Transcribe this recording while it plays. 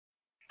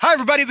Hi,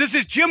 everybody. This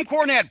is Jim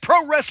Cornette,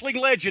 pro wrestling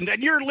legend,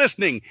 and you're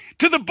listening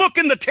to the Book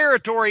in the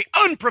Territory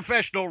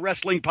Unprofessional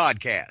Wrestling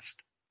Podcast.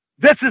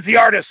 This is the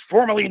artist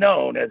formerly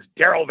known as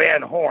Daryl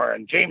Van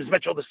Horn, James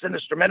Mitchell, the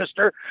Sinister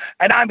Minister,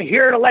 and I'm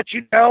here to let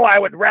you know I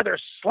would rather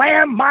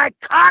slam my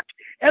cock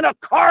in a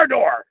car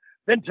door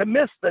than to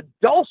miss the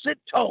dulcet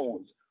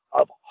tones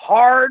of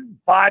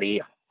Hard Body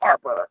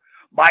Harper,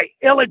 my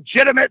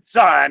illegitimate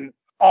son,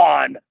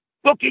 on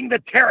Booking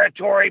the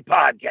Territory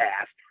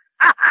podcast.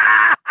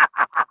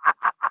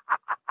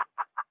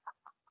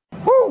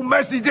 Woo,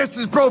 Messi, this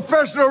is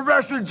professional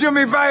wrestler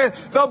Jimmy Valiant,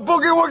 the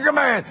Boogie Woogie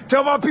Man.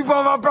 Tell my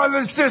people, my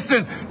brothers and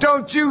sisters,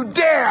 don't you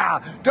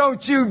dare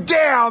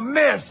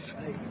miss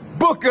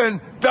Booking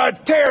the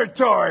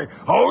Territory.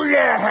 Oh,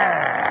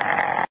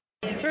 yeah.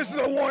 This is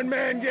a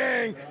one-man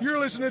gang. You're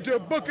listening to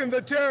Booking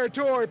the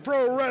Territory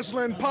Pro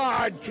Wrestling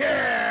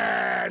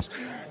Podcast.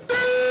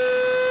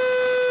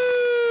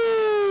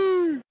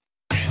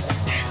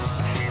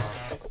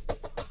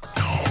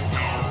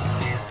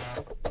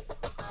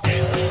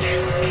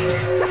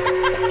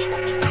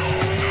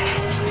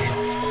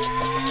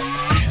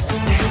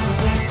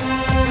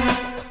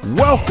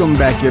 Welcome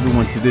back,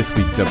 everyone, to this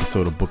week's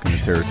episode of Booking the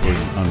Territory,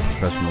 the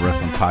Unprofessional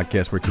Wrestling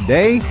Podcast, where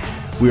today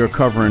we are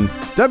covering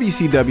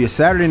WCW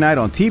Saturday Night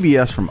on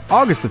TBS from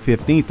August the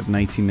 15th of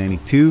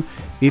 1992.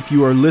 If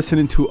you are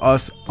listening to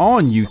us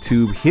on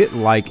YouTube, hit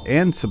like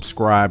and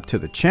subscribe to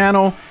the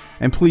channel,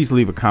 and please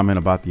leave a comment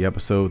about the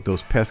episode.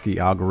 Those pesky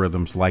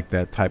algorithms like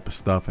that type of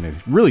stuff, and it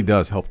really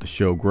does help the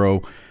show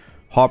grow.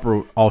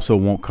 Harper also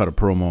won't cut a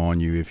promo on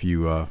you if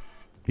you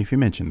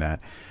mention that.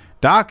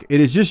 Doc, it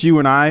is just you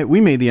and I.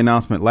 We made the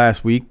announcement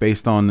last week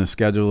based on the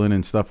scheduling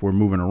and stuff we're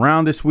moving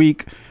around this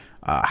week.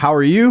 How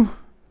are you?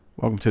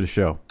 Welcome to the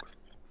show.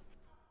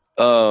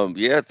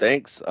 Yeah,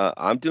 thanks.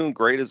 I'm doing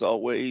great as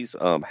always.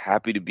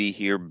 Happy to be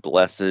here.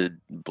 Blessed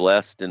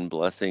and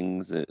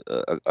blessings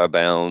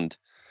abound.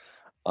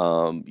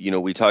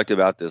 We talked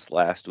about this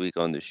last week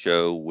on the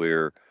show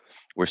where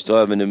we're still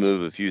having to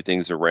move a few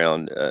things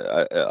around.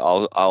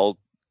 I'll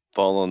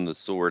fall on the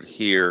sword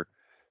here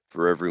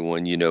for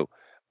everyone.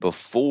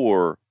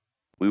 Before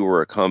we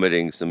were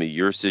accommodating some of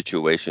your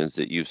situations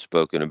that you've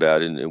spoken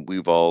about, and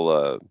we've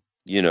all,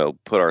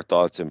 put our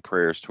thoughts and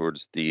prayers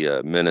towards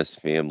the Menace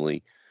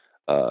family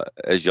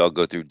as y'all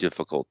go through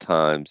difficult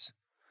times.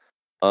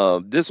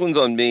 This one's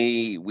on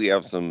me. We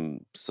have some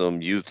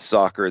youth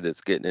soccer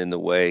that's getting in the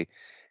way,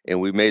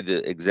 and we made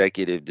the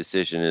executive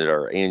decision at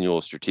our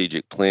annual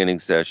strategic planning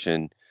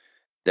session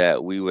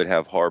that we would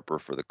have Harper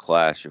for the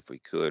Clash if we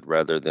could,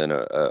 rather than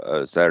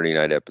a Saturday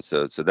night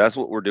episode. So that's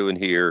what we're doing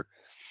here.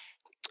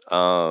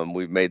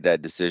 We've made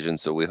that decision,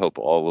 so we hope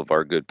all of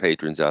our good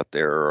patrons out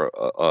there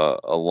are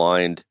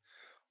aligned,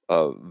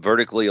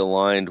 vertically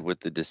aligned with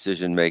the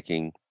decision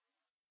making.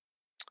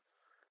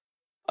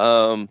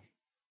 So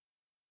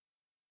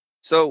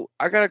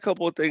I got a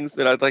couple of things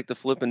that I'd like to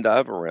flip and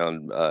dive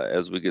around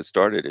as we get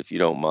started, if you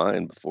don't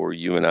mind, before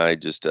you and I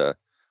just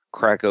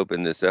crack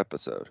open this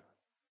episode.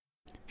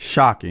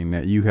 Shocking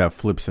that you have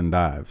flips and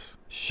dives.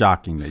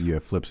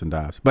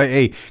 But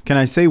hey, can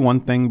I say one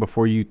thing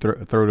before you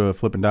throw the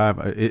flip and dive?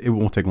 It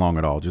won't take long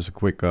at all. Just a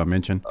quick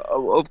mention.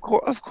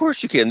 Of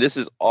course you can. This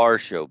is our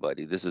show,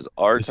 buddy. This is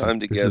our time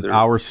together. This is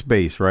our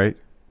space, right?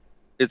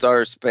 It's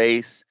our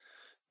space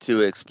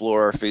to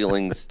explore our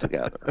feelings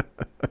together.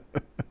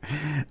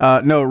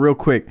 No, real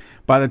quick.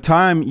 By the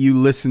time you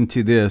listen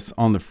to this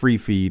on the free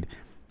feed,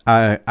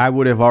 I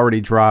would have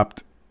already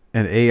dropped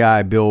an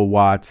AI Bill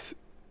Watts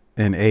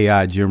and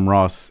AI Jim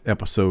Ross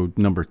episode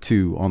number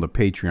 2 on the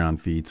Patreon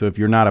feed. So if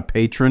you're not a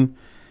patron,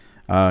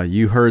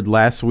 you heard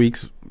last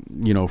week's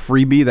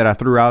freebie that I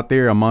threw out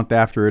there a month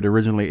after it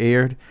originally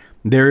aired.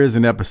 There is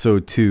an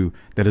episode 2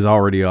 that is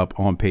already up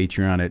on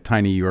Patreon at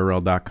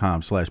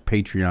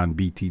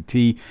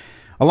tinyurl.com/PatreonBTT.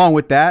 Along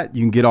with that,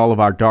 you can get all of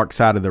our Dark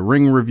Side of the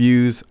Ring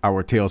reviews,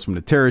 our Tales from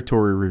the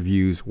Territory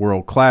reviews,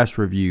 World Clash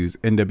reviews,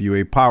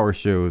 NWA Power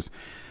shows,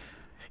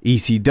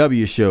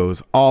 ECW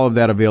shows, all of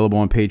that available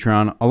on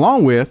Patreon.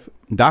 Along with,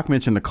 Doc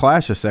mentioned the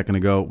Clash a second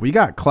ago. We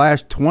got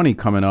Clash 20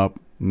 coming up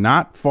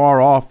not far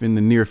off in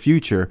the near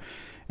future,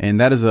 and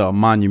that is a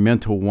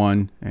monumental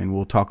one, and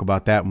we'll talk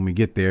about that when we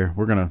get there.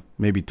 We're going to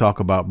maybe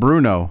talk about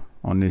Bruno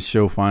on this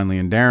show finally,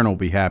 and Darren will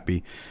be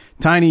happy.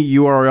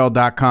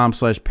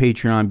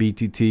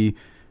 tinyurl.com/PatreonBTT.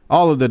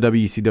 All of the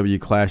WCW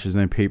clashes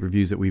and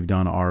pay-per-views that we've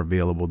done are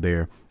available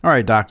there. All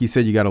right, Doc, you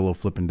said you got a little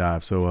flip and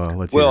dive, so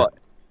let's hear it.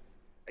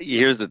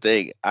 Here's the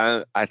thing.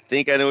 I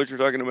think I know what you're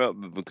talking about,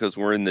 but because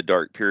we're in the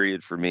dark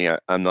period for me,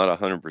 I'm not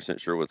 100%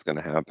 sure what's going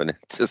to happen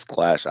at this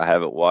Clash. I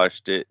haven't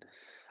watched it.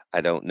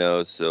 I don't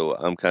know, so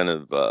I'm kind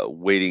of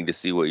waiting to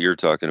see what you're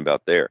talking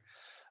about there.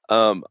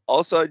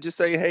 Also, I'd just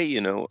say, hey,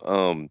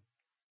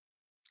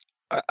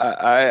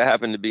 I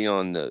happened to be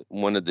on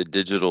one of the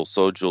digital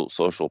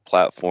social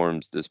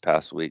platforms this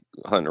past week,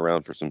 hunting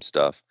around for some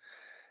stuff,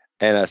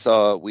 and I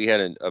saw we had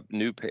a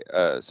new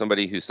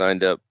somebody who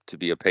signed up to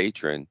be a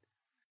patron,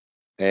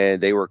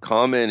 and they were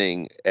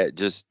commenting at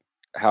just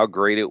how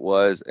great it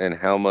was and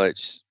how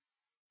much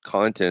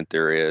content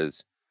there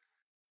is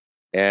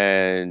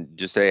and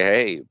just say,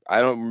 hey,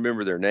 I don't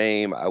remember their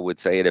name. I would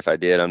say it if I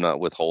did. I'm not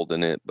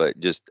withholding it, but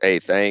just, hey,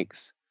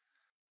 thanks.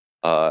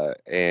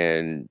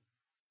 And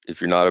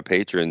if you're not a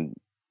patron,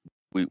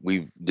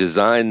 we've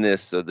designed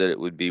this so that it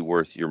would be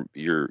worth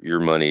your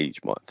money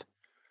each month.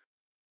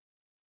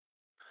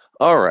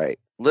 All right,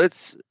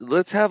 let's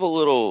have a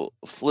little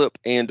flip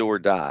and or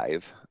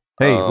dive.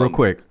 Hey, real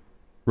quick.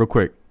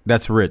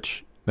 That's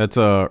Rich. That's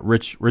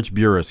Rich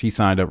Burris. He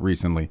signed up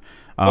recently.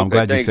 I'm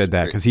glad you said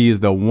that, because he is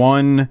the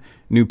one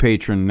new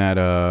patron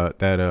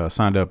that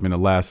signed up in the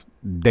last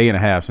day and a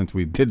half since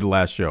we did the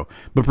last show.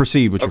 But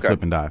proceed with your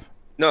flip and dive.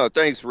 No,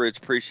 thanks, Rich.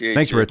 Appreciate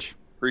Thanks, you. Rich.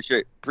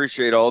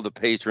 Appreciate all the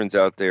patrons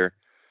out there.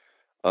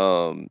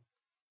 In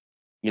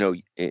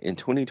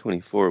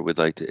 2024, we'd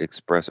like to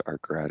express our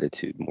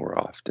gratitude more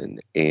often,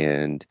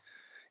 and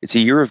it's a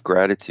year of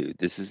gratitude.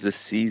 This is the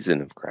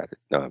season of gratitude.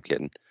 No, I'm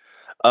kidding.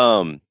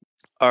 All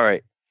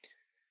right.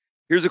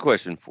 Here's a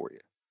question for you.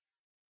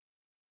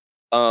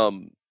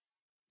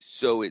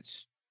 So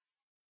it's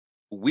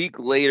a week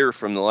later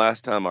from the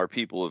last time our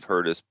people have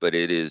heard us, but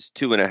it is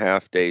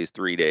 2.5 days,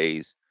 3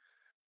 days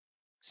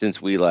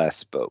since we last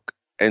spoke.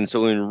 And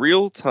so in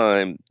real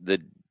time, the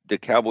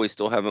Cowboys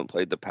still haven't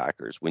played the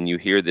Packers. When you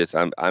hear this,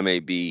 I may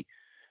be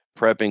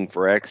prepping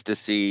for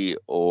ecstasy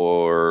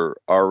or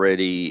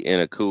already in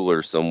a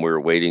cooler somewhere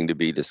waiting to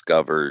be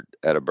discovered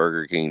at a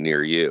Burger King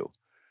near you.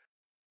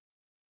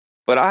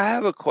 But I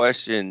have a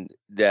question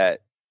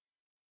that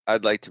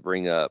I'd like to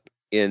bring up,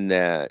 in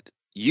that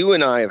you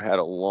and I have had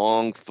a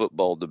long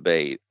football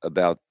debate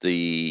about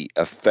the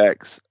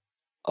effects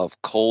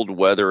of cold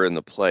weather in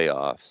the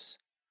playoffs.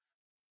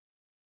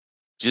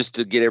 Just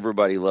to get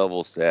everybody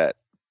level set,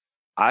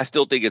 I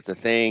still think it's a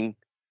thing.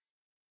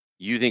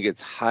 You think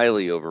it's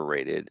highly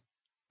overrated.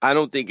 I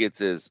don't think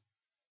it's as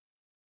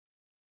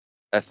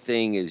a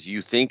thing as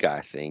you think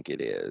I think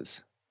it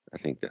is. I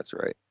think that's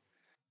right.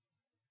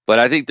 But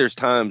I think there's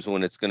times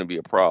when it's going to be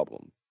a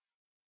problem.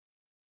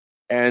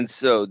 And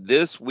so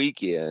this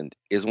weekend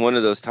is one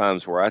of those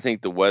times where I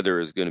think the weather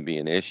is going to be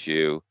an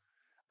issue.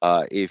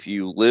 If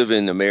you live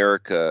in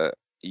America,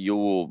 you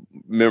will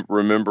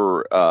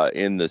remember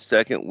in the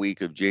second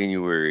week of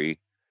January,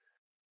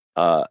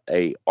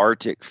 a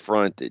Arctic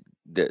front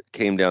that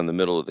came down the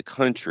middle of the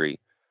country.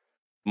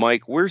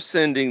 Mike, we're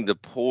sending the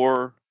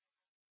poor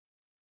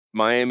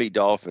Miami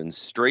Dolphins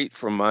straight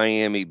from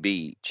Miami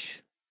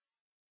Beach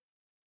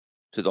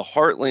to the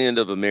heartland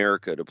of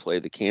America to play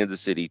the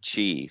Kansas City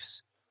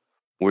Chiefs,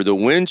 where the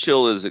wind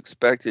chill is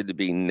expected to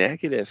be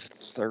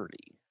 -30.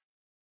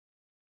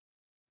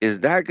 Is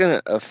that going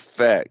to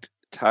affect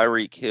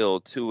Tyreek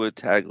Hill, Tua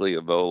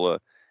Tagovailoa,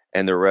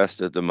 and the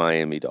rest of the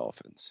Miami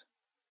Dolphins?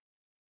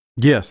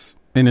 Yes,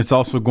 and it's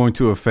also going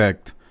to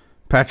affect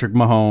Patrick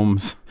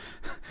Mahomes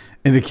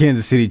and the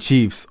Kansas City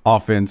Chiefs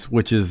offense,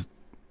 which has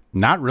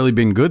not really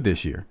been good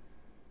this year.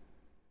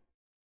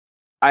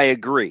 I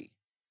agree.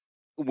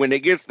 When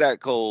it gets that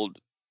cold,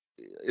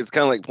 it's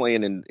kind of like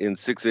playing in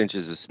 6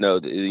 inches of snow.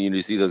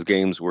 You see those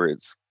games where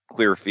it's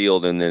clear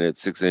field and then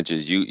it's 6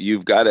 inches.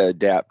 You've got to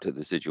adapt to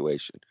the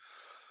situation.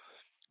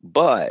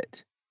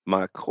 But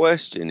my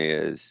question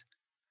is,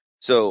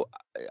 so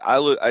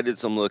I did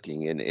some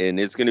looking, and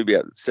it's going to be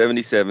at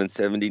 77,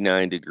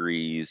 79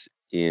 degrees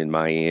in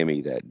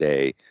Miami that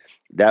day.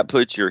 That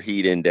puts your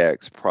heat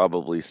index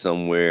probably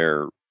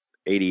somewhere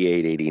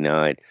 88,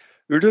 89.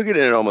 You're looking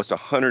at almost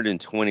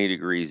 120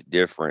 degrees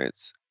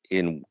difference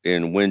in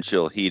wind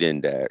chill heat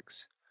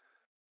index.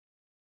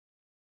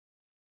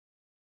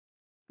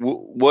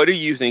 What do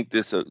you think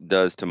this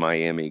does to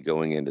Miami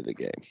going into the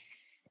game?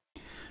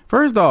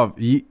 First off,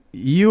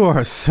 you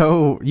are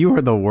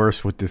the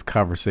worst with this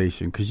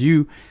conversation, because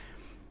you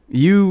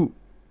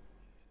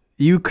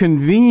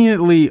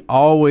conveniently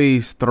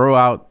always throw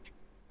out.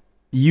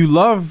 You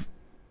love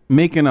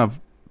making a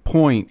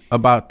point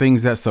about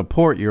things that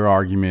support your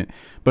argument,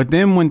 but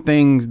then when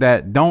things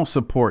that don't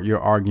support your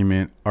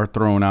argument are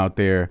thrown out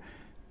there,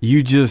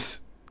 you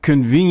just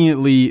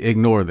conveniently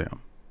ignore them.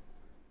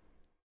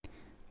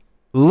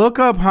 Look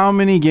up how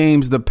many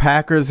games the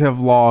Packers have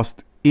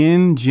lost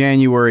in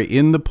January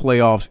in the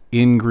playoffs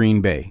in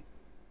Green Bay.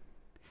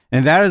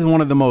 And that is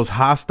one of the most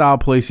hostile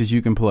places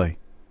you can play.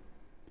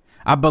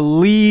 I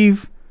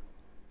believe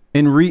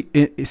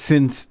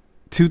since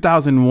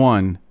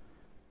 2001,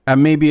 I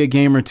may be a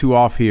game or two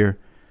off here,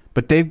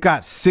 but they've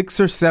got 6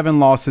 or 7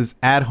 losses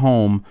at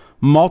home.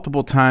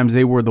 Multiple times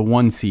they were the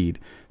 1 seed.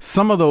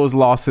 Some of those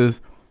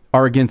losses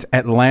are against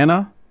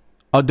Atlanta,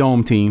 a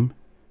dome team.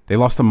 They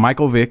lost to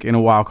Michael Vick in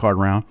a wild card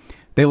round.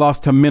 They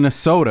lost to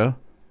Minnesota,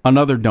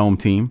 another dome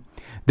team.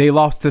 They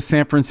lost to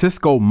San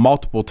Francisco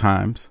multiple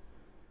times,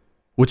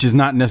 which is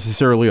not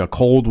necessarily a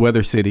cold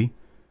weather city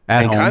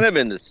at home. Kind of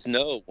in the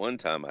snow one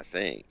time, I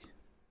think.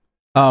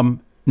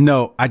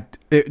 No,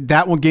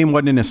 that one game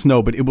wasn't in the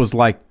snow, but it was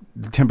like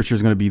the temperature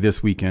is going to be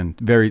this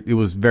weekend. It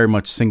was very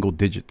much single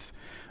digits.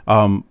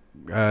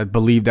 I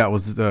believe that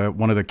was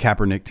one of the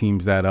Kaepernick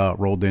teams that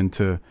rolled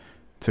into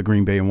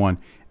Green Bay and won.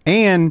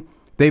 And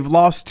they've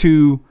lost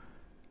to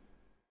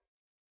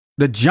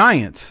the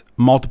Giants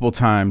multiple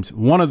times.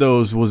 One of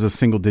those was a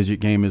single-digit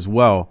game as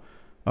well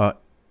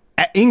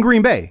in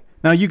Green Bay.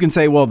 Now, you can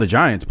say, well, the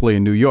Giants play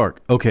in New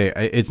York. Okay,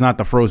 it's not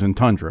the frozen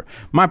tundra.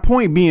 My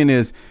point being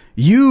is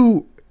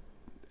this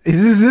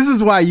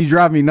is why you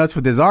drive me nuts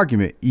with this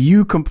argument.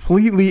 You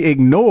completely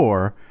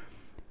ignore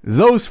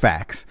those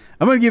facts.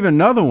 I'm going to give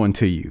another one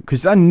to you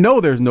because I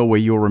know there's no way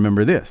you'll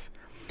remember this.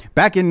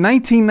 Back in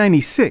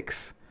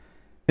 1996,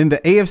 in the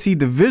AFC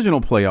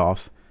divisional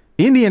playoffs,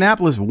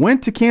 Indianapolis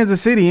went to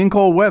Kansas City in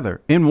cold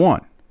weather and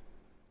won.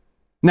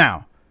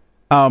 Now,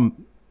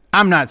 I'm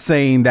not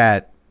saying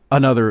that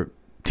another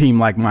team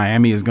like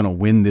Miami is going to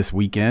win this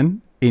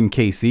weekend in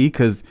KC,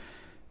 because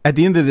at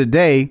the end of the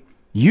day,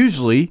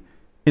 usually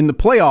in the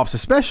playoffs,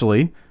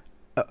 especially,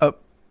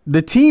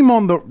 the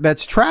team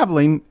that's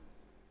traveling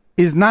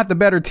is not the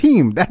better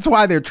team. That's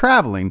why they're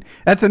traveling.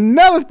 That's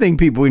another thing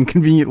people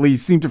inconveniently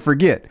seem to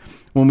forget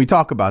when we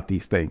talk about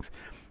these things.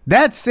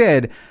 That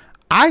said,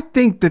 I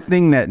think the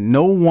thing that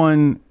no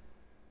one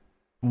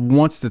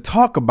wants to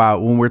talk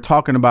about when we're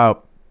talking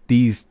about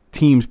these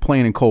teams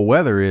playing in cold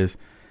weather is,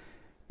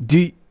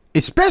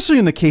 especially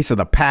in the case of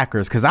the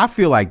Packers, because I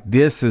feel like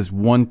this is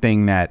one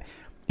thing that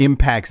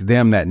impacts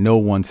them that no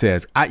one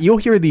says. You'll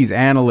hear these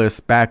analysts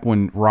back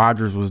when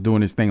Rodgers was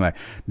doing his thing like,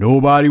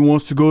 nobody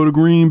wants to go to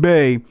Green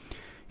Bay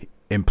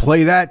and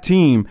play that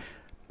team.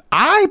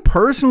 I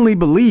personally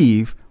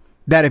believe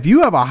that if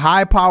you have a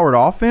high-powered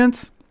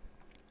offense,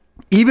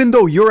 even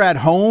though you're at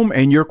home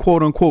and you're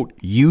quote-unquote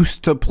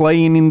used to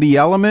playing in the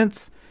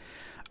elements,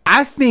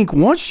 I think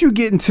once you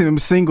get into them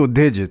single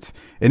digits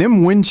and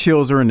them wind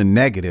chills are in the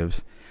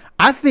negatives,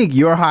 I think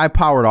your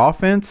high-powered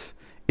offense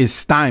is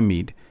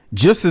stymied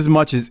just as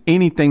much as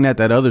anything that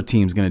other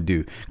team's going to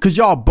do, because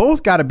y'all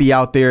both got to be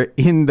out there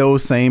in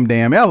those same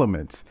damn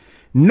elements.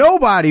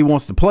 Nobody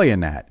wants to play in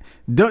that.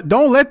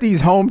 Don't let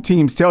these home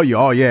teams tell you,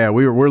 oh yeah,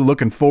 we're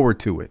looking forward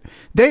to it.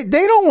 They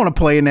don't want to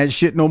play in that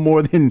shit no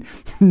more than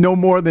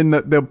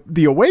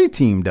the away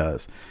team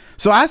does.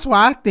 So that's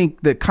why I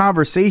think the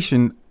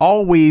conversation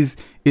always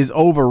is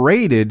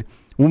overrated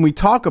when we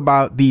talk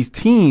about these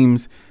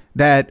teams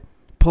that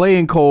play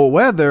in cold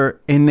weather,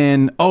 and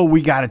then, oh,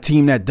 we got a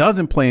team that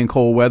doesn't play in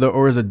cold weather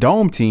or is a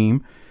dome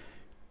team.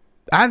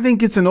 I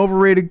think it's an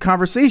overrated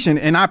conversation.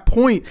 And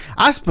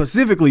I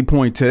specifically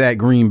point to that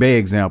Green Bay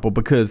example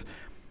because,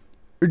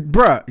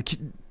 bruh,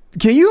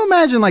 can you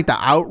imagine like the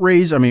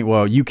outrage? I mean,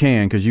 well, you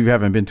can, because you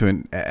haven't been to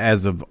an,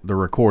 as of the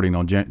recording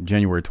on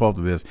January 12th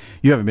of this,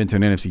 you haven't been to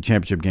an NFC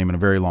Championship game in a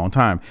very long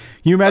time.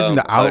 Can you imagine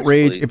the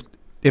outrage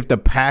if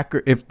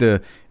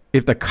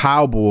the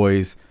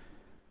Cowboys,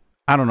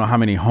 I don't know how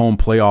many home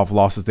playoff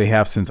losses they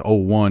have since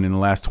 2001 in the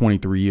last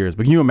 23 years,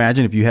 but can you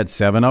imagine if you had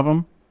 7 of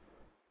them?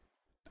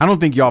 I don't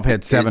think y'all have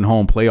had 7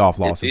 home playoff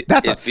losses.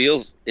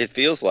 It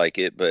feels like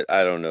it, but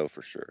I don't know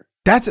for sure.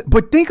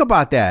 But think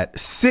about that.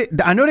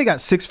 I know they got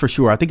 6 for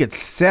sure. I think it's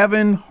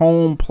 7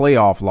 home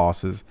playoff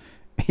losses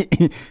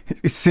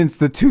since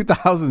the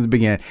 2000s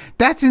began.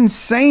 That's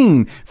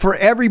insane for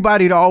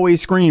everybody to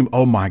always scream,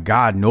 oh my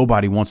God,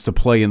 nobody wants to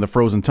play in the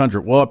frozen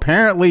tundra. Well,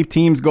 apparently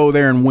teams go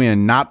there and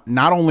win. Not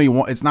only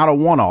one, it's not a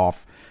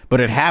one-off, but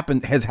it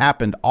has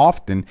happened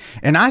often.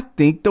 And I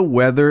think the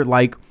weather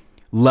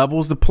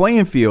levels the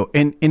playing field.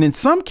 And in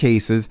some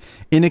cases,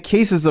 in the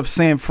cases of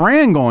San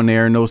Fran going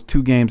there in those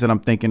 2 games that I'm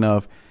thinking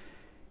of,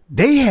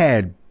 they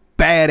had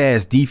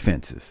badass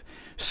defenses.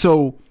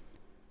 So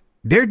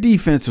their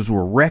defenses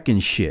were wrecking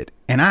shit.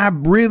 And I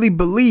really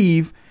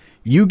believe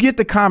you get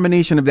the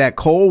combination of that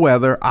cold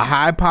weather, a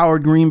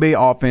high-powered Green Bay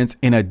offense,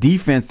 and a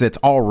defense that's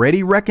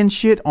already wrecking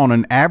shit on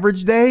an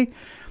average day.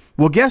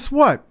 Well, guess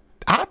what?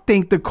 I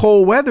think the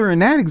cold weather in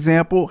that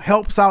example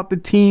helps out the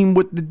team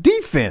with the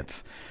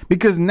defense,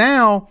 because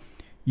now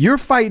you're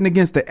fighting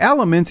against the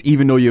elements,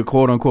 even though you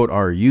quote-unquote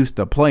are used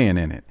to playing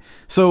in it.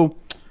 So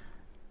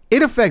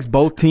it affects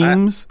both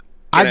teams.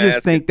 Can I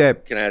ask a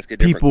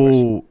different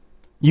question?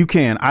 You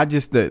can.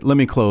 Let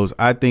me close.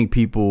 I think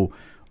people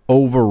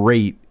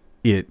overrate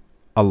it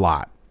a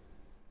lot.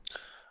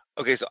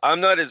 Okay, so I'm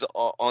not as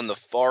on the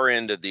far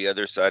end of the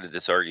other side of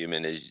this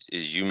argument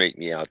as you make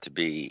me out to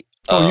be.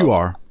 Oh, you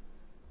are.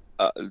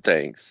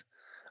 Thanks.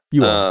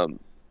 You are.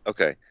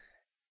 Okay.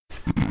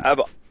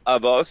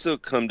 I've also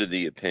come to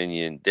the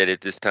opinion that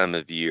at this time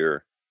of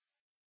year,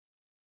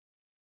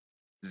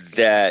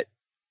 that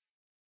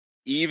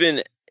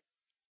even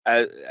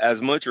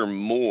as much or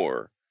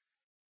more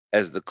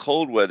as the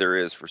cold weather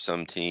is for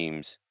some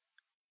teams,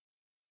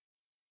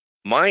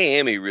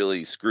 Miami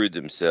really screwed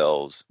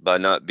themselves by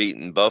not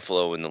beating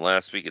Buffalo in the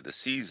last week of the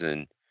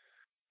season,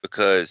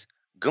 because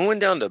going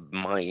down to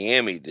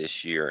Miami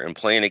this year and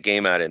playing a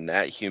game out in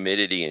that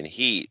humidity and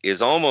heat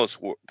is almost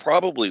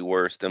probably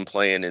worse than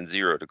playing in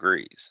 0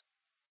 degrees,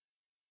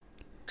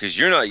 because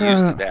you're not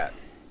used to that.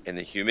 And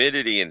the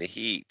humidity and the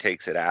heat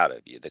takes it out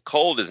of you. The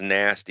cold is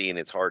nasty and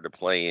it's hard to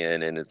play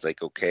in. And it's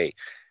like, okay,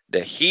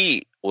 the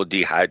heat will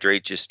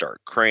dehydrate you, start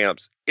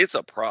cramps. It's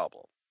a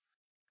problem.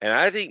 And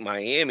I think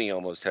Miami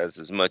almost has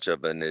as much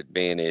of an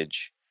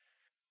advantage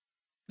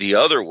the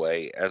other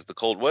way as the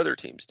cold weather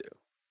teams do.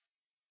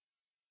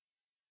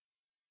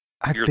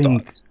 I Your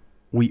think thoughts?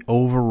 we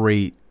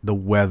overrate the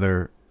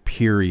weather,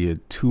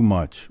 period, too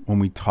much when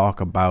we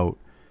talk about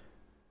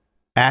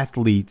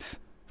athletes,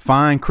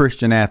 fine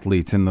Christian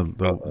athletes, in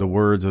the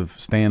words of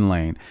Stan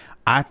Lane.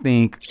 I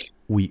think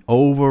we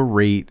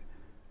overrate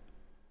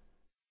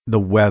the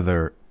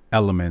weather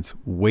elements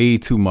way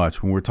too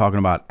much when we're talking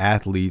about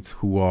athletes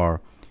who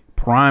are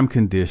prime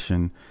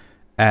condition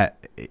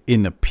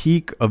in the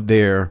peak of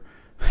their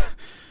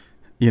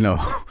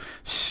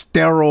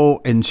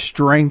sterile and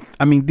strength.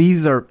 I mean,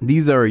 these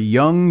are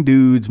young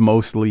dudes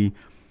mostly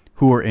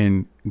who are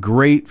in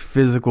great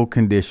physical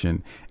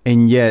condition,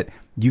 and yet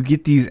you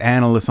get these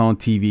analysts on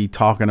TV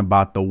talking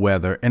about the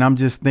weather, and I'm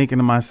just thinking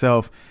to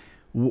myself,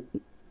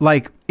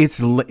 like, it's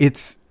how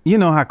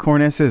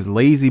Cornette says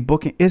lazy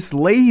booking. It's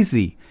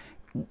lazy.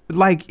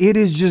 Like, it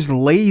is just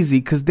lazy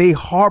because they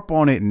harp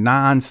on it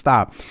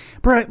nonstop.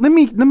 Bro, let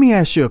me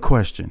ask you a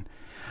question.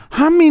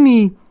 How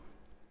many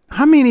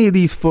of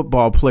these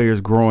football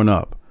players growing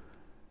up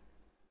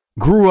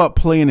grew up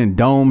playing in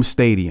dome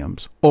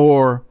stadiums?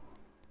 Or,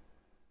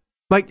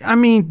 like, I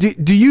mean,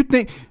 do you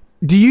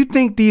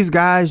think these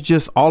guys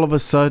just all of a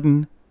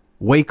sudden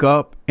wake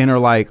up and are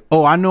like,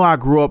 oh, I know I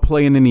grew up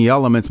playing in the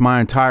elements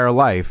my entire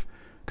life,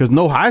 because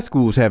no high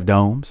schools have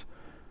domes.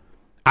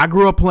 I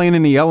grew up playing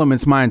in the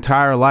elements my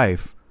entire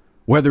life,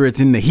 whether it's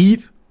in the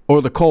heat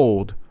or the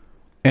cold.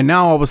 And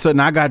now all of a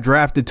sudden I got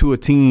drafted to a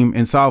team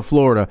in South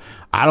Florida.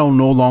 I don't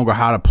no longer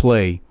how to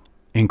play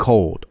in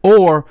cold.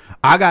 Or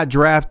I got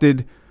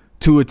drafted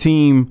to a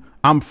team.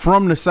 I'm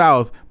from the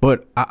South,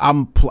 but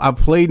I've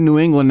played in New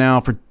England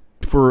now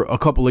for a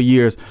couple of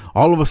years.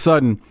 All of a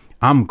sudden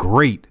I'm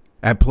great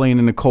at playing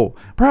in the cold.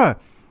 Bruh,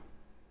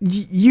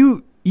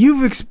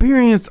 you've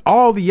experienced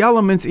all the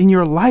elements in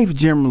your life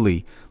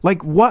generally.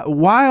 Like,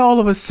 why all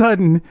of a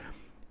sudden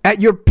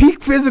at your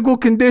peak physical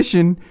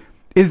condition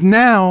is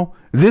now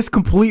this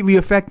completely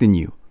affecting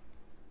you?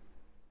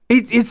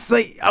 It's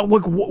like,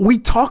 look, we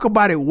talk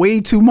about it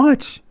way too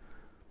much.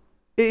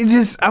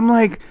 I'm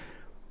like,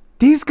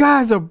 these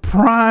guys are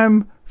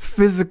prime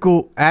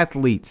physical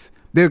athletes.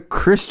 They're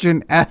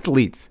Christian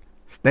athletes.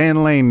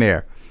 Stan Lane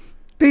there.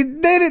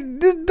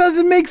 This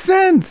doesn't make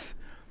sense.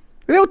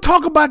 They'll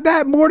talk about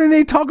that more than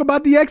they talk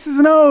about the X's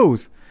and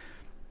O's.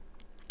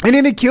 And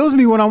then it kills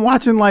me when I'm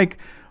watching like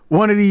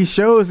one of these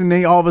shows and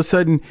they all of a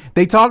sudden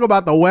they talk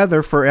about the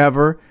weather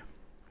forever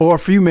or a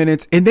few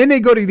minutes, and then they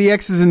go to the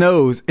X's and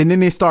O's, and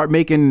then they start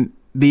making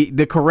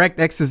the correct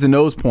X's and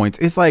O's points.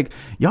 It's like,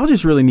 y'all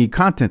just really need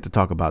content to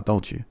talk about,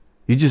 don't you?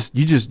 You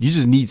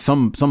just need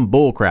some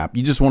bull crap.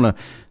 You just want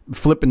to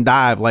flip and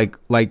dive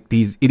like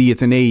these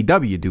idiots in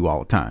AEW do all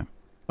the time.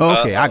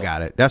 Okay, I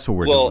got it. That's what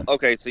we're doing. Well,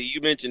 okay, so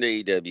you mentioned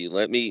AEW.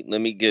 Let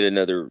me get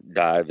another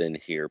dive in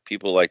here.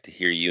 People like to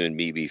hear you and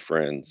me be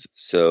friends.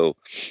 So,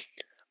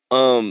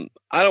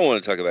 I don't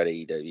want to talk about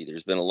AEW.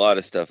 There's been a lot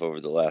of stuff over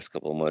the last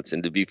couple of months,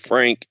 and to be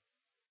frank,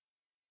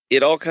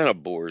 it all kind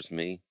of bores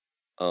me.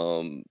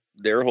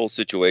 Their whole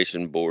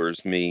situation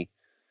bores me,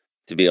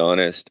 to be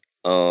honest.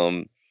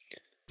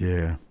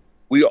 Yeah.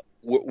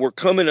 We're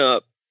coming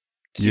up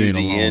to you ain't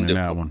the alone end in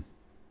of that one.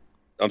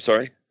 I'm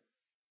sorry?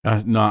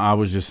 No, I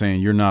was just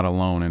saying you're not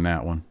alone in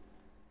that one.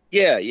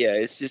 Yeah.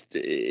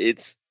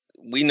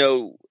 We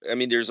know, I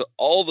mean, there's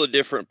all the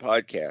different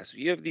podcasts.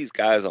 You have these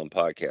guys on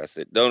podcasts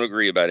that don't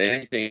agree about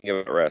anything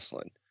about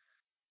wrestling.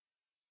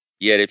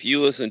 Yet if you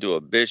listen to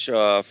a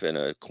Bischoff and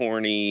a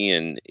Corny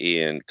and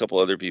a couple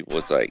other people,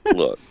 it's like,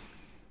 look,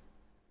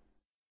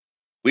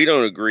 we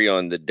don't agree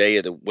on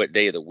what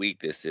day of the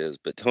week this is,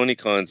 but Tony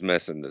Khan's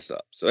messing this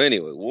up. So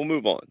anyway, we'll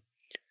move on.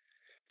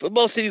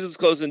 Football season's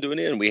closing to an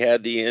end. We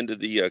had the end of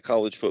the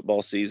college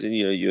football season.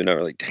 You and I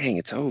were like, dang,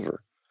 it's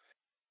over.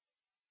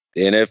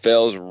 The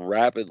NFL's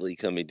rapidly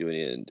coming to an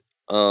end.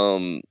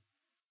 I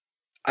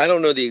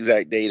don't know the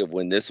exact date of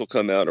when this will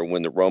come out or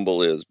when the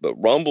Rumble is, but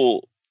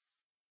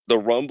the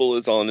Rumble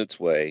is on its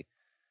way.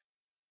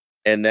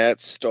 And that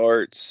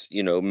starts,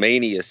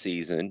 Mania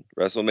season,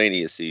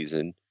 WrestleMania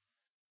season,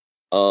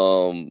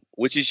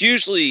 which is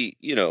usually,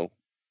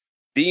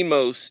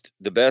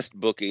 the best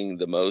booking,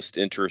 the most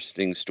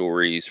interesting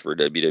stories for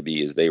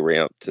WWE as they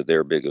ramp to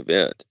their big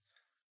event.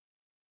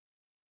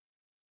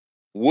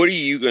 What are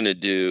you going to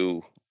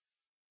do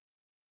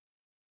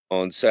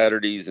on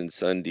Saturdays and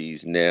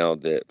Sundays now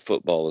that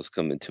football is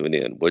coming to an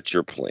end? What's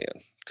your plan?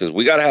 Because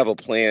we got to have a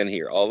plan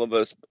here. All of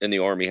us in the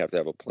Army have to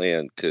have a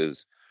plan,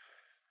 because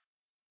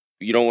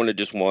you don't want to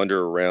just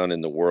wander around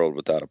in the world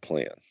without a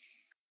plan.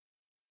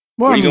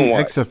 Well,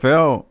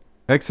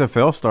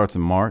 XFL starts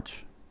in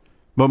March.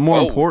 But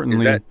more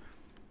importantly,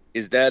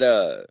 is that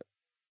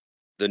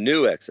the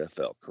new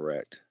XFL,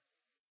 correct?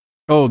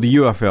 Oh, the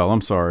UFL. I'm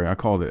sorry, I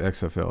called it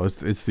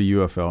XFL. It's the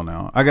UFL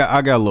now. I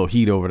got a little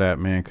heat over that,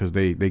 man, because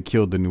they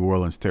killed the New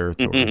Orleans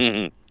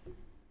territory.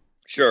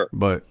 Sure,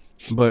 but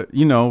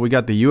we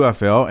got the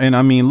UFL, and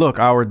I mean, look,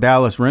 our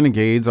Dallas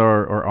Renegades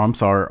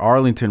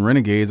Arlington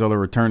Renegades are the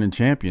returning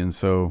champions.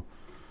 So,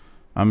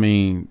 I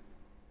mean,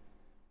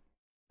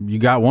 you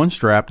got one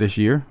strap this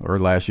year or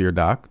last year,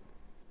 Doc.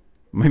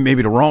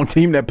 Maybe the wrong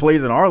team that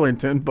plays in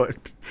Arlington, but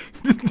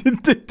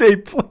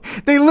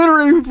they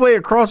literally play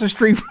across the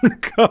street from the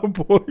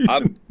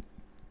Cowboys.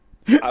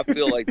 I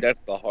feel like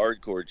that's the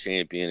hardcore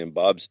champion, and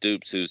Bob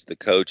Stoops, who's the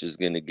coach, is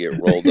going to get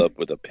rolled up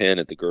with a pen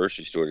at the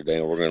grocery store today,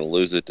 and we're going to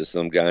lose it to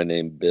some guy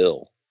named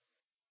Bill.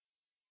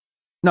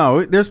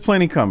 No, there's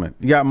plenty coming.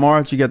 You got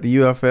March, you got the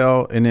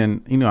UFL, and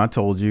then I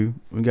told you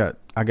I got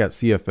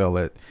CFL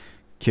that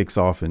kicks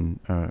off in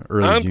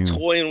early June. I'm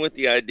toying with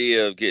the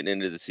idea of getting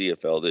into the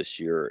CFL this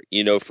year.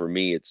 For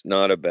me, it's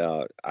not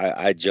about.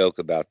 I joke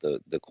about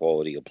the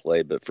quality of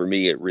play, but for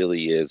me, it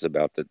really is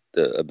about the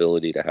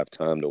ability to have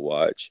time to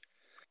watch.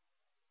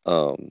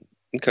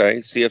 Okay,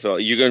 CFL.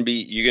 You're gonna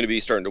be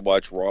starting to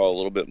watch Raw a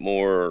little bit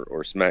more,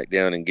 or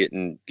SmackDown, and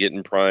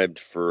getting primed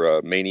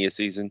for Mania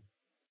season.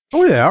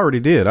 Oh yeah, I already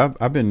did.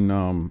 I've been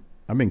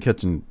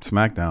catching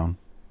SmackDown.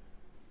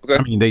 Okay.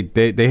 I mean,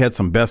 they had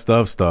some best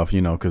of stuff,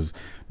 because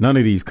none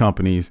of these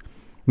companies,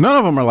 none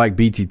of them are like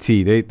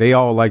BTT. They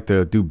all like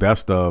to do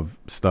best of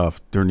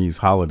stuff during these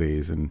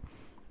holidays, and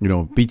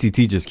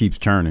BTT just keeps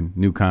churning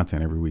new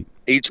content every week.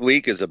 Each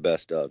week is a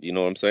best of. You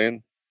know what I'm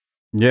saying?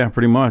 Yeah,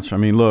 pretty much. I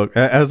mean, look,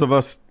 as of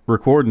us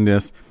recording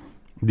this,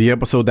 the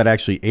episode that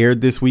actually aired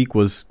this week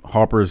was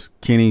Harper's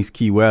Kenny's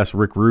Key West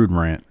Rick Rude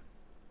rant.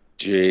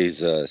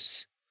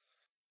 Jesus.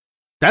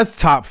 That's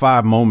top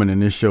 5 moment in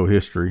this show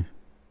history.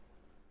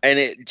 And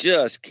it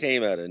just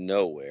came out of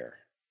nowhere.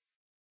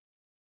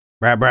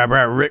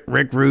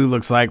 Rick Rude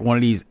looks like one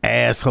of these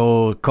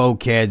asshole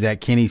cokeheads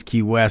at Kenny's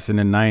Key West in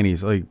the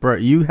 90s. Like, bro,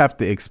 you have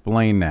to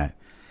explain that.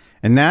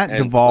 And that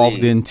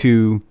devolved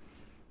into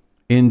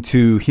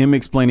him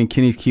explaining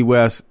Kenny's Key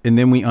West, and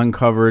then we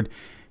uncovered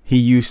he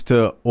used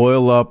to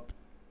oil up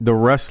the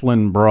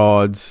wrestling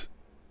broads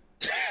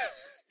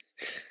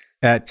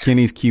at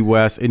Kenny's Key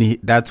West, and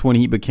that's when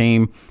he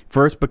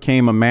first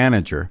became a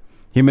manager.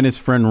 Him and his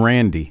friend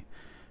Randy.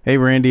 Hey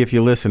Randy, if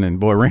you're listening,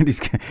 boy, Randy's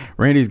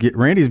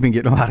been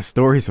getting a lot of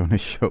stories on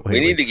this show lately.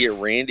 We need to get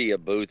Randy a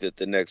booth at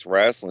the next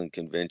wrestling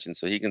convention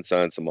so he can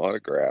sign some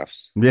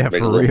autographs. Yeah, make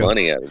for a little real.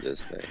 money out of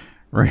this thing.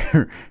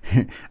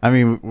 I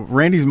mean,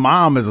 Randy's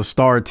mom is a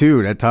star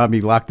too. That time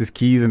he locked his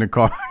keys in the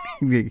car.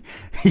 he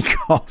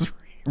calls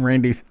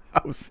Randy's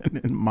house,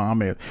 and then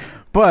mom is.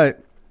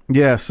 But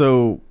yeah,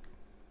 so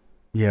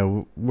yeah,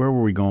 where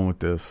were we going with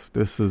this?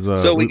 This is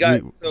so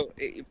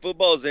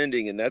football's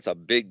ending, and that's a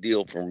big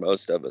deal for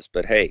most of us.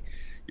 But hey,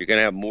 you're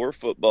gonna have more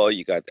football.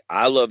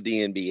 I love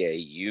the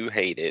NBA. You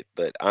hate it,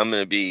 but I'm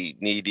gonna be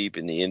knee deep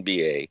in the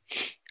NBA.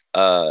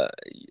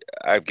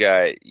 I've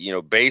got,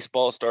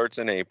 baseball starts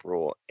in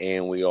April,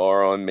 and we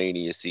are on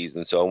Mania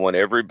season. So I want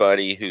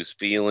everybody who's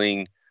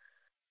feeling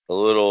a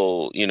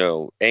little,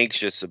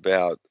 anxious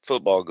about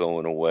football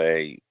going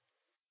away.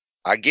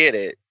 I get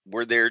it.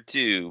 We're there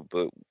too,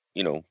 but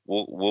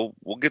we'll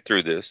get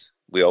through this.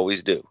 We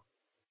always do.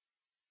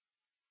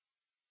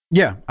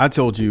 Yeah, I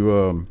told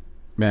you,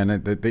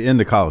 man, the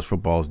end of college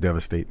football is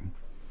devastating.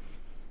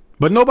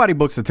 But nobody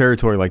books the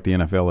territory like the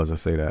NFL, as I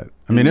say that.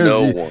 I mean,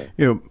 no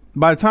one.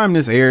 By the time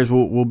this airs,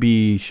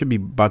 should be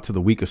about to the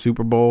week of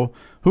Super Bowl.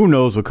 Who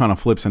knows what kind of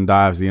flips and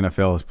dives the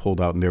NFL has pulled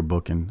out in their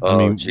booking? Oh, I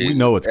mean, Jesus. We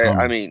know it's coming.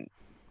 I mean,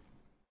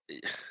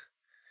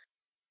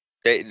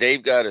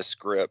 they've got a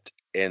script,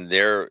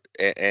 but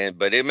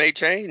it may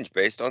change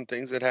based on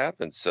things that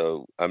happen.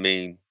 So, I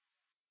mean,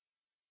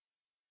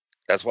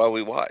 that's why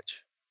we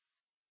watch.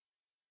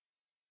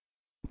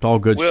 It's all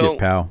good shit,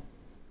 pal.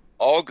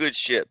 All good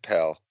shit,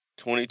 pal.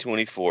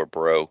 2024,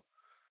 bro.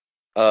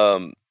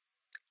 I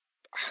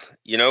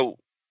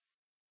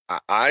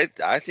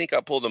think I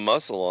pulled a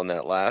muscle on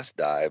that last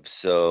dive.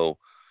 So,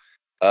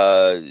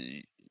 I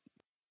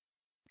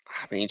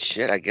mean,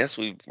 shit. I guess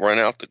we've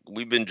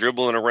been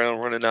dribbling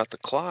around, running out the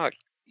clock.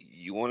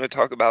 You want to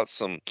talk about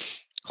some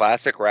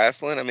classic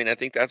wrestling? I mean, I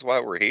think that's why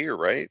we're here,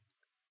 right?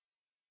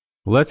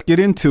 Let's get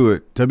into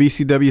it.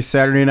 WCW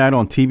Saturday Night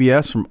on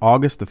TBS from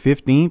August the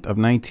 15th of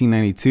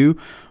 1992.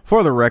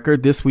 For the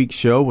record, this week's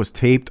show was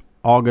taped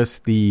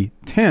August the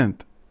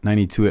 10th,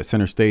 92 at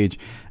Center Stage.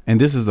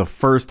 And this is the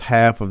first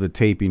half of the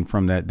taping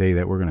from that day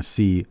that we're going to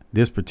see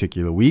this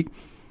particular week.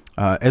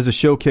 As the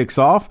show kicks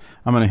off,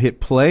 I'm going to hit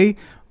play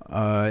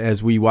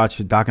as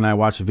Doc and I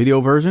watch the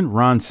video version.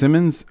 Ron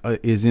Simmons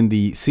is in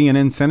the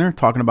CNN Center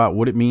talking about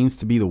what it means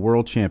to be the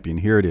world champion.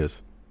 Here it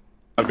is.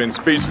 I've been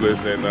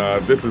speechless,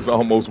 and this is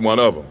almost one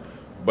of them.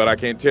 But I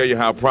can't tell you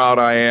how proud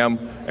I am.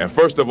 And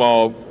first of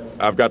all,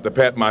 I've got to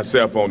pat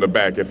myself on the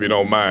back, if you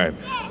don't mind,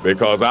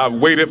 because I've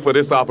waited for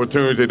this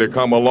opportunity to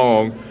come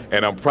along,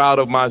 and I'm proud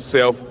of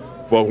myself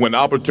for when the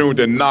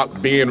opportunity knocked,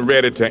 being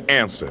ready to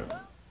answer.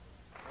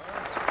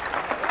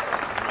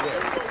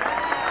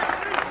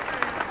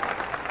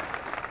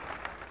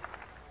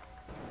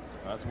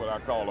 That's what I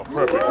call a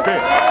perfect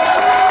fit.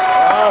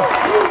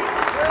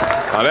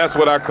 Now that's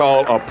what I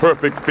call a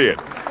perfect fit.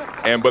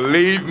 And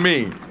believe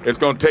me, it's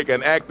going to take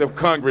an act of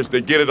Congress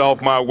to get it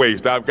off my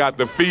waist. I've got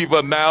the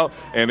fever now,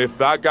 and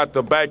if I got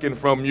the backing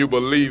from you,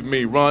 believe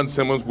me, Ron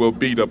Simmons will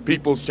be the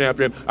people's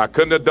champion. I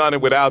couldn't have done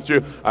it without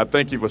you. I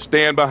thank you for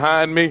staying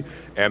behind me.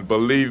 And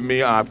believe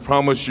me, I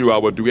promise you I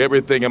will do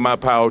everything in my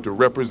power to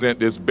represent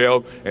this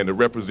belt and to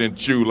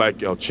represent you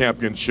like your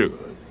champion should.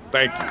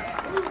 Thank you.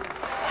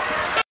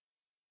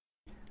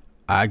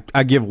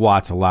 I give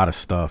Watts a lot of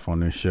stuff on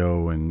this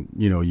show, and,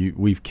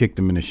 we've kicked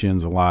him in the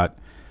shins a lot.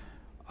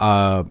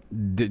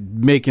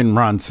 Making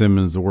Ron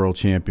Simmons the world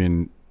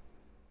champion,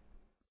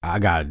 I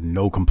got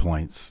no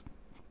complaints.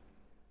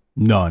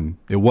 None.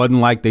 It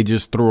wasn't like they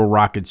just threw a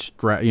rocket,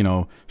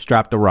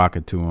 strapped a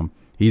rocket to him.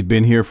 He's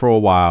been here for a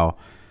while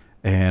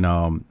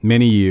and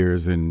many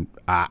years, and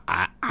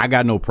I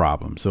got no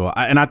problem. So,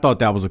 I thought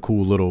that was a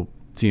cool little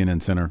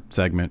CNN Center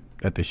segment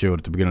at the show,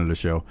 at the beginning of the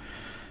show.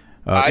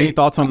 Any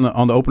thoughts on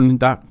the opening,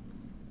 Doc?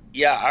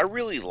 Yeah, I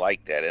really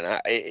like that,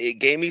 and it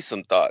gave me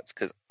some thoughts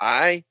because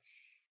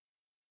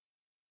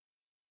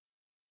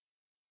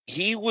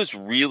he was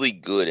really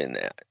good in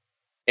that.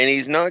 And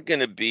he's not going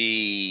to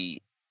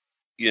be,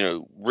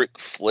 Ric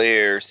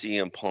Flair,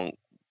 CM Punk,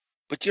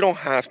 but you don't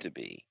have to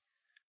be.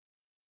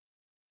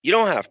 You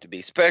don't have to be,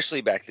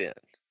 especially back then.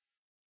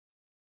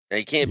 Now,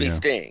 you can't be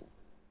Sting,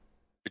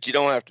 but you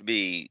don't have to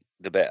be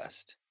the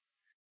best.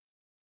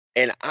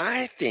 And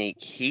I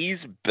think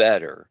he's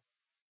better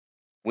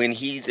when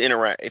he's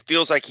it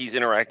feels like he's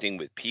interacting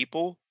with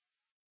people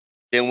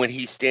than when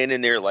he's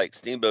standing there like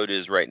Steamboat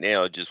is right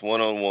now, just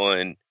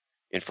one-on-one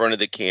in front of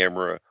the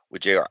camera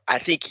with JR. I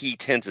think he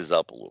tenses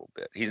up a little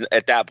bit. He's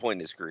at that point in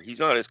his career, he's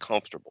not as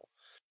comfortable.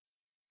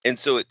 And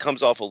so it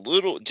comes off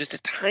just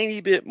a tiny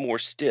bit more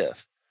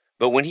stiff.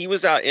 But when he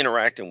was out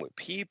interacting with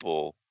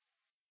people,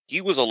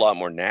 he was a lot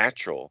more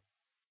natural.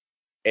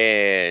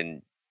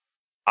 And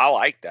I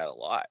like that a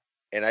lot.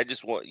 And I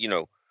just want,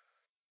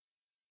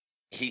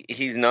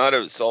 he's not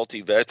a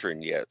salty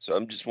veteran yet. So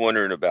I'm just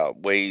wondering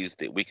about ways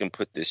that we can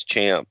put this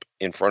champ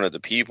in front of the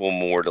people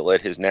more to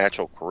let his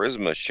natural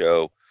charisma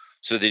show,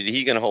 so that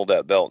he can hold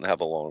that belt and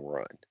have a long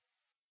run.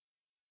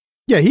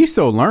 Yeah, he's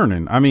still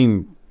learning. I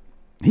mean,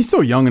 he's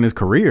still young in his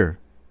career.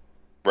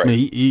 Right. I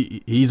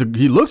mean,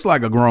 he looks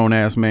like a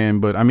grown-ass man,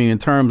 but, I mean, in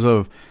terms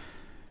of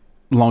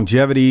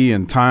longevity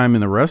and time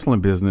in the wrestling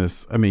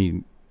business, I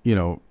mean,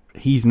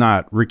 he's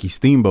not Ricky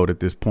Steamboat at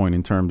this point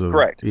in terms of,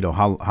 correct,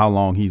 how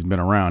long he's been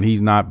around.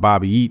 He's not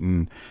Bobby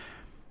Eaton.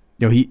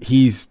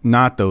 He's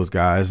not those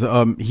guys.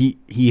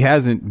 He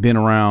hasn't been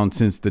around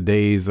since the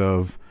days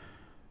of,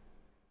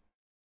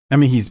 I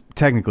mean, he's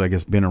technically, I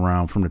guess, been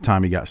around from the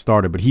time he got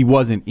started, but he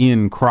wasn't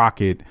in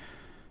Crockett,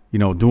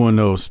 doing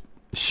those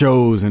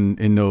shows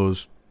in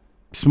those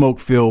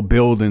smoke-filled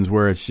buildings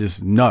where it's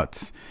just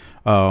nuts.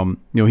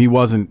 He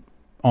wasn't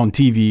on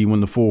TV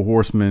when the Four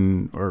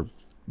Horsemen are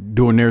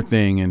doing their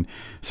thing. And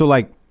so,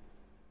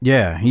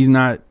 he's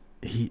not,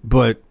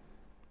 but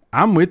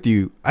I'm with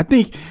you. I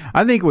think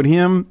with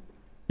him,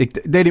 we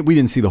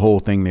didn't see the whole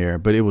thing there,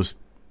 but it was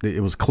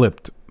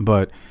clipped.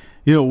 But,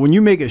 when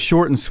you make it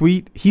short and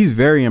sweet, he's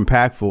very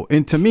impactful.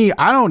 And to me,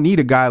 I don't need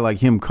a guy like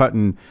him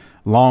cutting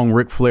long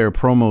Ric Flair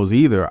promos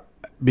either,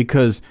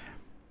 because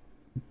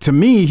to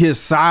me, his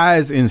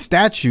size and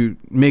stature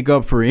make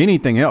up for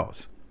anything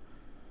else.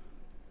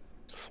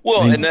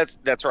 Well, and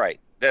that's right.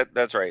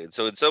 That's right.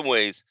 So in some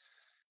ways,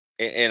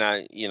 and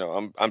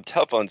I'm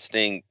tough on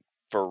Sting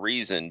for a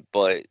reason,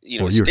 but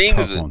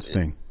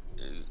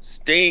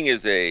Sting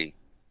is a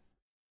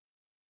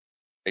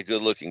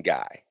good-looking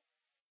guy.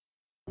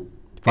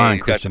 Fine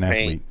Christian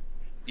athlete.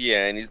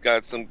 Yeah, and he's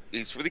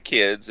for the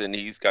kids, and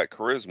he's got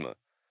charisma.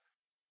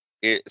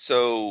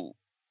 So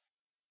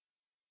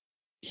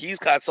he's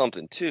got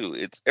something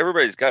too.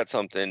 Everybody's got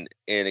something,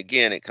 and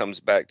again, it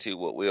comes back to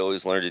what we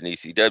always learned in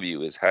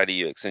ECW: is how do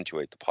you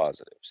accentuate the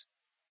positives?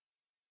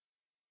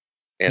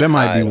 And that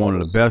might be one of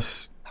the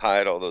best.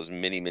 Hide all those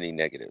many, many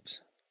negatives.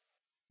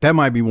 That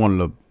might be one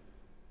of the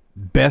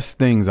best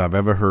things I've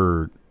ever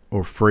heard,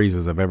 or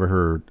phrases I've ever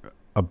heard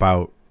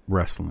about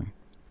wrestling.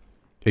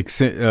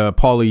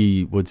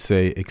 Paulie would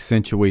say,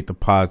 accentuate the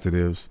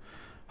positives,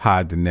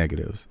 hide the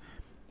negatives.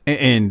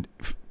 And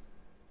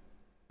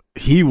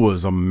he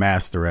was a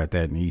master at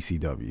that in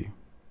ECW.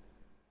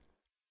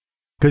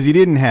 Because he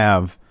didn't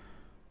have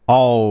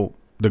all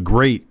the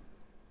greatest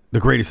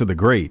of the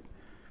great,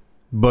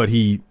 but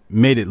he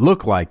made it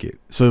look like it.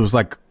 So it was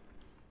like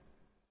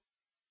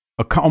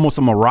almost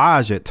a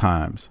mirage at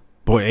times.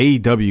 Boy,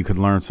 AEW could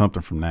learn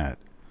something from that.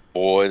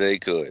 Boy, they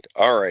could.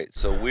 All right,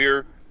 so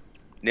we're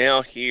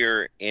now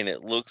here, and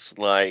it looks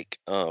like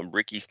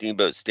Ricky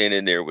Steamboat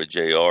standing there with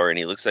JR, and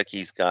he looks like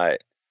he's got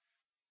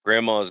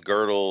grandma's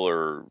girdle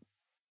or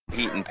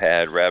heating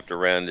pad wrapped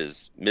around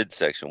his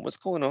midsection. What's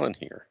going on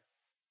here?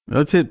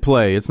 Let's hit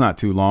play. It's not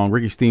too long.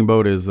 Ricky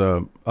Steamboat is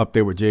up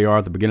there with JR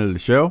at the beginning of the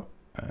show.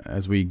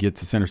 As we get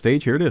to center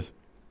stage, here it is.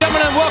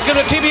 Gentlemen, and welcome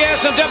to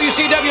TBS and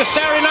WCW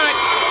Saturday Night.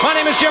 My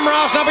name is Jim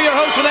Ross, and I'll be your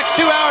host for the next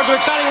 2 hours of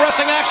exciting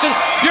wrestling action.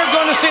 You're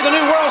going to see the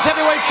new world's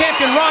heavyweight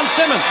champion, Ron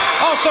Simmons.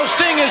 Also,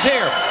 Sting is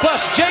here.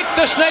 Plus, Jake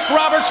the Snake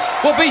Roberts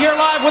will be here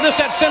live with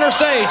us at center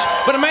stage.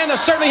 But a man that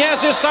certainly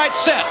has his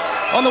sights set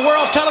on the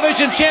World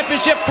Television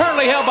Championship,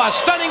 currently held by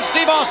stunning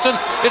Steve Austin,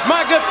 is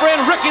my good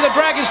friend Ricky the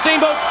Dragon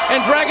Steamboat.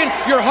 And Dragon,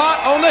 you're hot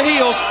on the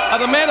heels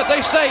of the man that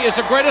they say is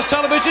the greatest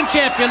television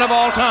champion of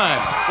all time.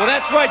 Well,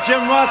 that's right,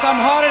 Jim Ross.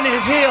 I'm hot on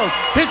his heels.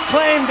 His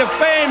claim to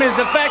fame is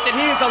the fact that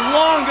he is the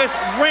longest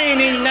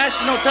reigning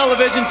national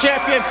television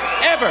champion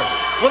ever.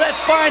 Well,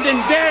 that's fine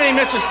and dandy,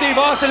 Mr. Steve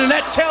Austin, and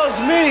that tells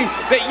me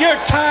that your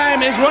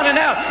time is running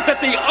out, that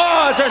the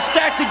odds are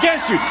stacked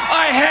against you.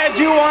 I had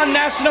you on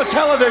national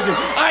television.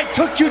 I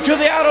took you to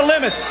the outer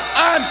limits.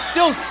 I'm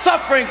still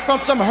suffering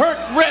from some hurt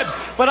ribs,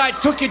 but I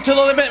took you to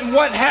the limit, and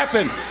what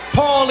happened?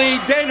 Paul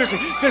E. Dangerously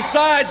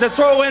decides to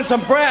throw in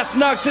some brass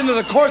knucks into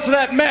the course of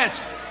that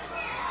match,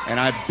 and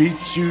I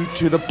beat you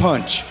to the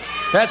punch.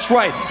 That's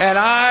right, an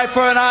eye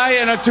for an eye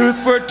and a tooth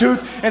for a tooth.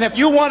 And if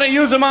you want to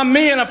use them on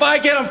me, and if I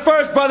get them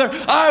first, brother,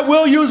 I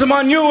will use them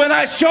on you, and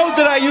I showed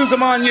that I use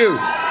them on you.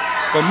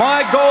 But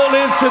my goal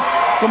is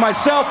for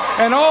myself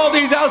and all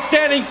these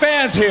outstanding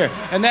fans here,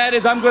 and that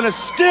is I'm going to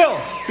still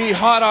be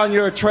hot on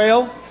your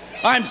trail.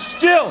 I'm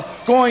still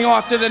going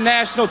after the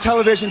national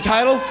television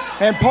title.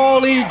 And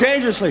Paul E.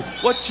 Dangerously,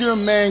 what's your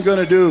man going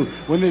to do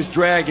when this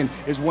dragon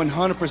is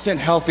 100%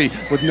 healthy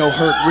with no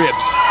hurt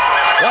ribs?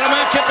 What a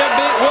matchup it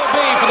will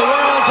be for the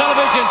World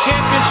Television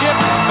Championship.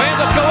 Fans,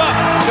 let's go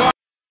up to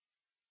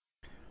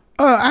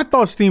our I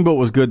thought Steamboat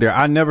was good there.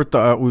 I never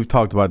thought, we've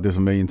talked about this a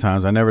million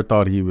times, I never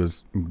thought he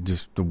was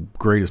just the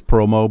greatest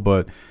promo,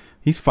 but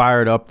he's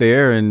fired up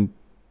there and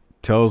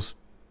tells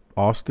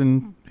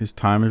Austin his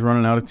time is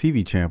running out of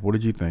TV champ. What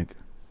did you think?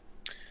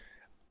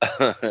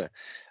 I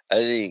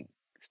think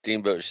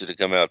Steamboat should have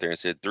come out there and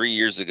said, 3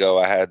 years ago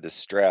I had the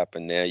strap,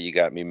 and now you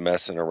got me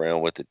messing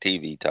around with the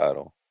TV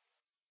title.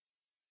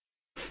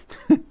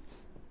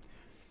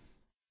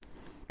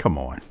 Come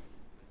on.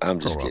 I'm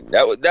just kidding.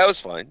 That was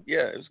fine.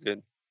 Yeah, it was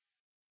good.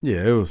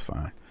 Yeah, it was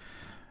fine.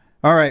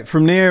 All right,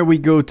 from there we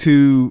go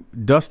to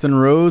Dustin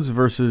Rhodes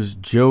versus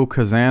Joe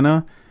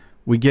Kazana.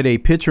 We get a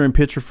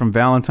picture-in-picture from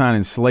Valentine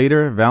and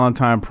Slater.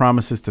 Valentine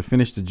promises to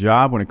finish the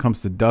job when it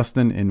comes to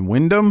Dustin and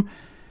Wyndham.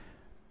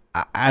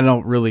 I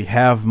don't really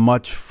have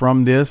much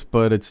from this,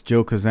 but it's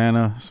Joe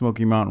Kazana,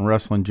 Smoky Mountain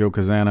Wrestling, Joe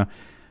Kazana.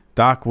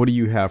 Doc, what do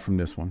you have from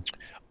this one?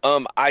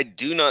 I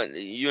do not.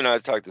 You and I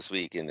talked this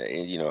week, and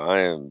you know I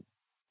am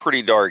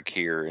pretty dark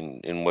here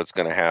in what's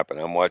going to happen.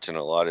 I'm watching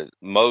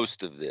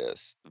most of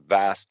this,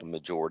 vast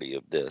majority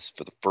of this,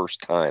 for the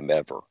first time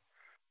ever.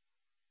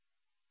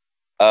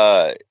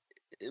 I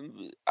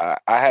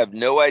have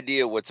no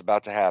idea what's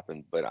about to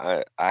happen, but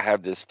I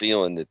have this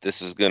feeling that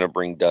this is going to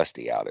bring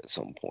Dusty out at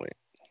some point.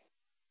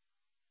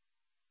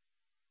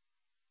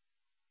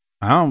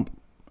 I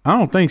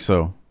don't think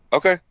so.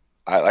 Okay,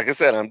 like I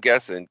said, I'm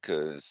guessing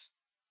because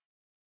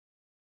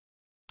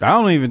I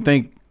don't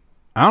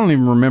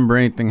even remember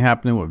anything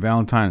happening with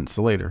Valentine and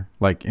Slater,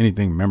 like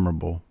anything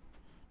memorable.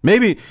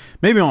 Maybe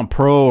on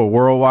Pro or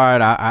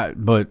Worldwide.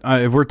 But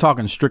if we're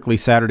talking strictly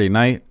Saturday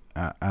night,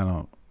 I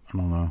don't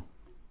know.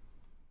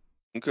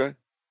 Okay.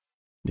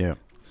 Yeah.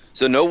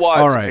 So no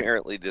Watts right.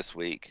 Apparently this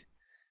week,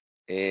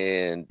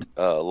 and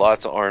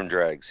lots of arm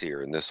drags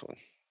here in this one.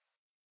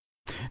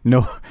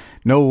 No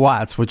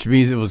Watts, which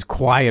means it was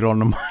quiet on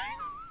the mic.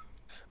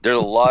 There's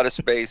a lot of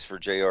space for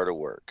JR to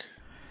work.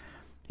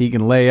 He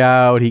can lay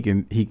out. He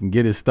can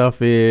get his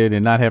stuff in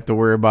and not have to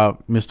worry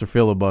about Mr.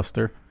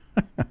 Filibuster.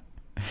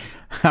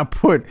 I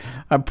put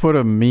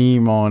a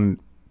meme on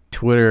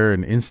Twitter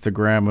and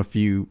Instagram a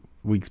few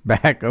weeks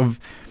back of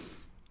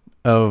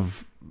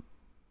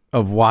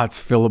Watts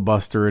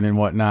filibustering and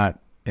whatnot,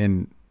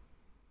 and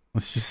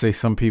let's just say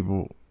some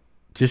people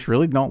just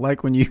really don't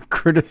like when you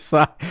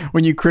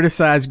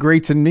criticize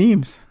greats and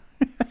memes.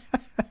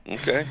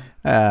 Okay.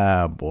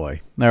 Ah,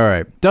 boy. All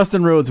right.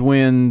 Dustin Rhodes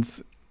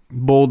wins.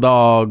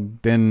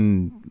 Bulldog,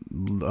 then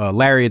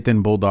Lariat,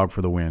 then Bulldog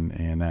for the win,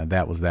 and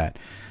that was that.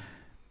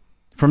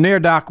 From there,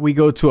 Doc, we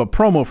go to a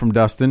promo from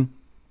Dustin.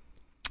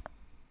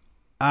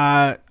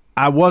 I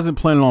wasn't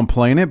planning on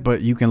playing it,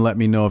 but you can let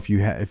me know if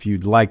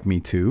you'd like me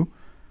to.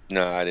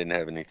 No, I didn't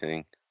have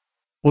anything.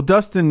 Well,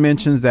 Dustin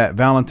mentions that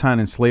Valentine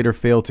and Slater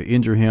failed to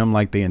injure him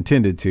like they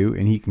intended to,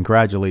 and he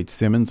congratulates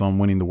Simmons on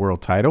winning the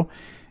world title.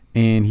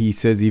 And he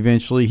says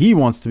eventually he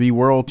wants to be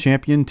world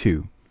champion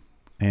too.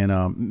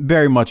 And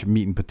very much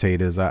meat and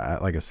potatoes.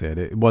 Like I said,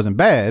 it wasn't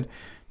bad,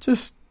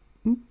 just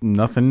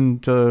nothing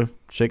to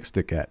shake a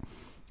stick at.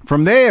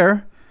 From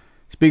there,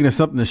 speaking of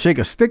something to shake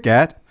a stick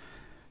at,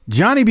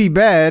 Johnny B.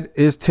 Bad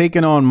is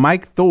taking on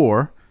Mike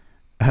Thor.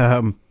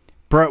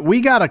 Bro,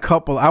 we got a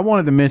couple. I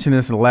wanted to mention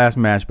this in the last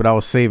match, but I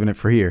was saving it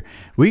for here.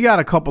 We got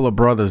a couple of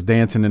brothers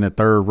dancing in the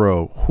third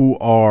row who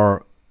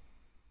are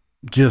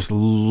just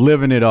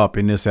living it up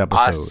in this episode.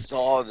 I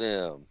saw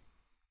them.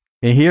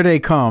 And here they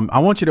come. I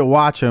want you to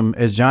watch him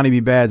as Johnny B.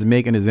 Bad's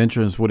making his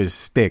entrance with his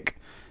stick,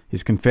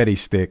 his confetti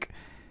stick.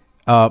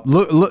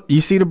 Look!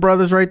 You see the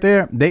brothers right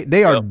there?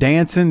 They are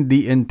dancing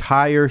the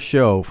entire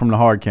show from the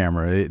hard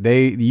camera.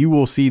 You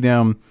will see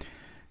them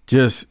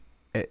just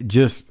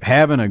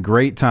having a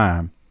great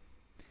time.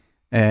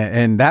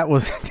 And that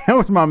was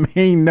my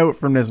main note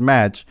from this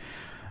match.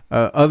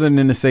 Other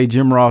than to say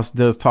Jim Ross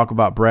does talk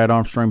about Brad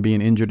Armstrong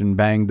being injured and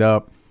banged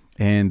up,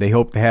 and they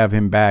hope to have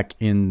him back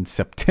in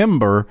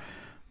September.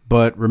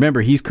 But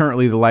remember, he's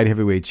currently the light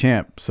heavyweight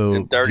champ.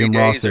 So Jim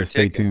Ross says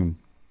stay tuned.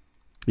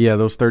 Yeah,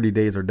 those 30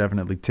 days are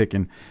definitely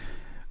ticking.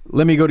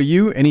 Let me go to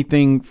you.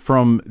 Anything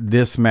from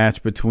this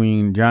match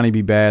between Johnny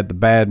B. Bad, the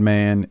Bad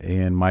Man,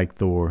 and Mike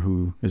Thor,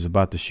 who is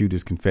about to shoot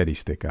his confetti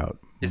stick out?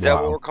 Is that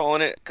what we're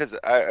calling it? Because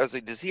I was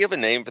like, does he have a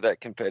name for that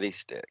confetti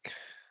stick?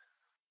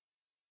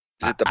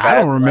 Is it the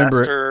Bad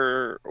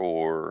Blaster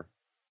or?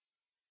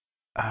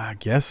 I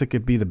guess it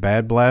could be the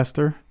Bad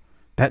Blaster.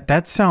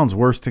 That sounds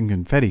worse than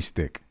confetti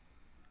stick.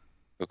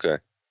 Okay.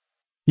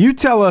 You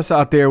tell us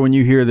out there when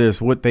you hear this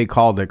what they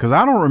called it, because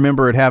I don't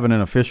remember it having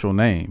an official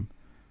name.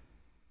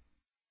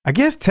 I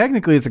guess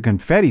technically it's a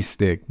confetti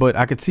stick, but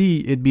I could see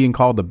it being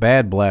called the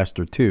Bad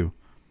Blaster too.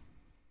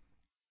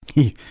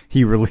 He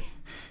releases.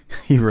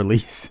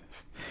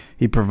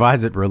 He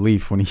provides it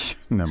relief when he.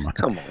 Never mind.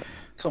 Come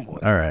on.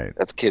 All right,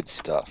 that's kid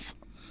stuff.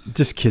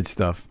 Just kid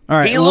stuff. All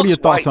right. He what looks are your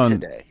thoughts white on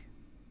today?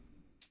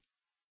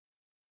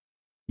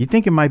 You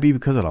think it might be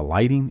because of the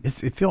lighting?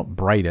 It felt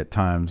bright at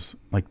times,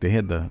 like they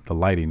had the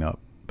lighting up.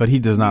 But he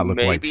does not look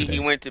white today. Maybe he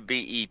went to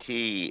BET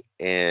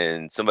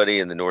and somebody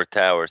in the North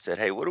Tower said,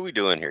 "Hey, what are we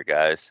doing here,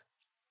 guys?"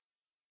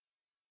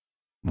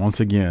 Once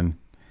again,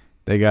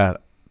 they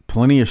got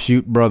plenty of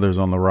shoot brothers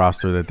on the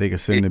roster that they could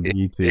send to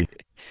BET.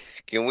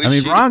 Can we? I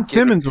mean, Ron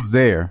Simmons was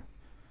there.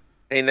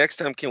 Hey, next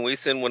time, can we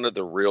send one of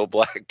the real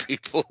black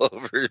people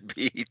over to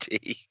BET?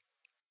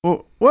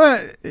 Well,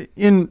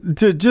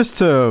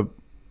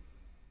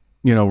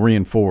 to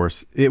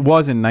reinforce, it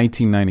was in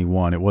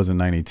 1991. It wasn't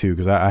 92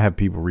 because I have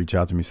people reach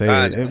out to me say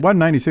it wasn't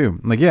 92.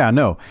 I'm like, yeah, I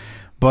know,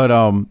 but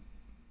I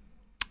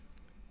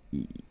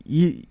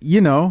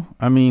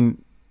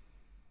mean,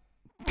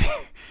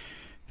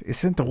 they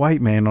sent the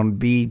white man on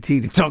BET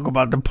to talk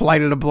about the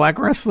plight of the black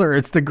wrestler.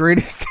 It's the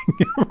greatest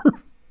thing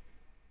ever.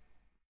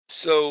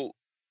 So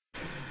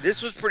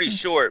this was pretty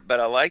short, but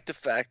I like the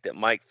fact that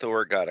Mike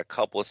Thor got a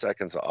couple of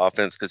seconds of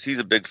offense because he's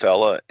a big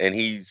fella and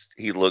he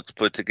looks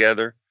put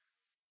together.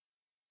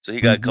 So he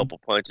got a couple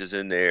punches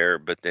in there,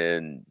 but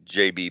then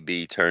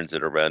JBB turns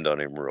it around on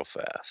him real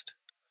fast.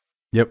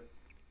 Yep.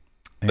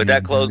 But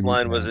that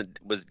clothesline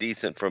was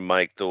decent from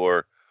Mike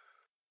Thor.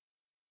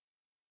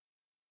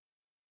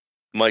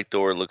 Mike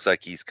Thor looks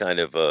like he's kind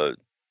of a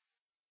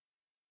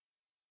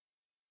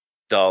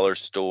dollar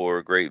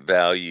store, great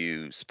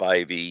value,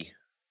 Spivey.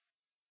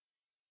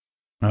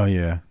 Oh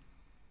yeah.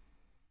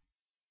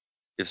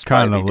 If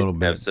Spivey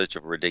didn't have such a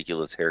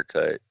ridiculous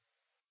haircut.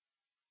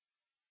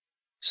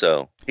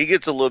 So he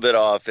gets a little bit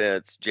of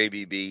offense.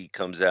 JBB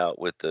comes out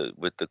with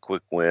the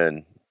quick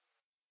win.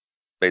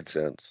 Made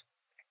sense.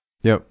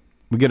 Yep.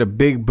 We get a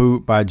big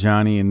boot by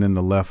Johnny and then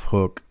the left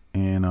hook,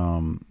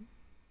 and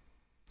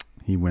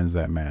he wins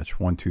that match.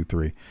 1, 2,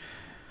 3.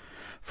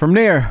 From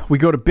there, we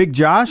go to Big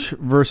Josh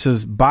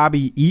versus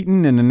Bobby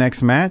Eaton in the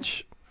next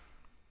match.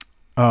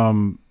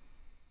 I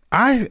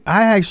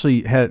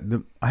actually I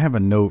have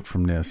a note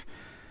from this.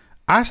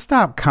 I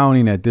stopped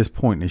counting at this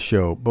point in the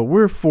show, but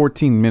we're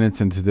 14 minutes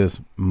into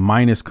this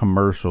minus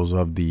commercials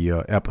of the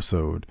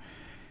episode.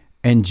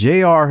 And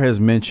JR has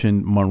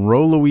mentioned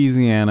Monroe,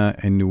 Louisiana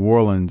and New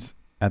Orleans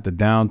at the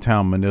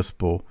Downtown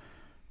Municipal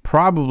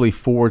probably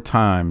 4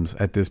 times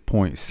at this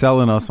point,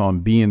 selling us on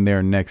being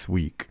there next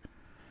week.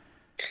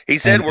 He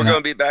said we're going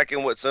to be back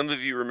in what some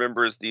of you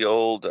remember as the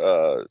old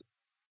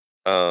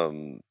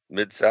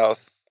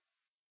Mid-South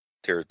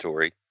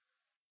territory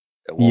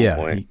at one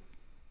point.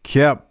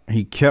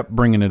 He kept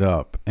bringing it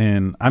up,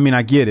 and I mean,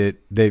 I get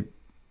it. They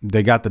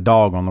got the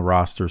dog on the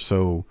roster,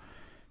 so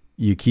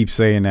you keep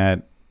saying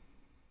that.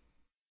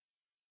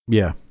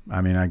 Yeah,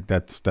 I mean,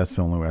 that's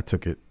the only way I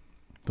took it.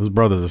 Those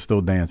brothers are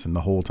still dancing the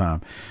whole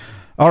time.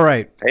 All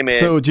right, hey man,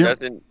 so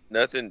Jim,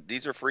 nothing.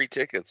 These are free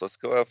tickets. Let's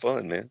go have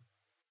fun, man.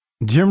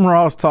 Jim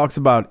Ross talks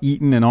about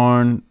Eaton and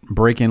Arn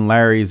breaking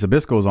Larry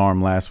Zbyszko's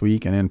arm last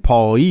week, and then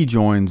Paul E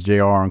joins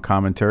JR on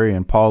commentary,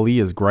 and Paul E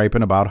is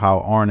griping about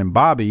how Arn and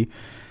Bobby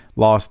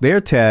lost their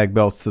tag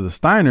belts to the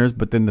Steiners,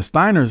 but then the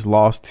Steiners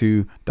lost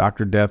to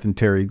Dr. Death and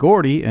Terry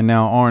Gordy, and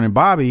now Arn and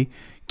Bobby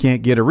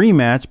can't get a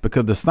rematch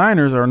because the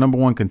Steiners are number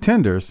 1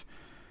 contenders.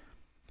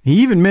 He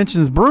even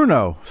mentions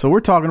Bruno, so we're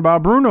talking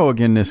about Bruno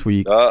again this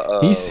week.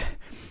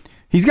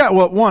 He's got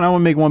one. I want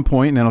to make one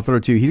point, and then I'll throw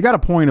it to you. He's got a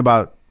point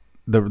about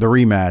the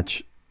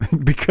rematch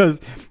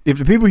because if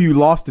the people you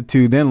lost it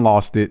to then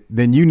lost it,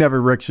 then you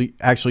never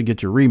actually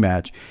get your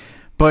rematch.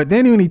 But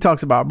then when he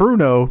talks about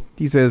Bruno,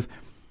 he says,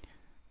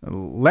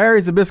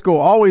 Larry Zbyszko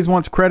always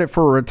wants credit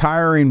for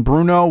retiring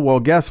Bruno. Well,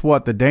 guess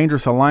what? The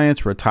Dangerous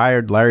Alliance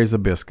retired Larry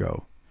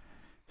Zbyszko.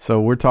 So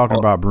we're talking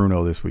about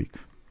Bruno this week.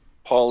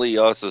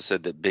 Paulie also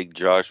said that Big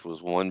Josh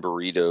was 1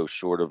 burrito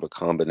short of a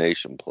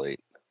combination plate.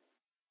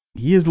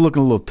 He is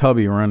looking a little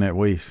tubby around that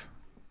waist.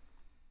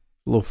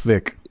 A little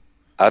thick.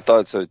 I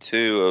thought so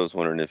too. I was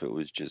wondering if it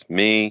was just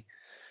me.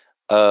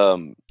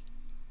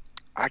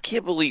 I I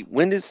can't believe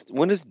when is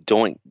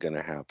Doink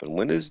gonna happen?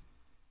 When is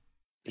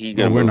he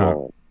gonna we're move not.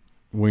 on?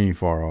 We ain't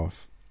far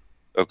off.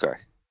 Okay.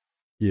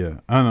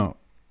 Yeah, I know.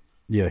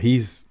 Yeah, he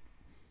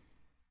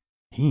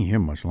ain't here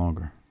much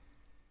longer.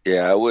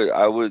 Yeah, I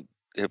would.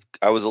 If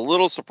I was a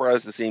little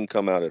surprised to see him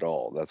come out at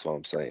all. That's what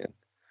I'm saying.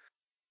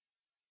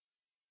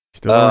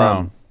 Still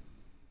around.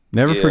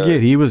 Never yeah.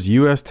 forget, he was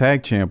U.S.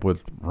 Tag Champ with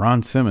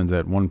Ron Simmons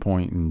at one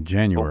point in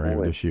January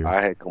of this year.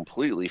 I had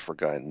completely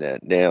forgotten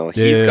that. Now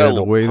he's got a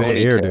little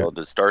ponytail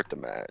to start the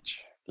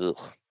match. Ugh.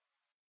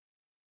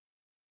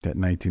 That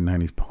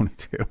 1990s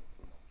ponytail.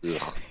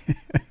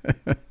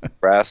 Ugh.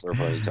 Wrestler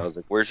ponytail. I was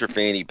like, "Where's your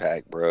fanny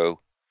pack, bro?"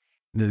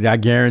 I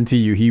guarantee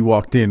you, he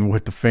walked in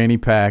with the fanny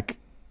pack.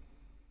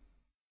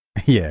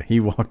 Yeah, he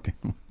walked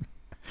in.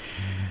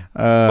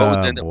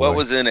 What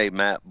was in a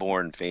Matt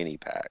Bourne fanny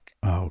pack?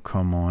 Oh,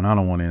 come on. I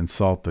don't want to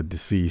insult the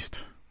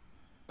deceased.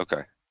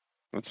 Okay.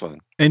 That's fine.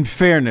 In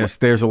fairness,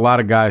 there's a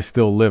lot of guys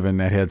still living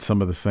that had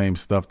some of the same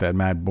stuff that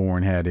Matt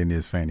Bourne had in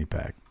his fanny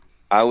pack.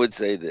 I would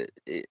say that,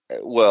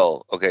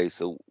 okay,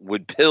 so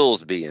would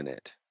pills be in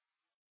it?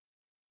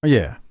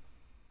 Yeah.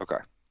 Okay.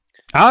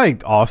 I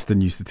think Austin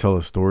used to tell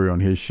a story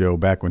on his show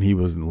back when he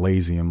wasn't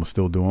lazy and was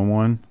still doing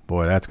one.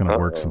 Boy, that's going to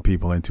work some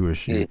people into a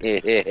shoot.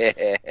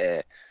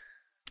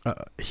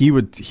 He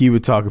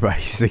would talk about.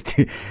 He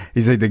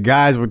said the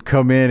guys would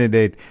come in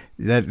and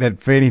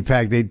that fanny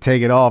pack, they'd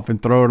take it off and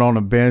throw it on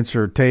a bench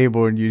or a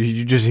table, and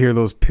you just hear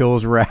those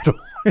pills rattle.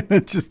 I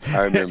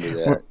remember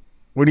that.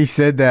 When he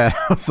said that,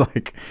 I was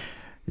like,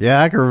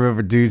 yeah, I can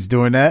remember dudes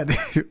doing that.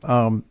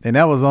 And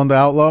that was on the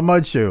Outlaw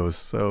Mud shows,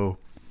 so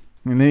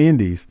in the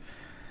Indies.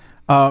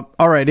 All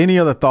right, any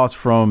other thoughts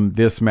from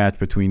this match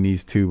between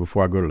these two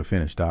before I go to the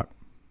finish, Doc?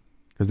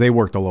 Because they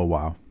worked a little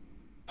while.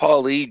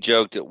 Paul Lee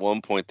joked at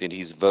one point that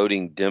he's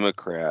voting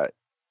Democrat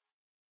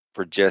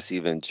for Jesse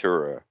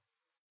Ventura.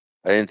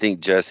 I didn't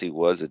think Jesse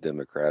was a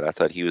Democrat. I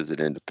thought he was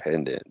an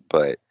independent.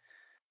 But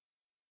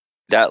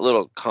that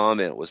little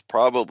comment was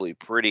probably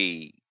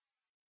pretty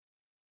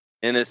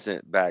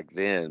innocent back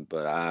then.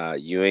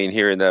 But you ain't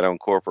hearing that on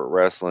corporate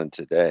wrestling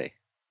today.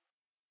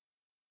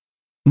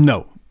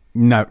 No,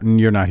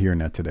 you're not hearing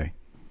that today.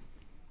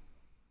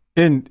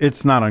 And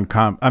it's not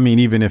uncommon. I mean,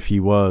 even if he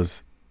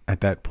was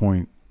at that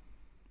point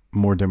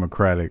more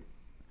democratic,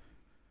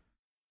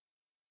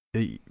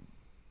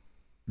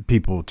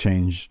 people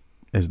change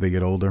as they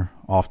get older,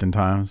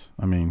 oftentimes.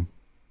 I mean,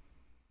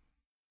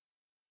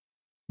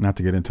 not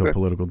to get into a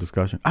political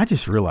discussion. I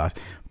just realized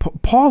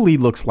Paul Lee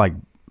looks like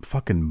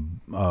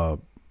fucking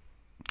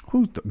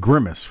who's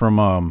Grimace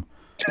from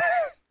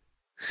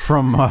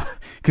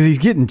because he's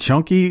getting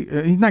chunky.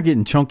 He's not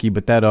getting chunky,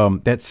 but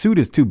that suit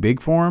is too big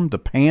for him. The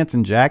pants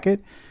and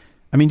jacket.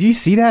 I mean, do you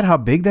see that? How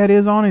big that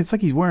is on it? It's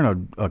like he's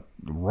wearing a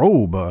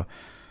robe.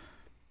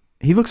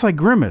 He looks like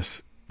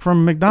Grimace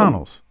from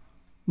McDonald's.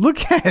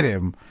 Look at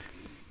him.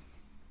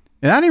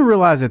 And I didn't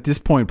realize at this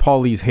point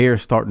Paul Lee's hair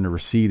is starting to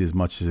recede as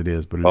much as it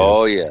is. But it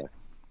is. Yeah.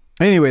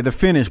 Anyway, the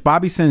finish.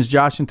 Bobby sends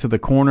Josh into the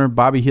corner.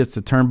 Bobby hits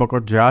the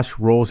turnbuckle. Josh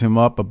rolls him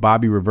up, but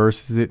Bobby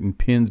reverses it and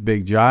pins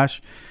Big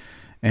Josh.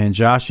 And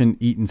Josh and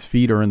Eaton's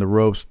feet are in the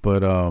ropes, but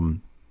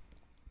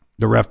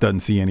the ref doesn't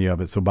see any of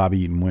it, so Bobby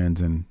Eaton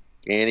wins. And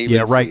can't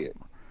even see it.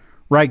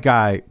 Right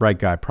guy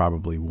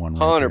probably won.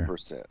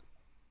 100%.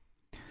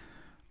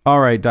 All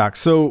right, Doc.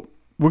 So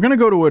we're going to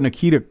go to a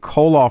Nikita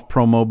Koloff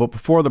promo, but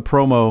before the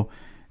promo,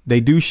 they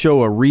do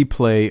show a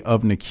replay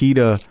of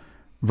Nikita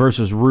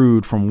versus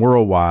Rude from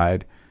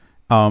Worldwide.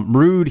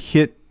 Rude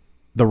hit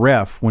the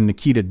ref when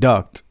Nikita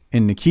ducked,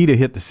 and Nikita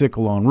hit the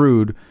sickle on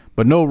Rude,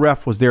 but no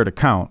ref was there to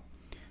count.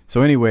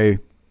 So anyway,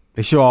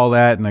 they show all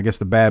that, and I guess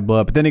the bad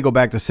blood, but then they go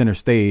back to center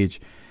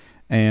stage,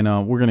 and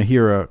we're going to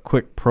hear a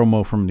quick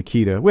promo from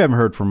Nikita. We haven't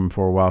heard from him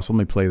for a while, so let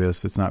me play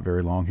this. It's not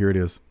very long. Here it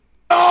is.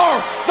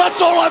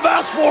 That's all I've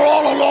asked for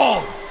all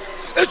along,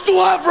 is to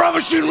have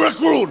Ravishing Rick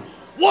Rude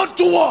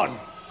 1-to-1,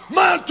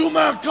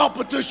 man-to-man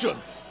competition.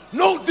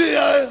 No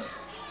DA,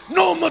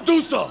 no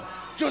Medusa,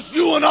 just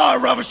you and I,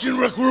 Ravishing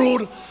Rick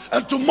Rude,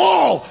 and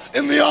tomorrow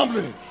in the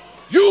Omni,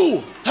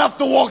 you have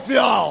to walk the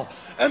aisle,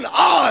 and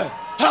I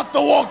have to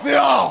walk the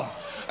aisle,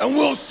 and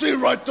we'll see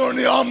right there in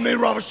the Omni,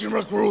 Ravishing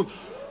Rick Rude,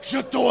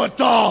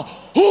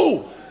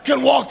 who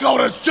can walk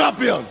out as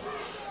champion.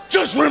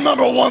 Just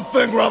remember one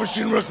thing,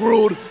 Ravishing Rick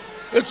Rude,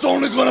 it's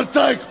only gonna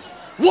take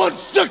one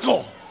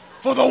sickle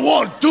for the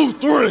 1, 2,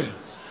 3.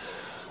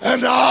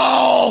 And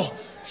now,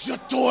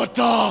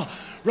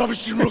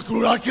 Ravishing Rick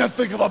Rude, I can't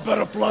think of a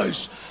better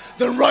place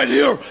than right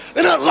here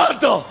in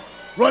Atlanta,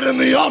 right in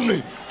the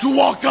Omni, to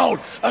walk out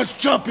as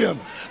champion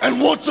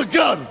and once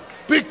again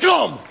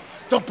become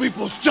the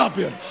people's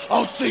champion.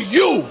 I'll see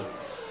you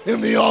in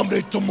the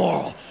Omni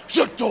tomorrow.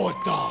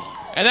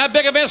 And that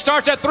big event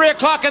starts at 3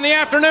 o'clock in the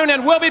afternoon,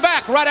 and we'll be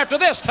back right after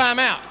this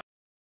timeout.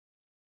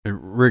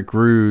 Rick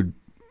Rude,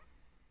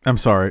 I'm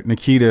sorry,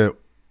 Nikita,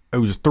 it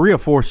was 3 or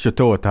 4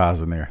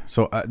 Shoutout in there.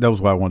 So that was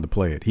why I wanted to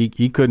play it.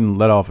 He couldn't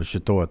let off a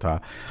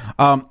Shoutout.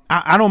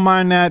 I don't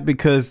mind that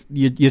because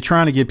you're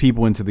trying to get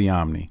people into the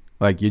Omni.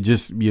 Like you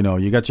just,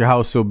 you got your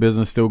house show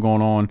business still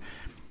going on.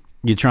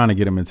 you're trying to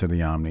get him into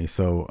the Omni.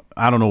 So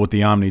I don't know what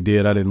the Omni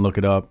did. I didn't look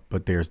it up,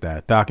 but there's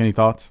that. Doc, any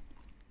thoughts?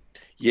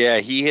 Yeah,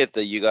 he hit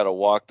the you got to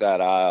walk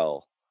that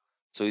aisle.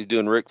 So he's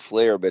doing Ric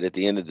Flair, but at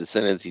the end of the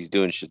sentence, he's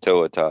doing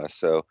Shoutout.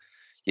 So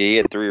yeah, he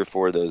had 3 or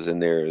 4 of those in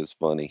there. It was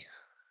funny.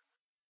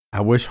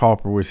 I wish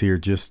Harper was here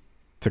just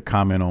to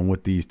comment on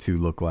what these two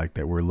look like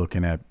that we're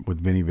looking at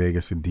with Vinny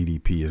Vegas and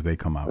DDP as they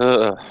come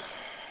out.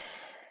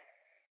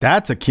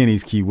 That's a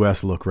Kenny's Key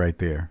West look right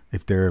there,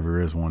 if there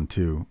ever is one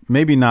too.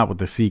 Maybe not with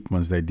the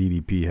sequins that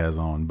DDP has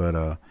on,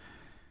 but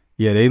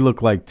yeah, they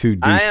look like two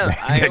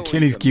douchebags at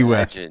Kenny's Key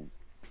West.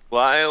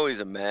 Well, I always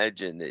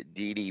imagine that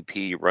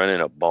DDP running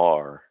a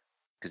bar,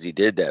 because he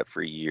did that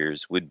for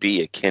years, would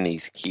be a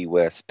Kenny's Key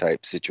West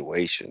type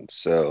situation.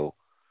 So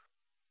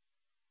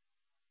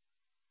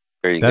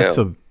there you go. That's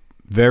a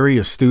very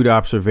astute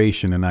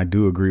observation, and I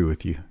do agree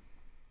with you.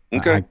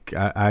 Okay.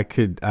 I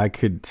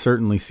could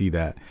certainly see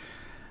that.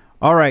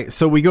 All right,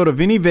 so we go to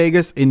Vinny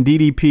Vegas and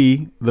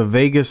DDP, the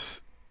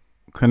Vegas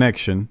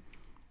connection,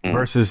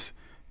 versus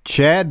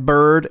Chad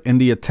Bird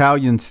and the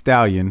Italian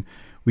Stallion.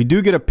 We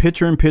do get a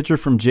picture-in-picture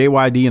from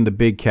JYD and the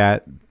Big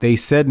Cat. They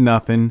said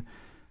nothing.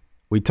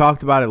 We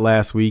talked about it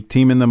last week.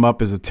 Teaming them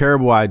up is a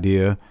terrible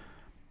idea.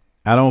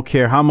 I don't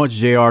care how much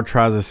JR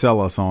tries to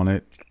sell us on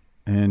it.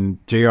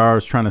 And JR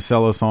is trying to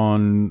sell us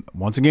on,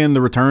 once again,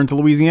 the return to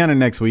Louisiana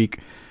next week.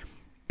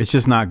 It's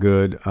just not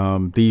good.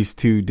 These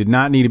two did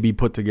not need to be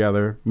put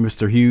together.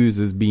 Mr. Hughes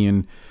is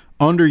being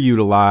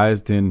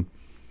underutilized, and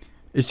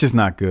it's just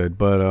not good.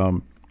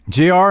 But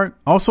JR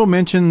also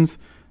mentions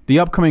the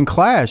upcoming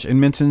Clash and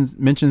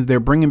mentions they're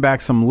bringing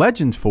back some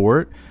legends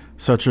for it,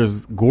 such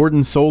as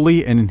Gordon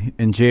Soley,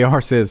 and JR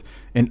says,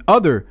 and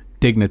other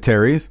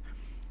dignitaries.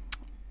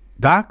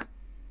 Doc,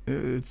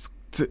 it's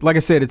like I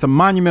said, it's a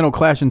monumental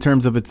clash in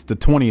terms of it's the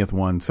 20th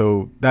one,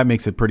 so that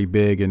makes it pretty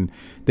big, and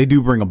they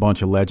do bring a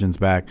bunch of legends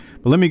back.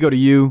 But let me go to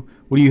you.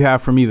 What do you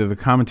have from either the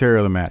commentary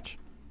or the match?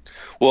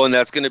 Well, and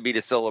that's going to be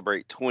to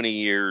celebrate 20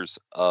 years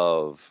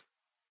of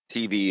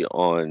TV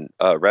on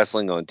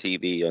wrestling on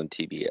TV on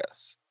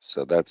TBS.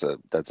 So that's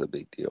a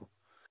big deal.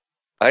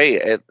 Hey,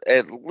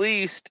 at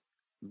least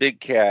Big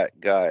Cat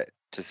got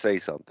to say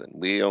something.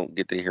 We don't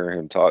get to hear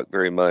him talk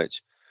very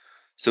much.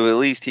 So at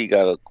least he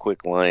got a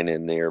quick line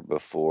in there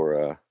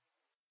before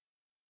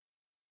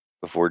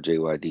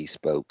JYD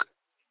spoke.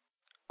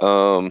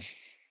 I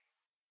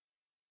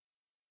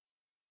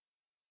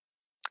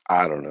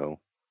don't know.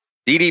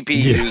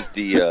 DDP used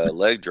the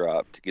leg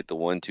drop to get the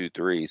 1, 2,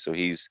 3, so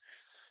he's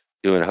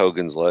doing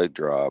Hogan's leg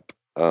drop.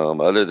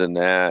 Other than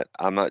that,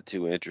 I'm not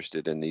too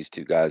interested in these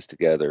two guys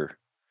together.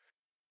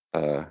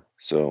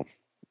 So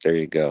there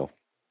you go.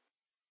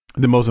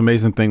 The most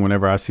amazing thing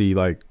whenever I see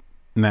like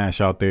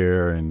Nash out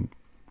there and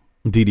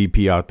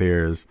DDP out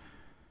there is,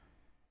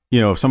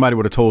 if somebody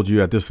would have told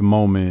you at this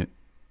moment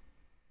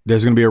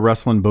there's going to be a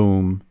wrestling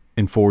boom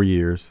in 4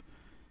 years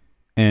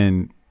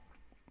and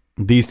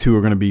these two are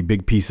going to be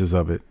big pieces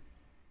of it,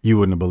 you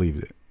wouldn't have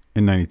believed it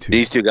in 92.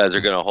 These two guys are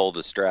going to hold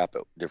the strap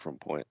at different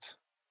points.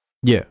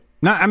 Yeah.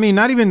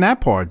 Not even that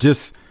part.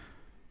 Just,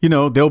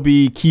 they'll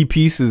be key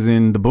pieces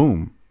in the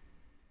boom.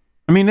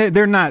 I mean,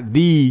 they're not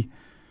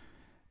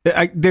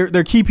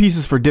they're key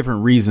pieces for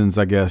different reasons,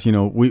 I guess.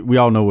 We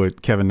all know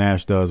what Kevin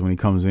Nash does when he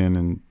comes in,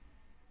 and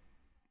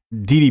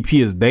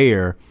DDP is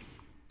there.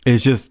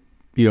 It's just,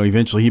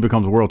 eventually he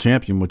becomes world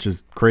champion, which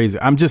is crazy.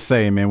 I'm just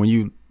saying, man, when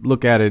you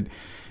look at it,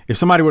 if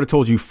somebody would have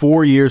told you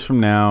 4 years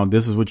from now,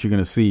 this is what you're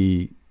going to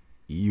see,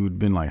 you would have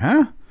been like,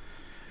 huh?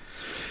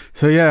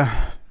 So,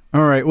 yeah.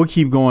 All right, we'll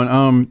keep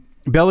going.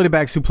 Belly to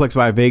back suplex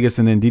by Vegas,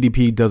 and then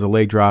DDP does a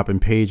leg drop,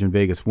 and Page and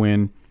Vegas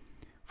win.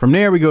 From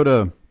there, we go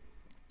to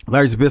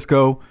Larry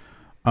Zbyszko.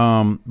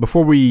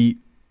 Before we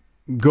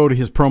go to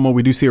his promo,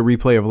 we do see a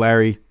replay of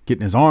Larry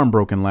getting his arm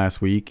broken last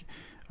week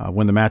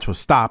when the match was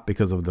stopped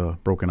because of the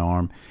broken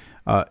arm.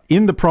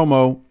 In the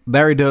promo,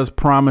 Larry does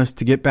promise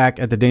to get back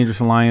at the Dangerous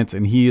Alliance,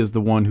 and he is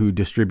the one who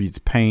distributes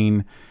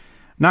pain.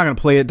 Not going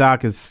to play it,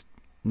 Doc. It's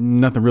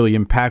nothing really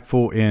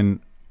impactful, and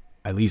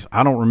at least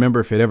I don't remember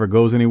if it ever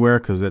goes anywhere,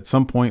 because at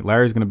some point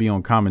Larry's going to be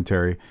on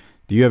commentary.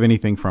 Do you have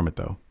anything from it,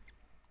 though?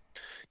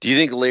 Do you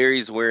think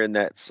Larry's wearing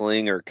that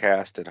sling or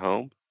cast at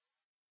home?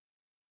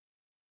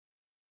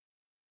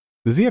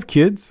 Does he have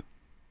kids?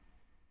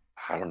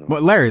 I don't know.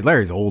 Well,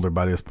 Larry's older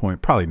by this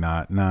point. Probably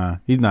not. Nah,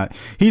 he's not.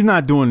 He's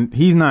not doing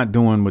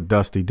what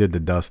Dusty did to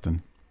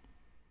Dustin.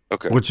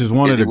 Okay. Which is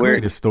one of the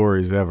greatest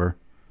stories ever.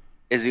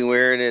 Is he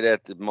wearing it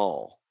at the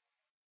mall?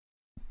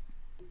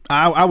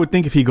 I would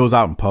think if he goes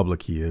out in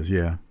public, he is.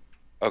 Yeah.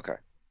 Okay.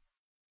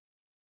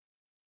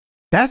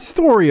 That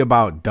story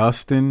about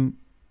Dustin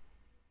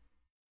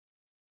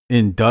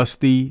and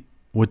Dusty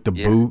with the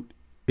boot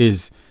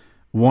is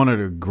one of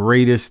the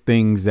greatest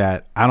things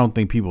that I don't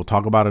think people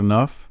talk about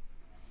enough.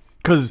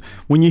 Because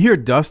when you hear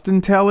Dustin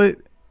tell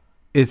it,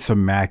 it's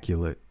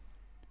immaculate.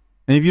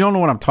 And if you don't know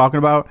what I'm talking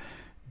about,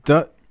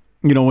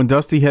 when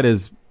Dusty had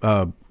his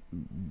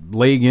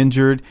leg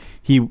injured,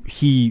 he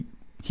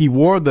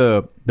wore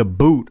the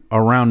boot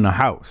around the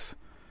house.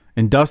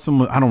 And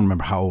Dustin, I don't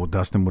remember how old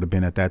Dustin would have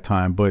been at that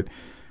time, but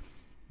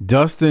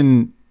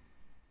Dustin,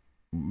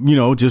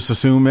 just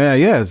assumed,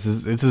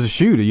 it's a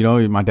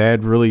shoot. My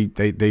dad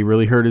they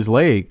really hurt his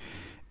leg.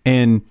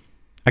 And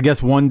I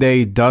guess one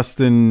day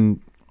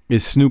Dustin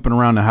is snooping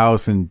around the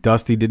house and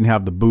Dusty didn't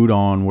have the boot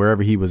on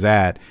wherever he was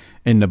at.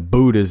 And the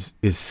boot is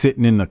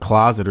sitting in the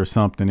closet or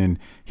something. And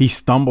he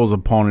stumbles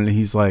upon it and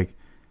he's like,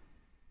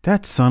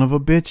 that son of a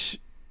bitch.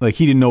 Like,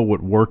 he didn't know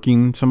what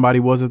working somebody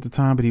was at the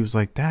time, but he was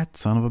like, that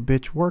son of a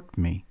bitch worked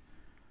me.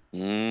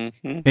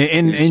 Mm-hmm.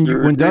 And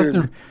Sure when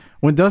did.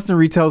 When Dustin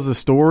retells the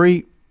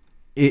story,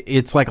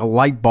 it's like a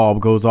light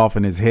bulb goes off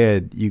in his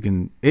head.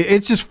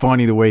 It's just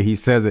funny the way he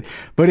says it,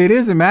 but it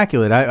is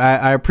immaculate.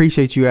 I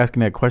appreciate you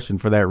asking that question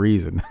for that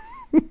reason.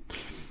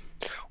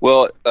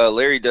 Well,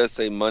 Larry does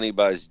say money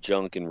buys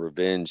junk and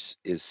revenge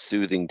is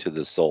soothing to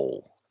the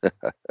soul.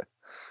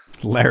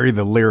 Larry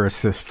the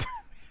lyricist.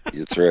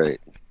 That's right.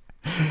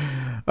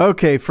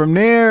 Okay, from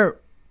there,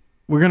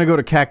 we're going to go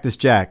to Cactus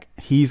Jack.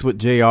 He's with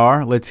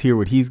JR. Let's hear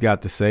what he's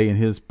got to say in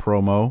his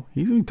promo.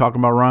 He's going to be talking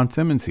about Ron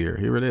Simmons here.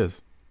 Here it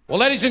is. Well,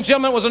 ladies and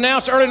gentlemen, it was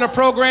announced earlier in the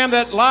program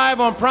that live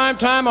on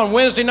primetime on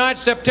Wednesday night,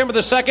 September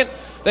the 2nd,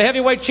 the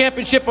heavyweight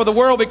championship of the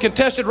world will be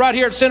contested right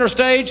here at Center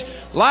Stage,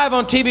 live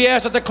on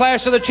TBS at the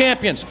Clash of the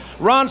Champions.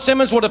 Ron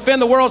Simmons will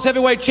defend the world's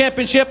heavyweight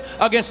championship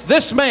against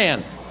this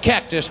man,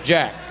 Cactus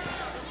Jack.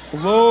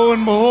 Lo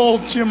and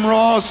behold, Jim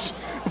Ross,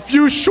 a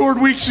few short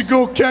weeks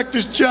ago,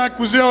 Cactus Jack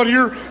was out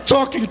here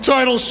talking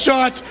title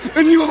shots,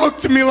 and you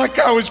looked at me like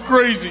I was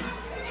crazy.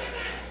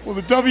 Well,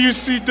 the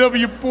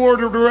WCW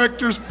board of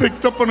directors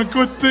picked up on a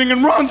good thing,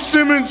 and Ron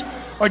Simmons,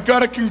 I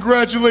gotta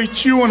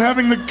congratulate you on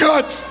having the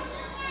guts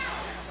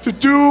to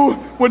do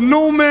what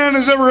no man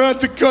has ever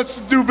had the guts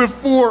to do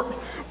before.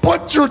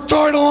 Put your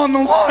title on the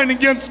line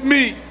against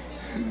me.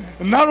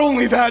 And not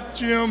only that,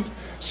 Jim,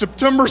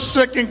 September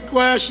 2nd,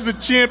 Clash of the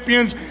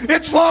Champions,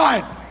 it's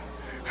live.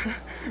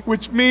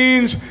 Which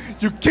means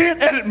you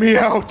can't edit me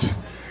out.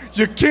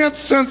 You can't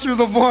censor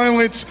the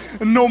violence,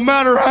 and no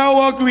matter how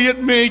ugly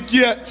it may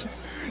get,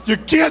 you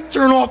can't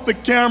turn off the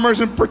cameras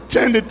and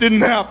pretend it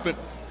didn't happen.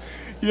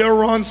 Yeah,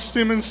 Ron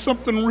Simmons,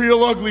 something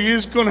real ugly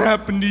is going to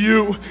happen to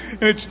you,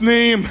 and its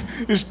name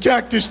is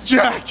Cactus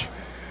Jack.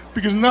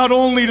 Because not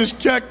only does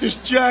Cactus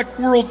Jack,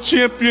 world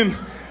champion,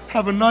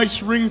 have a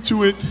nice ring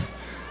to it,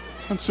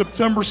 on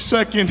September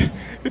 2nd,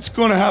 it's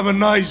going to have a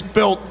nice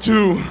belt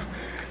too.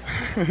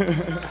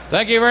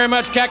 Thank you very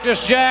much,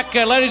 Cactus Jack.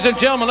 Ladies and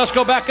gentlemen, let's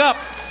go back up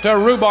to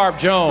Rhubarb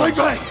Jones.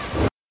 Bang,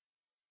 bang.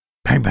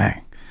 Bang,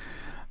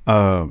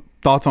 bang.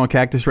 Thoughts on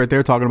Cactus right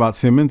there, talking about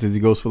Simmons as he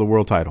goes for the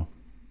world title?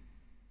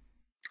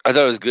 I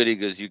thought it was good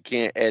because you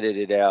can't edit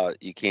it out.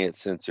 You can't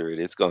censor it.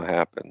 It's going to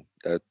happen.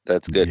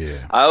 That's good.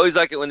 Yeah. I always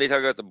like it when they talk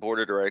about the board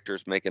of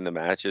directors making the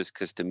matches,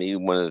 because to me,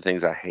 one of the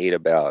things I hate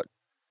about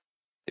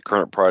the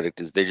current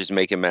product is they're just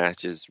making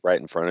matches right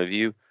in front of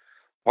you.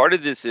 Part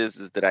of this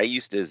is that I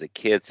used to, as a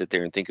kid, sit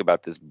there and think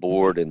about this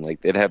board, and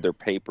like they'd have their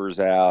papers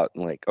out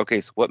and like, okay,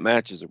 so what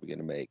matches are we going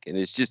to make? And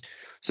it's just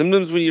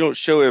sometimes when you don't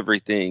show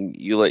everything,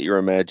 you let your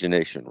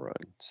imagination run.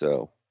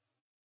 So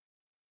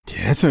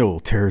yeah, it's an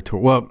old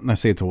territory. Well, I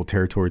say it's an old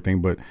territory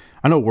thing, but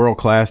I know World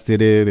Class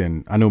did it,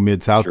 and I know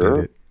Mid South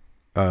did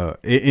it.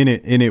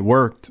 It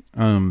worked.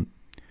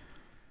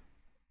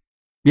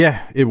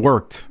 Yeah, it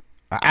worked.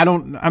 I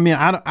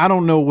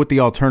don't know what the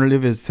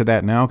alternative is to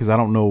that now, because I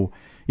don't know.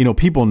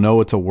 People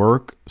know it's a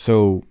work.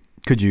 So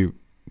could you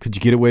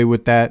get away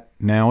with that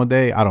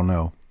nowadays? I don't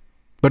know,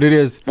 but it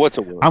is. What's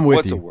a work? I'm with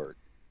What's you. a work?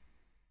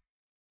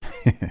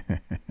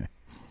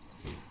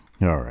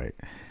 All right.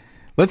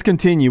 Let's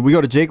continue. We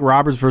go to Jake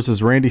Roberts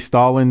versus Randy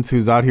Stallings,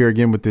 who's out here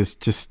again with this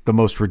just the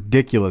most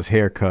ridiculous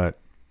haircut.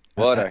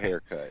 What a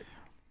haircut.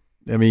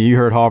 I mean, you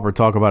heard Harper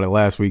talk about it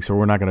last week, so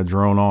we're not going to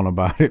drone on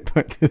about it,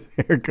 but this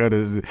haircut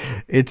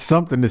it's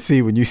something to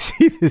see when you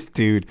see this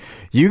dude.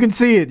 You can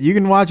see it. You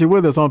can watch it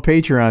with us on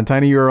Patreon,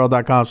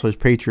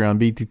 tinyurl.com/Patreon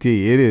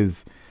BTT. It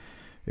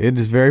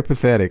is very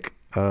pathetic.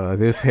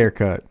 This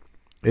haircut.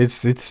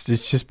 It's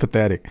just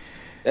pathetic.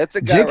 That's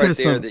a guy right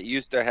there that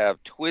used to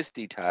have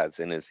twisty ties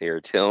in his hair,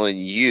 telling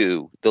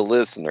you, the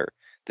listener,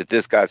 that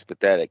this guy's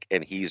pathetic,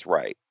 and he's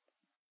right.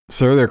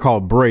 Sir, they're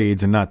called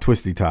braids and not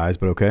twisty ties,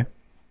 but okay.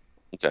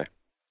 Okay.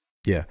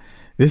 Yeah.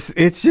 It's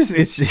just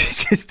this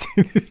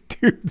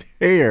dude's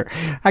hair.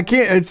 I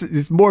can't.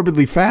 It's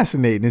morbidly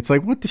fascinating. It's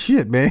like, what the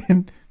shit,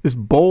 man? This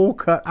bowl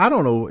cut. I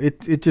don't know.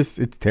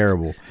 It's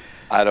terrible.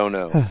 I don't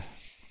know.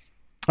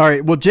 All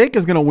right. Well, Jake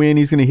is going to win.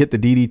 He's going to hit the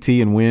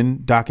DDT and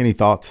win. Doc, any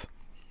thoughts?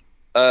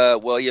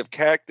 Well, you have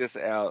Cactus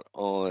out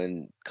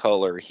on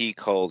color. He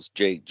calls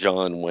Jake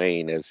John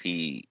Wayne as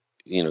he,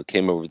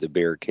 came over the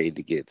barricade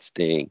to get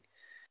Sting.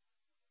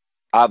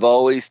 I've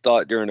always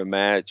thought during a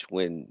match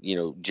when,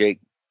 Jake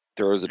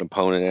throws an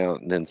opponent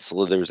out and then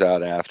slithers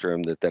out after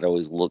him, that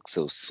always looks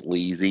so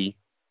sleazy.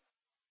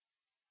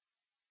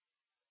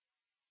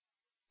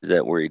 Is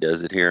that where he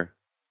does it here?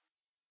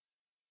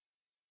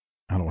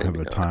 I don't have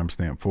a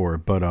timestamp for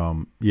it, but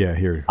yeah,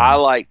 here. I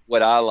like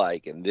what I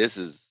like, and this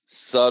is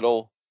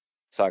subtle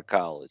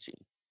psychology.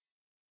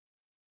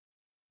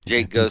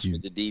 Jake goes for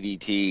the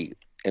DDT,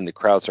 and the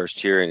crowd starts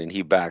cheering, and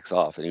he backs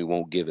off, and he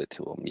won't give it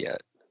to him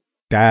yet.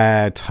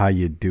 That's how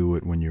you do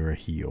it when you're a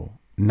heel.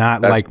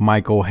 Not like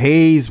Michael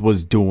Hayes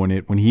was doing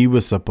it when he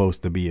was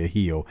supposed to be a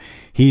heel.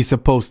 He's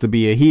supposed to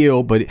be a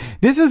heel, but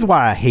this is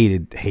why I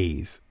hated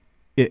Hayes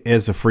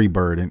as a free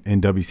bird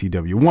in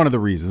WCW. One of the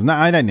reasons.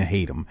 Now, I didn't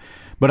hate him,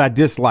 but I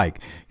dislike.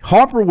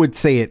 Harper would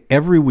say it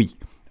every week.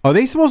 Are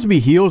they supposed to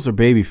be heels or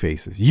baby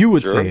faces? You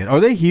would say it.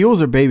 Are they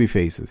heels or baby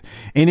faces?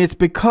 And it's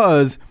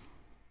because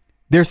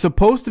they're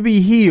supposed to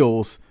be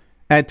heels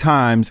at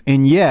times,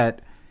 and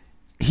yet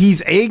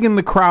he's egging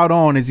the crowd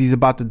on as he's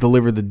about to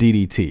deliver the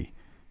DDT.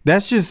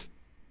 That's just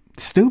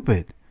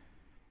stupid.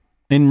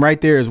 And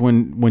right there is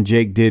when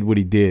Jake did what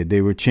he did.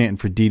 They were chanting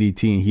for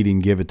DDT, and he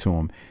didn't give it to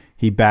him.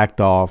 He backed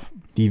off.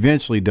 He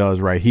eventually does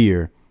right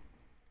here.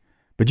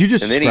 But you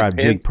just described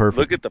Jake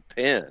perfectly. Look at the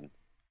pin.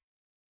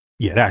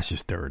 Yeah, that's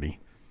just dirty.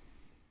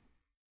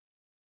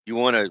 You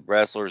want a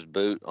wrestler's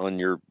boot on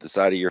the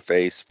side of your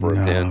face for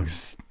a pin?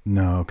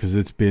 No, because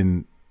it's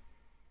been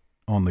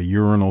on the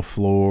urinal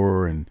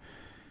floor, and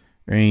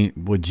ain't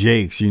with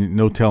Jake's.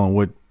 No telling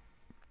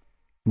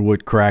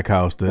what crack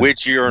house that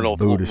which urinal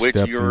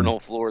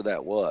floor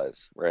that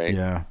was, right?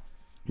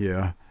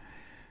 Yeah.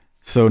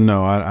 So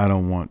no, I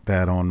don't want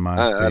that on my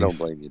face. I don't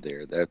blame you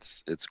there.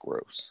 It's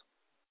gross.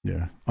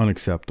 Yeah,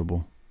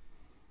 unacceptable.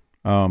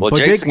 Well, but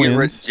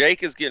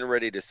Jake is getting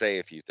ready to say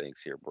a few things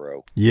here,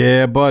 bro.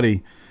 Yeah,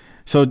 buddy.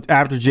 So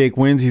after Jake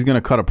wins, he's going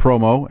to cut a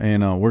promo,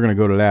 and we're going to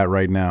go to that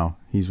right now.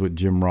 He's with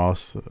Jim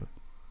Ross.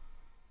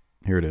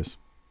 Here it is.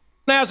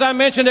 As I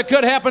mentioned, it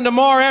could happen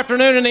tomorrow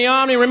afternoon in the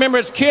Omni. Remember,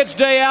 it's Kids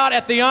Day Out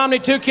at the Omni.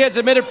 2 kids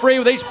admitted free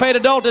with each paid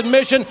adult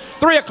admission.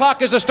 3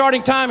 o'clock is the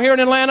starting time here in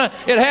Atlanta.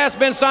 It has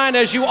been signed,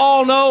 as you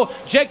all know,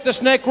 Jake the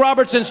Snake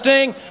Roberts and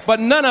Sting, but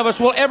none of us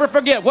will ever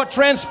forget what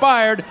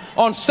transpired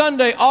on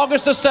Sunday,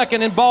 August the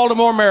 2nd in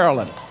Baltimore,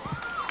 Maryland.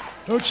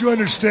 Don't you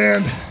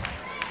understand?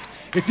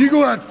 If you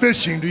go out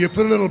fishing, do you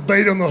put a little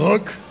bait on the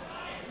hook?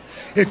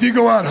 If you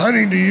go out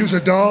hunting, do you use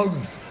a dog?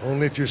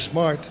 Only if you're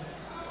smart.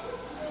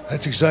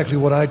 That's exactly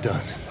what I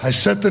done. I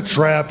set the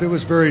trap. It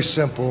was very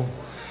simple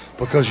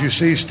because you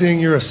see,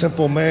 Sting, you're a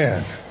simple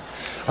man.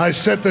 I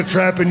set the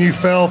trap and you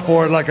fell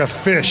for it like a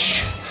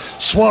fish.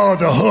 Swallowed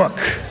the hook.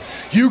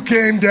 You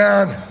came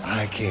down,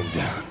 I came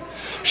down.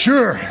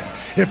 Sure,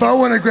 if I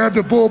want to grab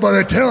the bull by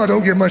the tail, I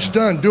don't get much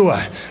done, do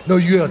I? No,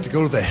 you have to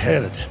go to the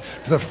head,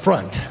 to the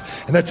front.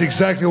 And that's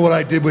exactly what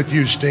I did with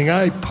you, Sting.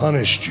 I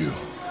punished you.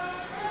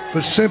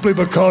 But simply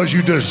because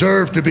you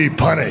deserve to be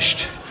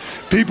punished.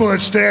 People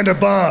that stand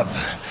above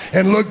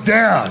and look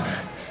down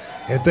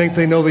and think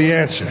they know the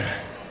answer.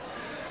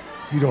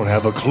 You don't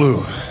have a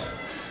clue.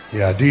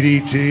 Yeah,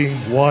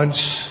 DDT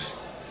once,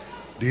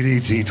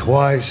 DDT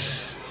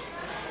twice.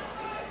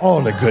 All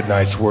in a good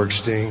night's work,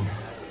 Sting.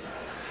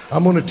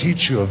 I'm going to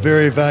teach you a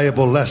very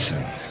valuable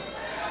lesson.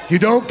 You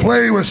don't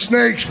play with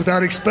snakes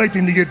without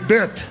expecting to get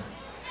bit.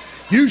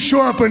 You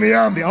show up in the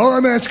Omni. All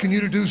I'm asking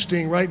you to do,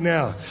 Sting, right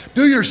now,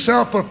 do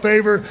yourself a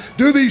favor,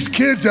 do these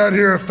kids out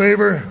here a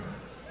favor,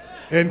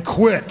 and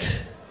quit.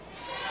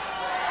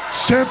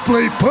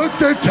 Simply put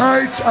the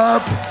tights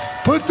up,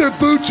 put the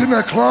boots in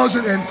the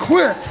closet, and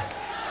quit.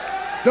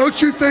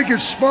 Don't you think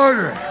it's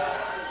smarter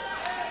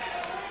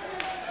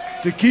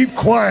to keep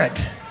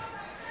quiet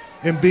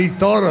and be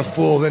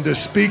thoughtful than to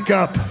speak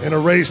up and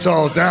erase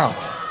all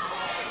doubt?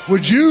 Do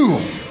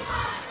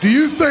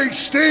you think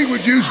Sting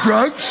would use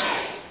drugs?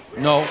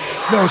 No.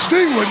 No,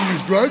 Sting wouldn't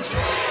use drugs.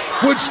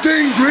 Would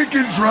Sting drink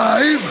and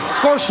drive? Of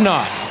course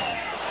not.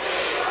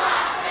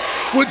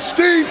 Would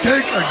Sting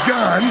take a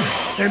gun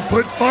and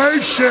put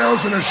 5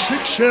 shells in a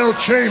 6-shell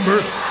chamber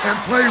and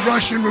play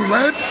Russian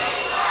roulette?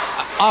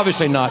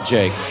 Obviously not,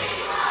 Jake.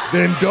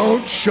 Then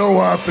don't show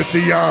up at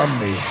the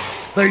Omni.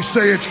 They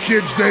say it's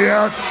Kids Day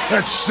Out.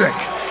 That's sick.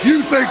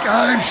 You think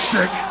I'm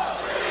sick?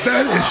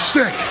 That is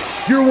sick.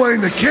 You're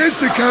wanting the kids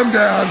to come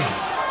down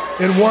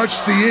and watch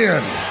the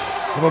end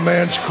of a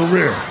man's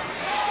career.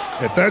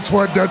 If that's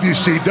what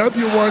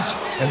WCW wants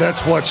and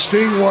that's what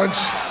Sting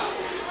wants,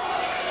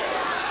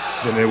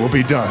 then it will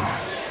be done.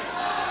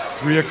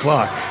 3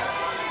 o'clock.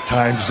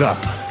 Time's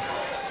up.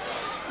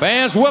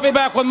 Fans, we'll be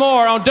back with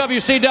more on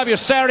WCW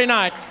Saturday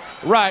Night.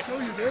 Right.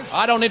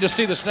 I don't need to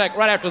see the snake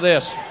right after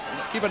this.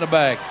 Keep it in the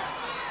bag.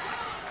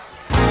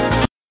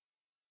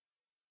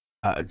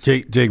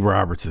 Jake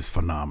Roberts is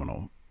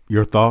phenomenal.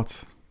 Your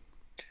thoughts?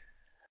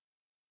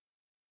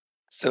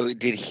 So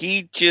did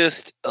he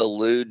just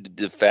allude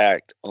to the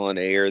fact on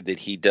air that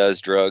he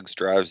does drugs,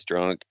 drives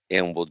drunk,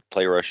 and will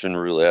play Russian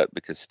roulette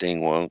because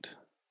Sting won't?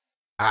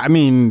 I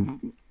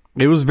mean,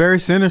 it was very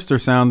sinister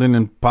sounding,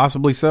 and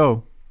possibly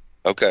so.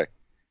 Okay.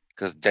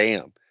 Because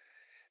damn.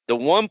 The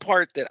one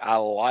part that I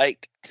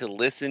liked to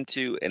listen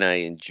to and I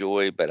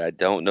enjoy, but I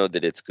don't know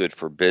that it's good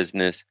for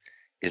business,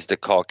 is to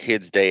call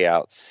Kids Day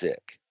Out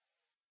sick.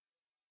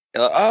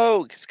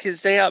 Oh, it's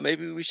Kids Day Out.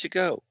 Maybe we should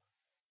go.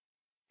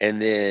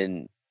 And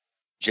then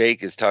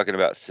Jake is talking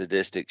about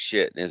sadistic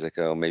shit, and he's like,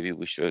 oh, maybe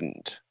we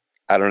shouldn't.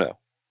 I don't know.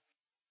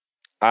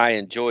 I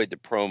enjoyed the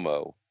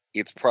promo.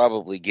 It's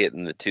probably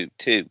getting the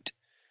toot.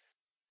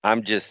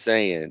 I'm just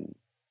saying,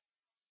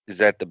 Is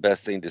that the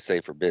best thing to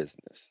say for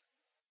business?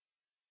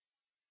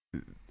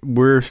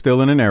 We're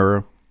still in an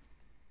era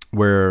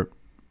where,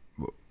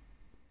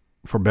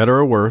 for better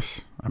or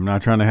worse, I'm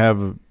not trying to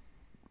have a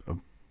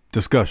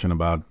discussion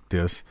about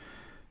this.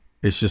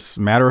 It's just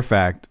matter of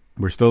fact.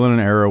 We're still in an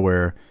era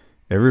where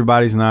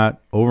everybody's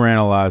not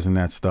overanalyzing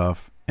that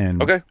stuff,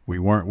 and we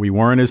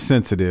weren't as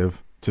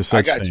sensitive to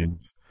such things. You.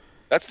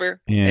 That's fair,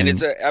 and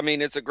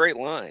it's a great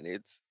line.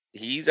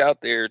 He's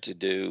out there to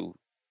do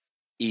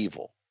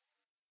evil,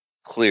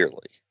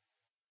 clearly.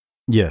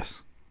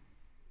 Yes.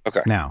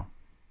 Okay. Now,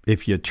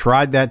 if you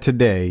tried that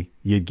today,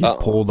 you'd get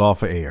pulled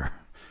off of air.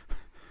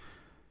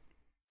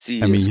 See,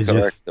 you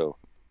correct, though.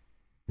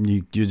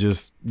 You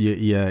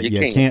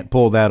can't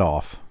pull that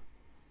off.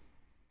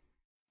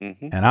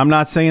 Mm-hmm. And I'm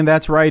not saying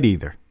that's right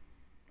either.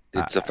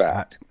 It's a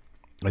fact.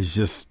 It's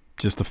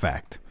just a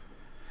fact.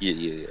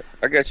 Yeah.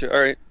 I got you. All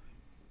right.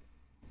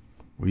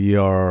 We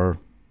are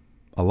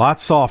a lot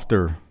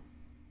softer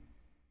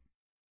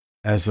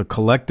as a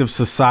collective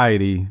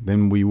society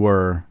than we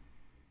were.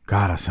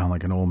 God, I sound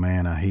like an old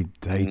man. I hate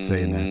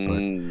saying that,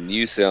 but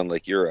you sound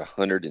like you're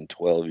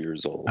 112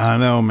 years old. I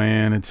know,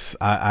 man.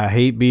 I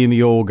hate being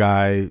the old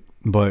guy,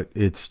 but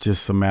it's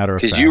just a matter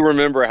of fact. Because you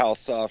remember how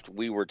soft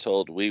we were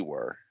told we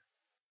were.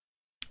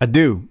 I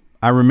do.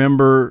 I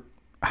remember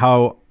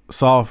how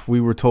soft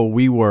we were told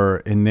we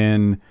were, and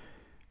then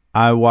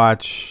I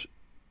watch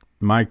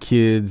my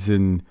kids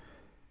and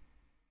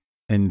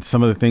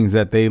some of the things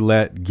that they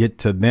let get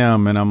to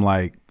them, and I'm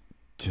like,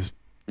 just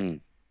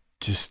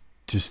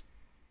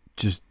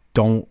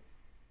don't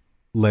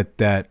let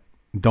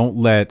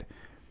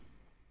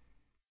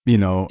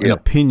an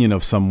opinion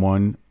of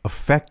someone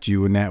affect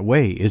you in that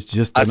way. It's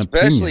just an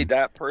opinion. Especially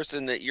that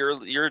person that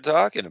you're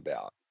talking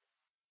about.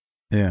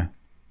 Yeah.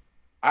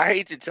 I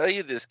hate to tell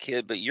you this,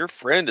 kid, but your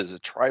friend is a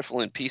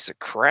trifling piece of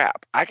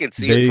crap. I can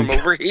see it from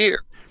over here.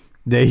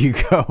 There you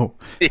go.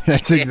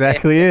 That's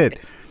exactly it.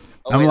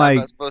 I'm like,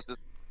 I'm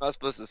not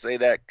supposed to say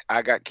that.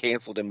 I got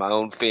canceled in my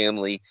own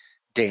family.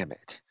 Damn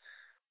it.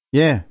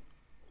 Yeah.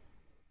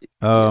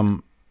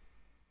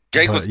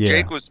 Jake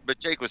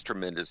was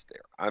tremendous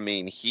there. I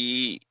mean,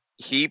 he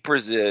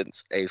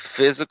presents a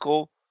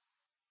physical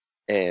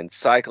and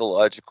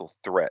psychological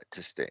threat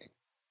to Sting.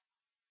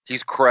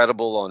 He's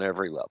credible on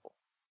every level.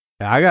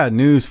 I got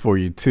news for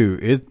you too.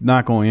 It's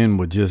not going to end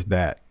with just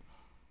that.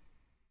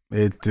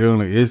 It's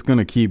going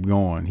to keep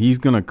going. He's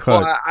going to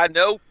cut. Well, I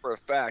know for a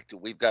fact that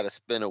we've got to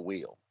spin a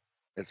wheel.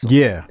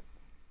 Yeah.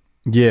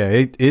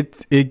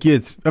 It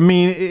gets. I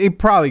mean, it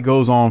probably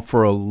goes on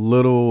for a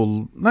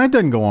little. It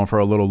doesn't go on for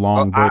a little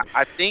long, but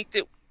I think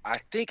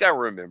I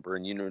remember,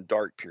 and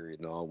dark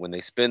period and all. When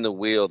they spin the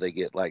wheel, they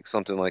get like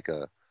something like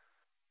a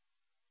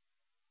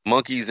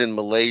monkeys in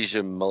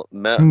Malaysia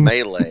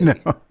melee.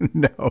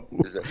 No.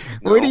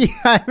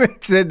 I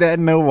haven't said that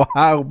in a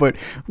while, but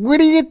what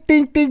do you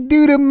think they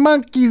do to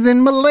monkeys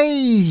in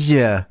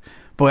Malaysia?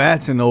 Boy,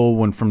 that's an old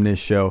one from this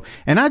show.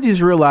 And I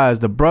just realized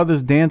the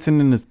brothers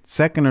dancing in the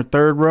second or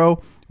third row,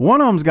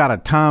 one of them's got a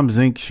Tom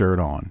Zink shirt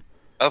on.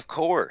 Of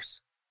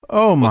course.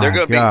 Oh,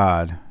 my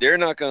God. They're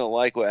not going to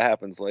like what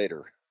happens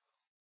later.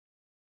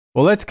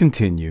 Well, let's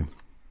continue.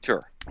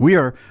 Sure. We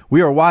are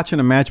watching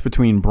a match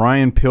between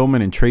Brian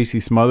Pillman and Tracy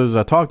Smothers.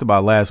 I talked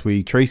about last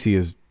week. Tracy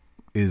is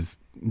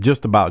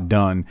just about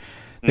done.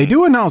 They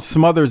do announce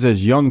Smothers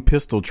as young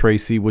Pistol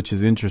Tracy, which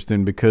is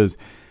interesting because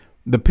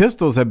the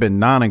Pistols have been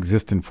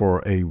non-existent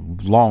for a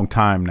long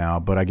time now,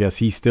 but I guess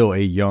he's still a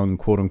young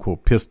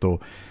quote-unquote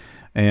Pistol.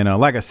 And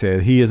like I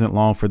said, he isn't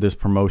long for this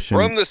promotion.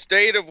 From the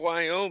state of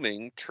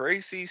Wyoming,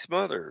 Tracy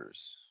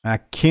Smothers. I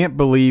can't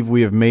believe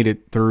we have made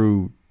it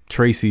through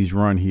Tracy's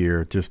run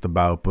here just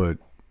about, but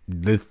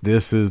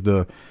this is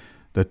the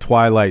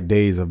twilight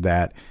days of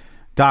that.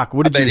 Doc,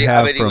 what did you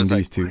have from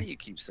these two? Why do you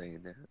keep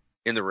saying that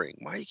in the ring?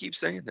 Why do you keep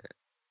saying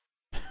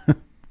that?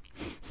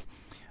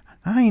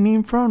 I ain't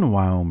even from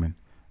Wyoming.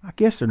 I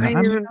guess they're not.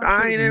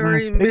 I ain't never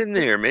even been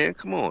there, man.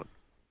 Come on.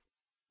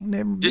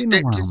 Just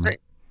say,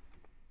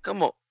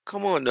 come on.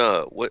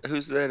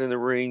 Who's that in the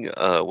ring?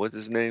 What's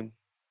his name?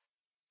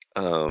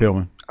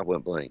 Pillman. I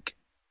went blank.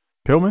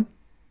 Pillman?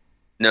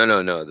 No.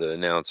 The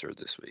announcer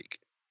this week.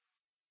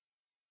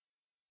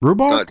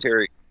 Rhubarb? Not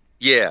Terry.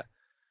 Yeah.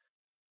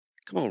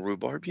 Come on,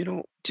 Rhubarb.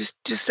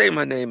 Just say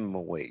my name and my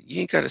weight.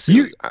 You ain't got to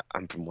say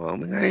I'm from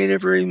Wyoming. I ain't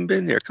ever even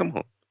been there. Come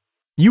on.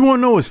 You want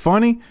to know what's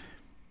funny?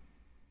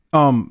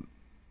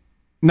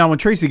 Now when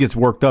Tracy gets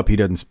worked up, he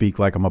doesn't speak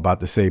like I'm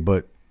about to say,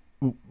 but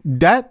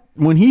that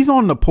when he's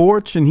on the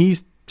porch and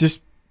he's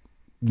just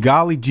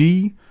golly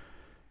gee,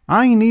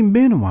 I ain't even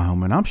been in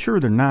Wyoming. I'm sure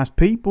they're nice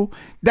people.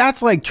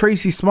 That's like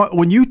Tracy Smothers.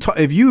 When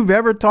if you've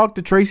ever talked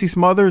to Tracy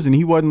Smothers and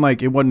he wasn't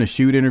like, it wasn't a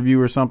shoot interview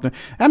or something.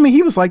 I mean,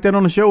 he was like that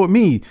on the show with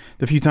me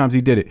the few times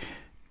he did it.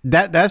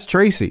 That's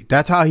Tracy.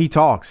 That's how he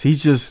talks.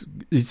 He's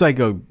like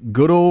a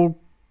good old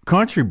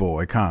country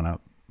boy kind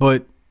of,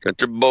 but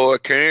country boy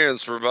can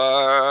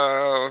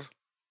survive.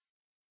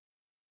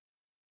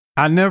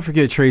 I never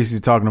forget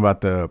Tracy talking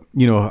about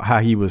how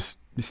he was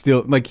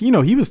still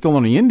he was still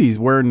on the Indies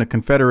wearing the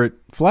Confederate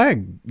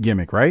flag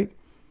gimmick, right?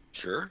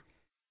 Sure.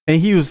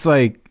 And he's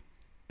like,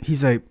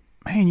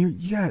 man,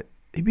 you'd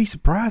be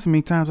surprised how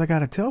many times I got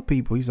to tell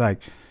people. He's like,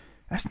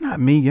 that's not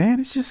me, man.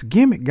 It's just a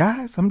gimmick,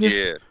 guys. I'm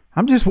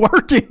just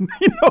working,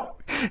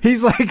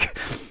 He's like,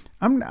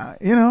 I'm not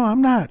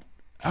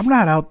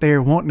out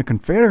there wanting the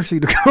Confederacy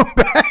to come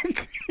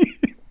back.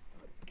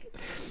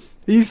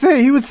 He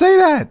would say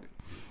that.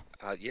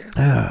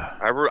 Yeah.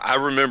 I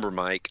remember,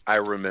 Mike. I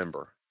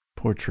remember.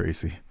 Poor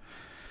Tracy.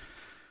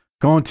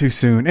 Gone too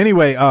soon.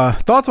 Anyway,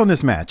 thoughts on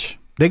this match?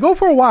 They go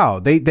for a while.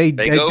 They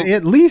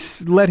at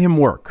least let him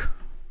work.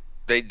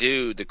 They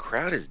do. The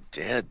crowd is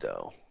dead,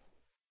 though.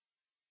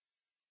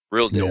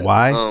 Real dead. You know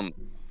why?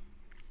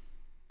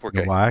 Poor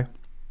you know why?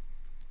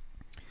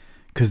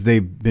 Because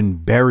they've been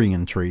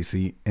burying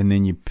Tracy, and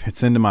then you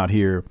send him out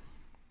here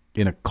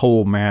in a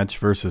cold match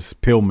versus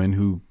Pillman,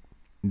 who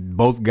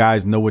both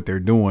guys know what they're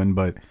doing,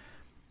 but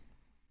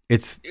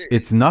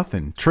it's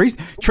nothing.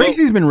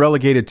 Tracy's been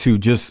relegated to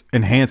just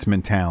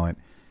enhancement talent.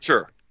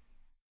 Sure.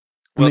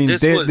 Well, I mean,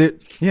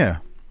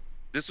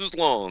 this was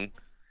long,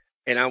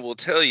 and I will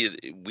tell you,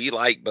 we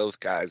like both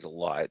guys a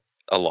lot.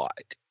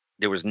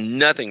 There was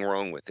nothing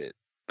wrong with it,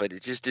 but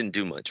it just didn't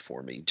do much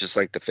for me, just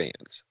like the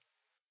fans.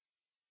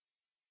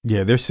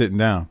 Yeah, they're sitting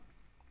down.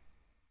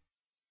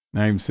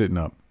 Not even sitting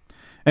up.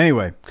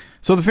 Anyway,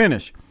 so the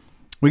finish.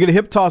 We get a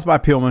hip toss by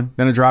Pillman,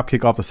 then a drop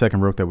kick off the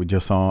second rope that we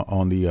just saw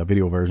on the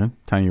video version,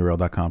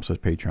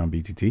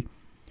 tinyurl.com/PatreonBTT.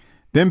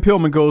 Then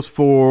Pillman goes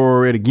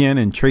for it again,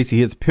 and Tracy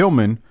hits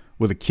Pillman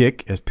with a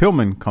kick as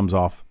Pillman comes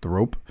off the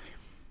rope.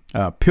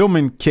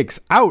 Pillman kicks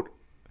out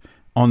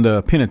on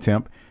the pin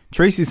attempt.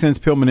 Tracy sends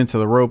Pillman into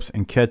the ropes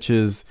and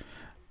catches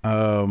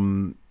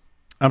I'm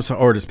sorry,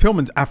 or does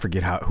Pillman, I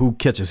forget who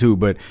catches who,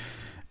 but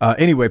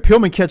anyway,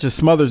 Pillman catches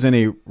Smothers in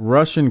a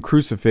Russian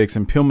crucifix,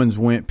 and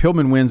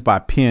Pillman wins by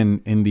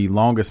pin in the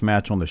longest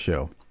match on the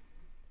show.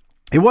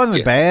 It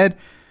wasn't bad.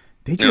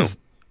 They just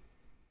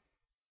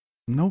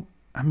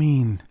I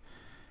mean,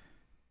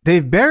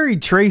 they've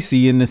buried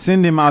Tracy, and to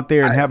send him out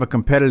there and have a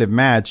competitive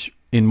match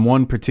in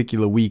one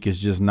particular week is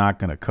just not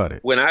going to cut it.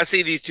 When I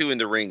see these two in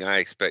the ring, I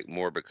expect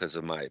more because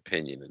of my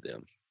opinion of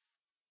them.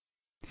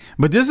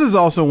 But this is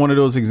also one of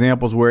those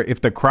examples where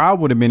if the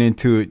crowd would have been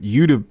into it,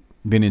 you'd have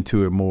been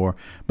into it more.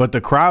 But the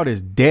crowd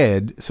is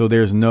dead, so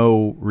there's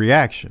no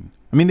reaction.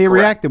 I mean, they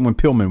reacted when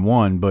Pillman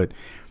won, but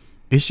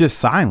it's just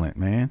silent,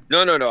 man.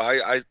 No.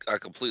 I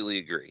completely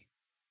agree.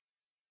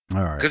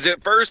 All right. Because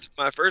at first,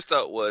 my first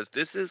thought was,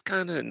 this is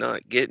kind of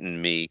not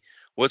getting me.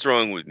 What's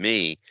wrong with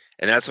me?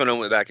 And that's when I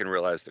went back and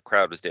realized the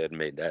crowd was dead and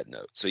made that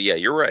note. So, yeah,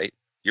 you're right.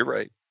 You're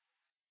right.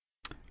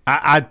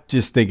 I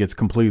just think it's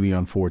completely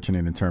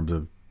unfortunate in terms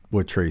of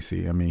with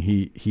Tracy. I mean,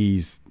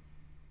 he's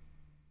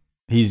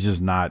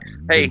just not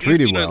been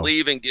treated he's going well. To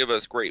leave and give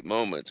us great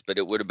moments, but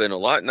it would have been a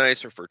lot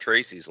nicer for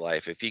Tracy's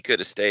life if he could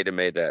have stayed and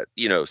made that,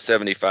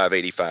 75,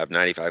 85,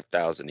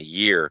 95,000 a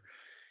year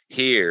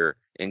here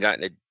and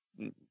gotten a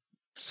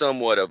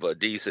somewhat of a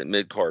decent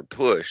mid-card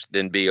push,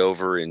 than be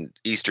over in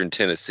Eastern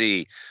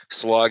Tennessee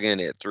slogging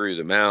it through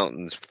the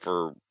mountains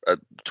for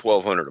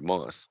 $1,200 a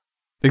month.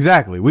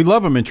 Exactly. We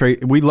love him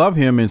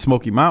in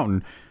Smoky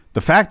Mountain.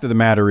 The fact of the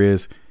matter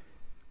is,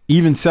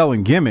 even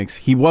selling gimmicks,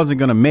 he wasn't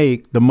going to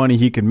make the money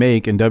he could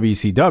make in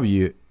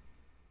WCW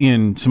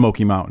in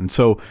Smoky Mountain.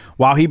 So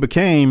while he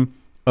became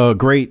a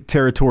great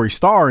territory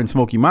star in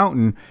Smoky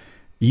Mountain,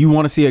 you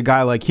want to see a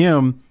guy like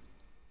him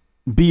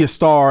be a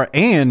star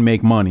and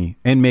make money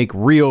and make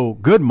real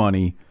good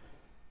money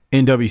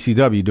in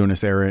WCW during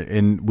this era.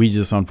 And we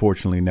just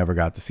unfortunately never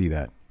got to see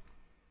that.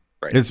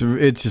 Right.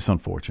 It's just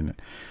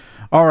unfortunate.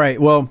 All right.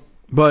 Well,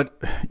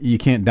 but you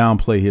can't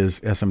downplay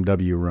his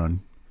SMW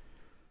run.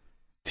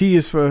 T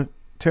is for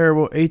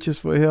terrible, H is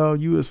for hell,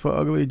 U is for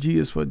ugly, G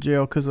is for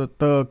jail because a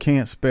thug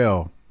can't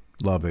spell.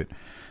 Love it.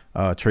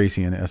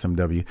 Tracy and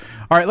SMW.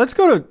 All right, let's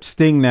go to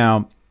Sting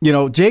now.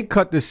 Jake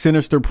cut this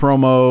sinister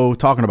promo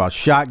talking about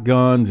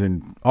shotguns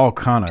and all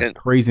kind of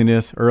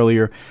craziness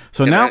earlier.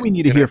 So now we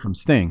need to hear from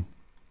Sting.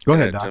 Go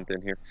ahead, Doc. Jump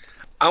in here.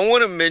 I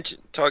want to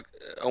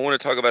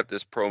talk about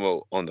this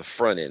promo on the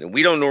front end, and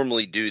we don't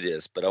normally do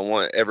this, but I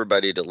want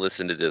everybody to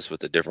listen to this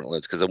with a different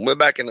lens because I went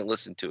back and I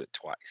listened to it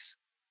twice.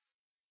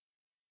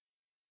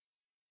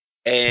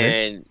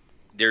 And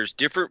there's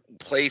different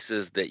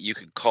places that you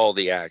could call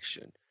the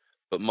action.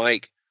 But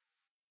Mike,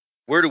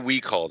 where do we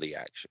call the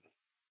action?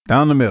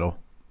 Down the middle.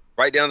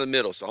 Right down the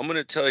middle. So I'm going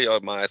to tell y'all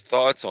my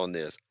thoughts on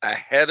this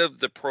ahead of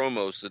the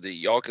promo so that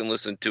y'all can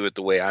listen to it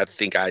the way I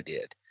think I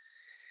did.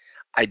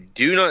 I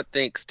do not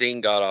think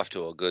Sting got off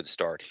to a good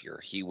start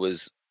here. He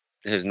was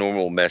his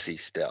normal messy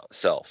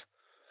self.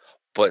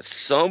 But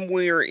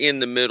somewhere in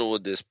the middle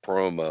of this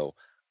promo,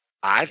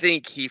 I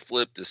think he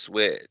flipped the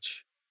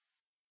switch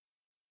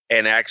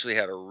and actually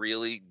had a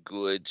really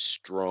good,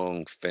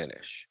 strong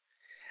finish.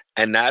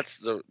 And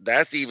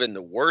that's even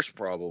the worst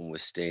problem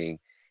with Sting,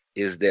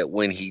 is that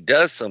when he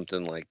does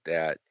something like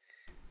that,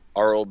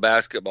 our old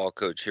basketball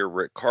coach here,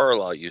 Rick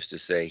Carlisle, used to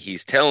say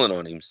he's telling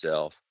on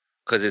himself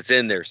because it's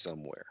in there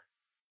somewhere.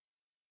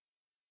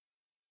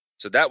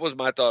 So that was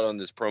my thought on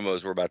this promo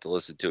as we're about to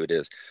listen to it,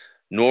 is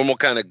normal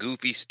kind of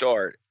goofy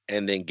start,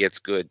 and then gets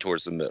good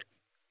towards the middle.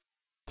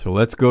 So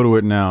let's go to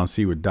it now and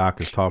see what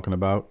Doc is talking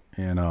about.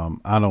 And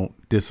I don't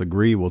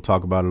disagree. We'll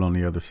talk about it on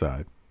the other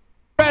side.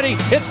 Ready.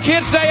 It's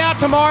Kids Day out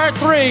tomorrow at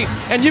 3,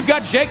 and you've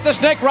got Jake the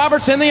Snake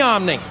Roberts in the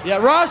Omni.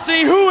 Yeah,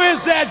 Rossi, who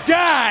is that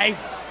guy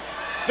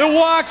that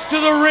walks to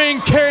the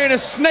ring carrying a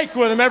snake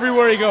with him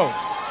everywhere he goes?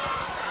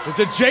 Is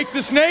it Jake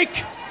the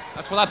Snake?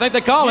 That's what I think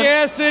they call him.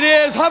 Yes, it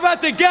is. How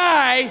about the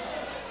guy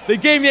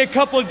that gave me a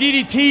couple of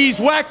DDTs,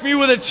 whacked me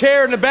with a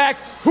chair in the back?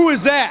 Who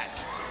is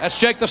that? That's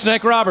Jake the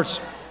Snake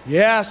Roberts.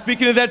 Yeah,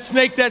 speaking of that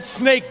snake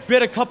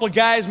bit a couple of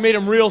guys, made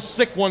him real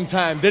sick one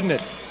time, didn't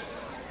it?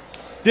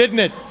 Didn't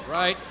it?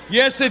 Right.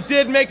 Yes, it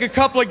did make a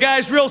couple of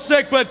guys real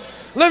sick, but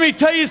let me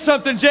tell you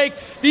something, Jake.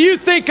 Do you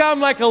think I'm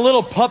like a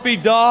little puppy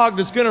dog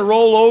that's going to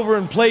roll over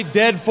and play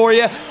dead for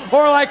you?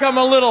 Or like I'm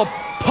a little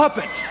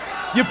puppet?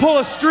 You pull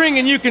a string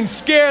and you can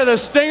scare the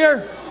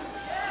stinger?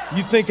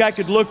 You think I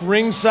could look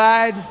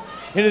ringside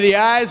into the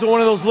eyes of one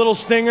of those little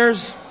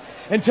stingers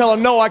and tell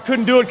him, no, I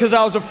couldn't do it because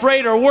I was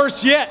afraid, or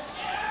worse yet,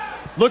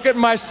 look at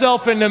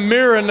myself in the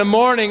mirror in the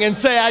morning and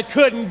say I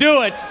couldn't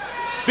do it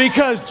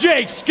because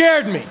Jake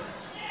scared me?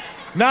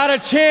 Not a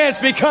chance,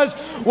 because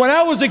when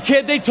I was a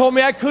kid, they told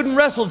me I couldn't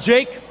wrestle,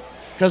 Jake,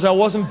 because I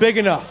wasn't big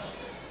enough.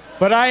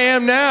 But I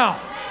am now.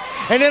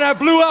 And then I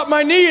blew out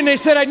my knee and they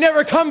said I'd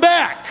never come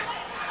back.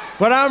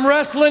 But I'm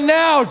wrestling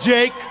now,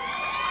 Jake.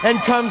 And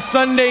come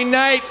Sunday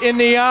night in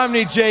the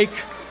Omni, Jake,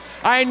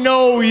 I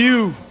know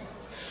you.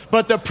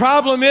 But the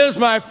problem is,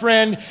 my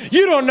friend,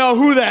 you don't know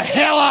who the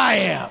hell I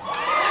am.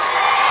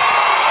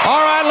 All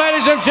right,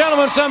 ladies and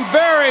gentlemen, some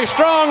very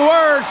strong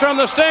words from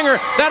the Stinger.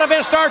 That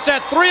event starts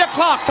at 3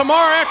 o'clock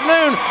tomorrow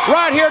afternoon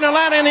right here in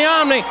Atlanta in the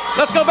Omni.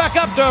 Let's go back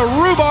up to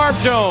Rhubarb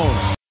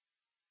Jones.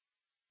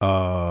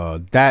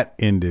 That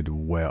ended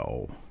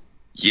well.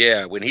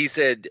 Yeah, when he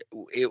said,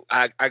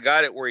 I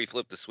got it where he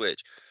flipped the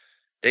switch.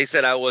 They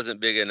said I wasn't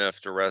big enough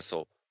to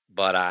wrestle,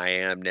 but I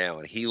am now.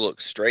 And he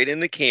looked straight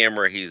in the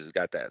camera. He's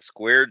got that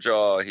square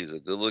jaw. He's a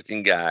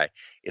good-looking guy.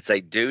 It's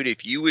like, dude,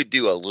 if you would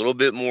do a little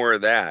bit more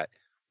of that,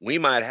 we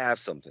might have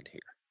something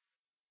here.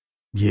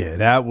 Yeah,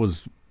 that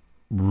was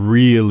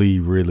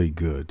really, really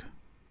good.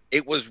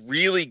 It was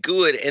really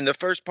good. And the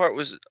first part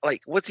was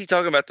like, what's he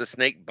talking about? The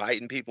snake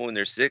biting people when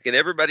they're sick? And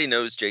everybody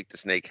knows Jake the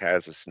Snake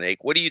has a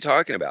snake. What are you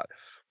talking about?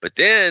 But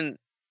then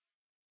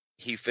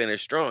he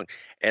finished strong.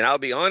 And I'll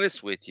be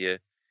honest with you,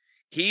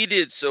 he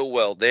did so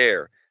well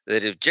there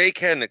that if Jake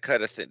hadn't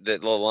cut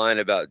that little line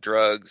about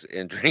drugs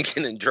and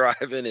drinking and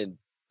driving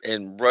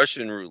and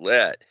Russian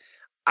roulette,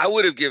 I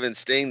would have given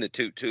Sting the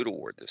Toot Toot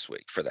Award this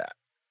week for that.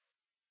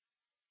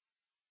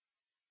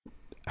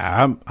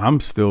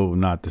 I'm still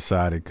not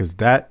decided, because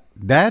that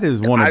is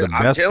one of the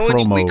best promos. I'm telling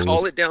you, we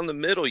call it down the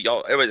middle.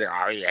 Y'all, everybody's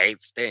like, oh, he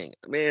hates Sting.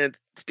 Man,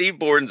 Steve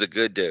Borden's a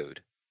good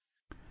dude.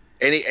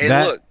 And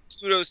look,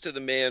 kudos to the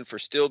man for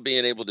still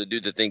being able to do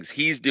the things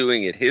he's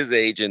doing at his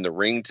age in the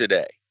ring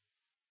today.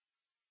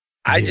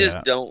 I just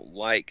don't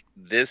like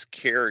this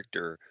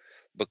character,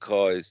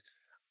 because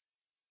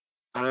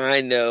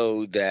I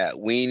know that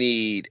we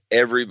need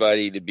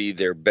everybody to be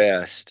their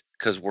best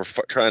because we're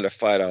trying to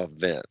fight off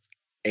Vince.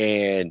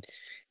 And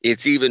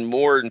it's even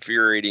more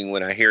infuriating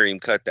when I hear him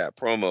cut that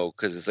promo,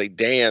 because it's like,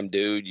 damn,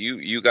 dude,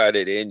 you got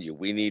it in you.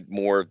 We need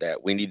more of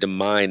that. We need to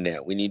mine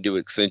that. We need to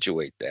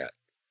accentuate that.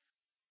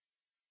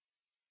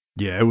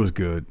 Yeah, it was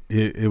good.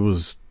 It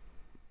was.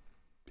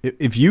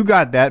 If you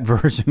got that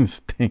version of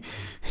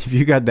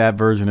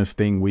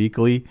Sting,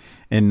 weekly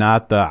and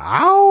not the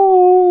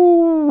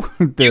ow,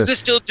 you can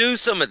still do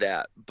some of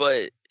that,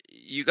 but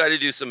you got to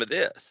do some of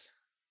this.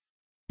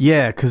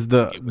 Yeah, because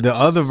the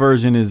other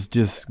version is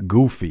just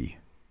goofy.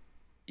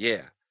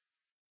 Yeah,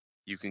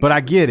 you can. But I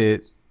get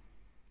it.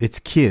 It's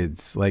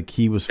kids. Like,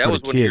 he was for the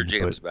kids. That was one of your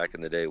jams back in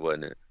the day,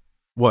 wasn't it?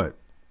 What?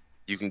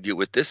 You can get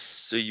with this,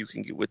 so you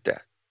can get with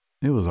that.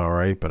 It was all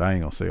right, but I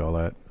ain't gonna say all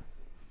that.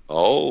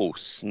 Oh,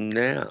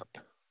 snap.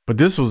 But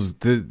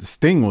the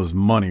Sting was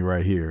money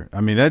right here. I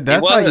mean,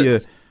 that's how you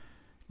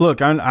look.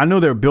 I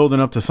know they're building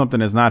up to something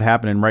that's not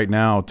happening right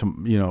now.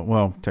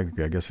 Well,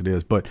 technically, I guess it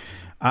is, but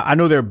I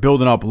know they're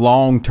building up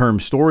long-term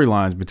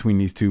storylines between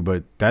these two.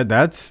 But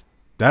that's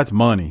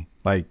money.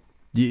 Like,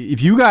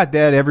 if you got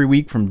that every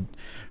week from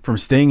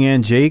Sting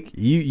and Jake,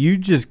 you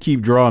just keep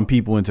drawing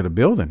people into the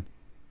building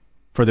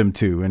for them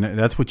too, and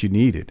that's what you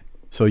needed.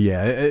 So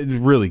yeah, it's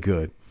really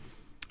good.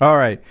 All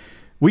right,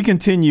 we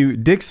continue.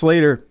 Dick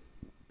Slater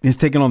is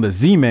taking on the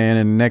Z-Man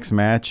in the next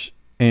match,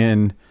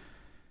 and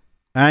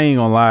I ain't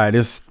gonna lie,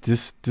 this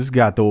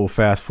got the old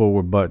fast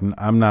forward button.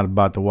 I'm not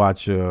about to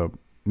watch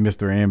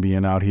Mr.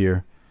 Ambient out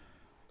here.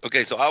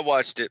 Okay, so I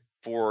watched it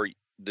for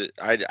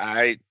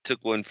I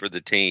took one for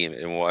the team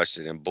and watched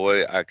it, and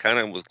boy, I kind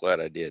of was glad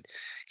I did.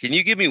 Can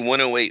you give me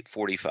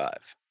 108.45?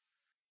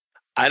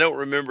 I don't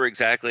remember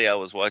exactly. I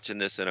was watching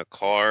this in a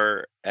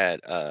car at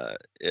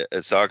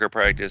soccer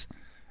practice.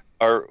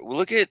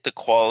 Look at the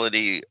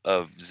quality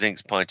of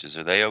Zink's punches.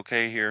 Are they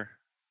okay here?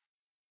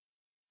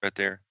 Right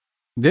there?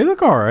 They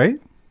look all right.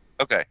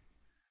 Okay.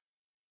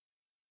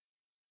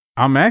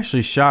 I'm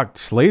actually shocked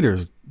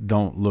Slater's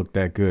don't look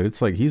that good.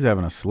 It's like he's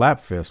having a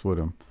slap fest with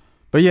him.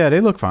 But yeah,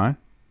 they look fine.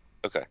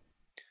 Okay.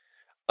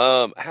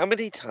 How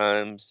many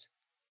times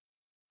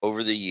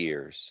over the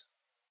years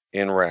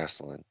in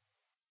wrestling,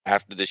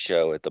 after the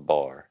show at the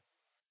bar,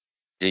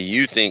 do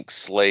you think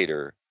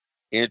Slater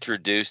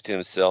introduced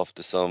himself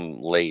to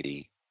some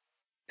lady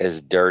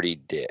as Dirty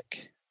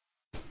Dick?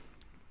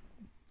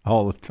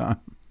 All the time.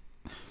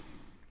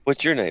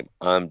 What's your name?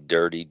 I'm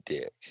Dirty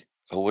Dick.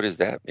 Oh, what does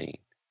that mean?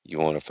 You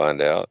want to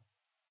find out?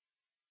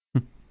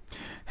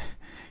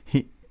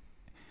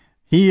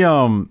 He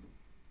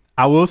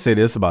I will say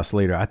this about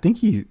Slater. I think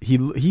he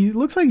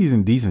looks like he's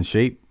in decent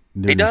shape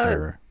during this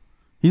era.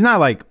 He's not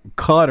like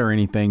cut or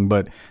anything,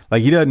 but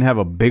like he doesn't have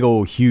a big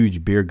old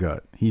huge beer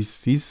gut.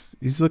 He's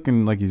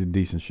looking like he's in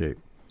decent shape.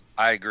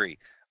 I agree.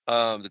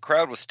 The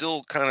crowd was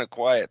still kind of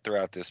quiet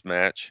throughout this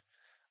match.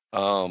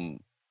 And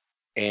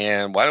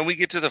why don't we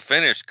get to the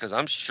finish? Because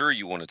I'm sure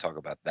you want to talk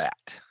about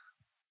that.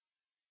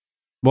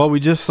 Well,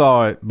 we just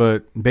saw it,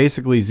 but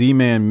basically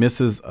Z-Man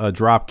misses a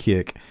drop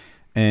kick,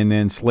 and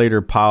then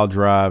Slater pile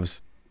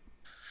drives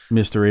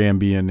Mr.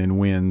 Ambien and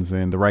wins,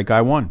 and the right guy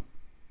won.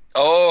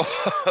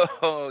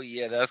 Oh,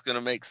 yeah, that's going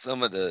to make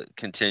some of the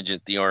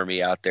contingent, the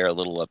Army out there, a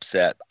little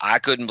upset. I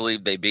couldn't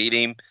believe they beat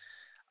him.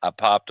 I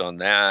popped on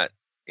that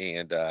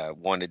and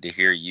wanted to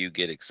hear you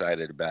get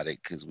excited about it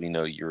because we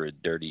know you're a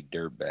dirty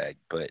dirtbag.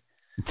 But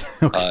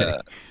okay.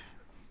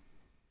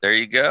 There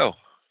you go.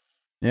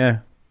 Yeah.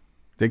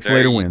 Dick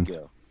Slater wins.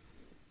 Go.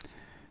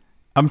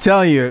 I'm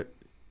telling you,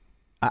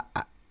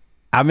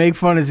 I make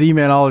fun of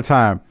Z-Man all the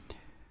time,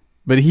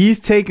 but he's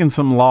taken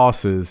some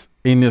losses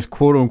in this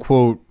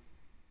quote-unquote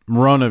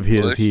run of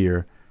his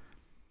here.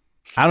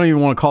 I don't even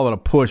want to call it a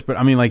push, but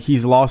I mean, like,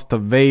 he's lost to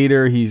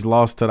Vader. He's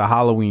lost to the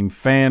Halloween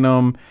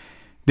Phantom.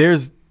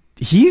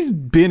 He's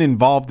been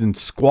involved in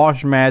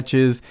squash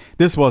matches.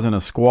 This wasn't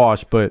a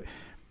squash, but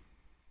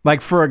like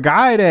for a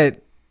guy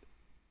that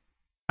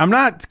I'm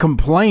not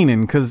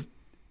complaining because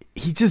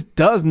he just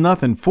does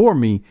nothing for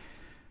me.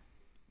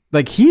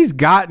 Like he's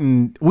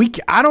gotten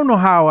I don't know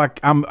how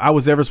I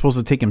was ever supposed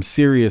to take him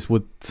serious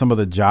with some of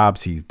the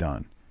jobs he's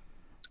done.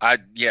 I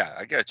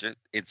got you.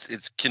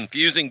 It's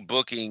confusing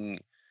booking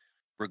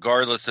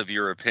regardless of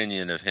your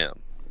opinion of him.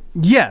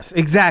 Yes,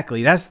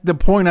 exactly. That's the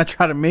point I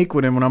try to make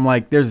with him when I'm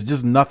like, there's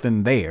just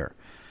nothing there.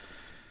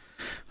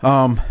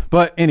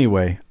 But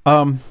anyway,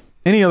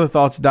 any other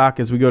thoughts, Doc,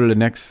 as we go to the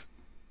next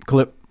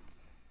clip?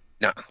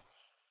 No.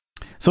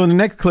 So in the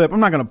next clip, I'm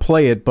not going to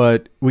play it,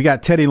 but we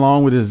got Teddy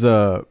Long with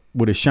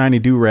his shiny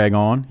do-rag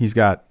on. He's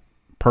got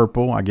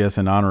purple, I guess,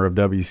 in honor of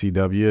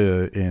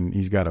WCW, and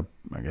he's got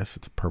I guess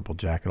it's a purple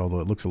jacket, although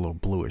it looks a little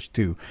bluish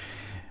too.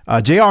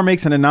 JR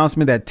makes an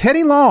announcement that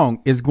Teddy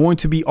Long is going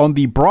to be on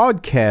the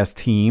broadcast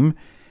team,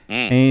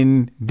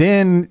 and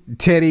then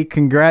Teddy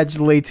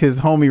congratulates his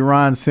homie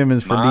Ron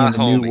Simmons for being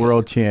the new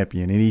world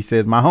champion, and he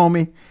says, "My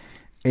homie,"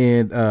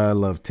 and I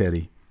love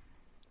Teddy.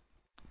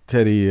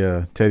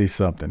 Teddy's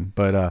something.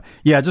 But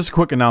yeah, just a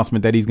quick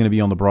announcement that he's going to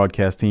be on the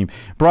broadcast team.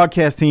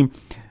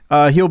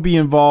 He'll be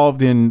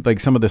involved in like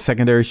some of the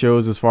secondary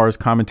shows as far as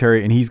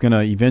commentary, and he's going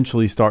to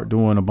eventually start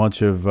doing a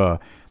bunch of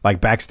like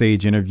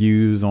backstage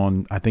interviews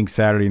on, I think,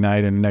 Saturday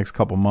night in the next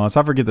couple months.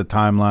 I forget the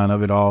timeline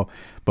of it all,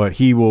 but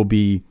he will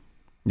be,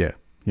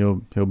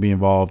 he'll be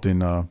involved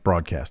in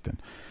broadcasting.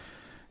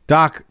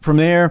 Doc, from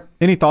there,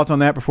 any thoughts on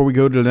that before we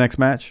go to the next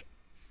match?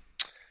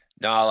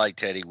 No, I like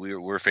Teddy.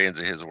 We're fans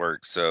of his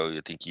work, so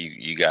I think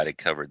you got it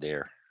covered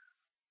there.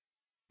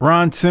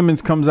 Ron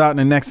Simmons comes out in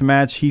the next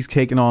match. He's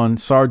taking on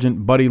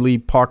Sergeant Buddy Lee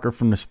Parker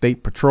from the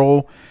State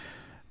Patrol.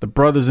 The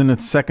brothers in the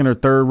second or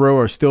third row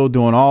are still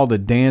doing all the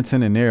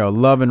dancing, and they are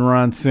loving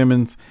Ron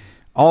Simmons.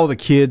 All the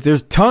kids,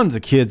 there's tons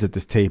of kids at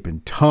this taping,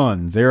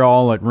 tons. They're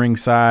all at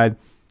ringside.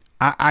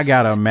 I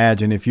got to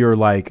imagine if you're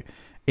like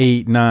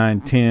 8,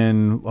 9,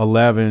 10,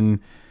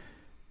 11,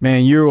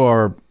 man, you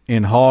are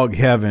in hog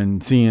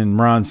heaven seeing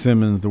Ron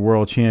Simmons, the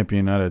world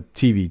champion, at a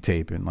TV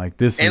taping like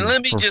this. And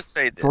let me just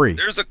say this. Free.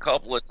 There's a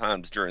couple of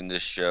times during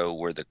this show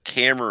where the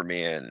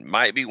cameraman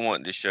might be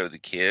wanting to show the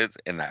kids,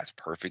 and that's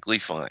perfectly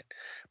fine.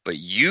 But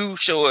you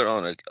show it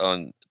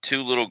on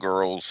two little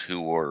girls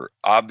who were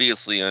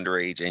obviously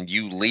underage, and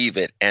you leave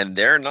it, and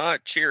they're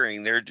not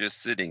cheering, they're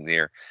just sitting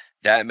there.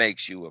 That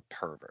makes you a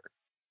pervert.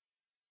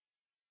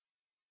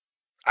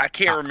 I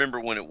can't remember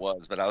when it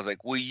was, but I was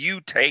like, will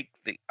you take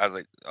I was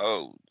like,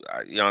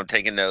 I'm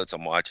taking notes,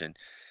 I'm watching.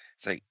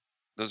 It's like,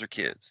 those are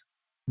kids.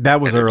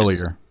 That was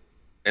earlier.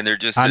 And they're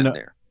just sitting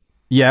there.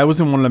 Yeah, it was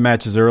in one of the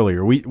matches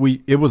earlier.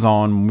 It was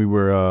on when we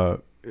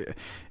were,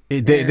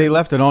 they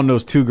left it on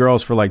those two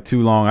girls for like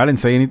too long. I didn't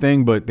say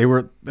anything, but they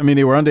were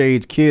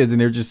underage kids,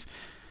 and they're just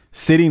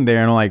sitting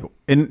there, and like,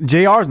 and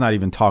JR's not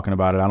even talking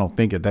about it, I don't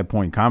think, at that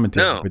point in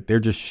commentary, no. But they're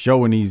just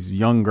showing these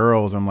young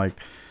girls. I'm like,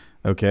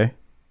 okay.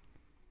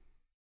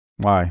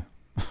 Why?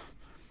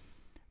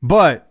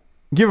 But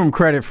give him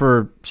credit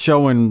for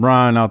showing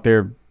Ron out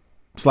there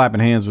slapping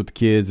hands with the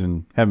kids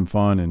and having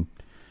fun and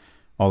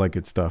all that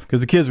good stuff.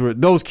 Because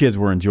those kids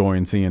were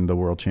enjoying seeing the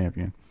world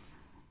champion.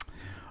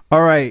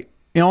 All right,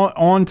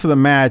 on to the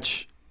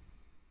match.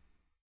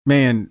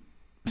 man,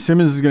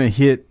 Simmons is going to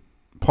hit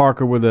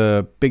Parker with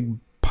a big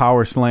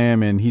power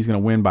slam, and he's going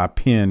to win by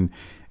pin.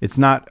 It's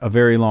not a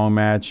very long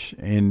match,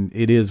 and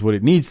it is what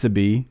it needs to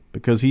be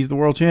because he's the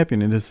world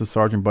champion, and this is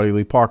Sergeant Buddy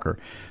Lee Parker.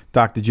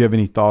 Doc, did you have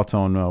any thoughts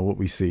on what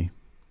we see?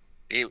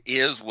 It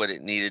is what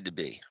it needed to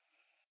be.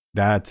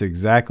 That's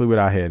exactly what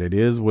I had. It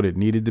is what it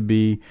needed to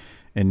be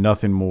and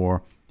nothing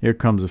more. Here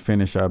comes the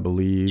finish, I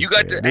believe. You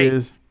got to. Hey,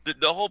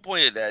 the whole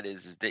point of that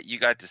is that you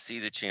got to see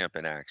the champ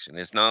in action.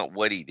 It's not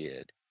what he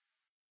did.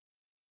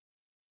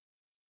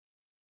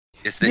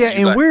 It's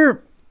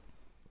that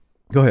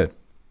Go ahead.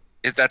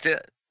 That's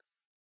it.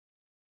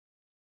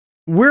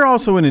 We're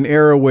also in an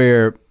era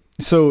where,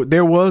 so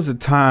there was a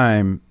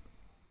time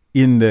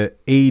in the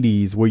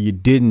 80s where you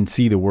didn't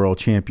see the world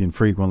champion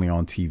frequently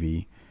on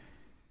TV.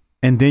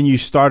 And then you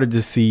started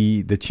to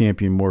see the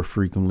champion more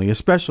frequently,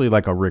 especially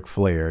like a Ric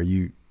Flair.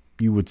 You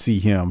would see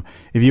him.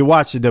 If you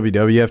watch the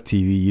WWF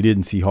TV, you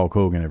didn't see Hulk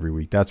Hogan every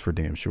week. That's for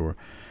damn sure.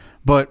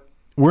 But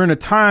we're in a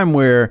time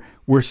where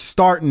we're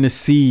starting to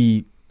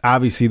see,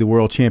 obviously, the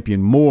world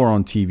champion more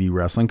on TV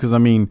wrestling. Because, I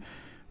mean,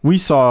 we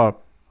saw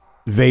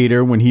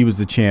Vader when he was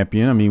the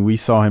champion. I mean, we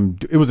saw him.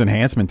 It was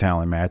enhancement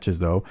talent matches,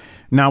 though.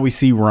 Now we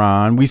see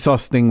Ron. We saw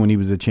Sting when he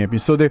was the champion.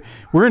 So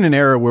we're in an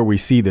era where we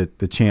see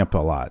the champ a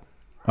lot.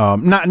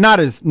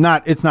 It's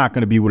not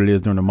going to be what it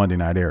is during the Monday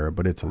Night era,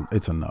 but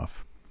it's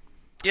enough.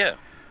 Yeah.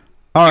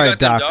 All you right, got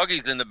Doc. them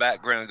doggies in the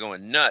background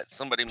going nuts.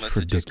 Somebody must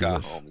have just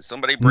got home. Is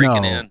somebody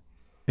breaking in?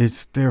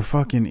 They're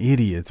fucking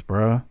idiots,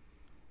 bruh.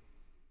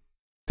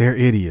 They're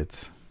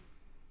idiots.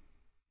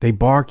 They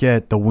bark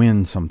at the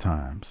wind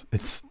sometimes.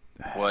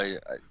 Boy,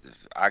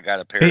 I got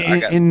a pair. I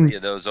got 3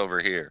 of those over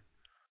here.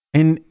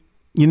 And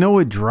you know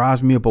what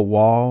drives me up a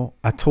wall?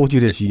 I told you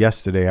this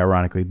yesterday.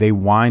 Ironically, they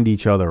wind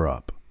each other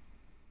up.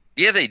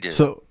 Yeah, they do.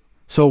 So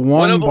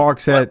one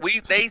barks at.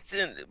 They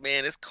send.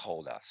 Man, it's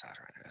cold outside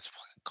right now. It's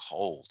fucking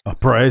cold.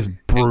 Bro, it's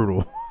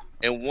brutal.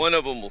 And one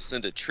of them will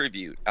send a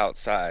tribute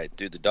outside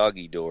through the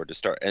doggy door to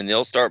start, and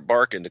they'll start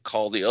barking to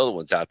call the other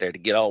ones out there to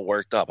get all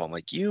worked up. I'm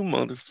like, you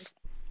motherfucker.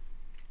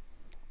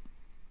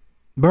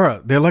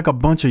 Bruh, they're like a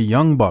bunch of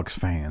Young Bucks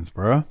fans,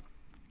 bruh.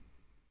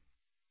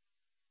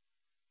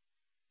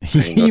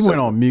 He went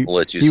on mute. I'll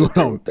let you sit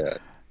there with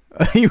that.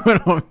 He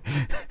went on.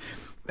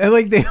 And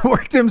like they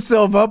worked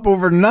himself up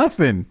over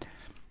nothing.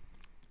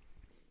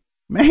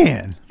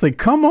 Man, it's like,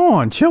 come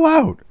on, chill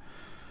out.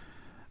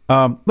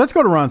 Let's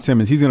go to Ron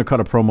Simmons. He's going to cut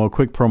a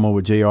quick promo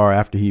with JR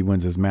after he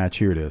wins his match.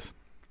 Here it is.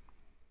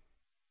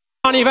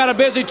 You've had a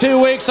busy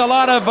 2 weeks, a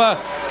lot of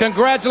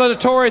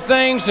congratulatory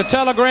things, the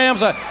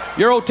telegrams.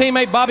 Your old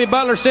teammate Bobby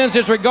Butler sends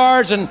his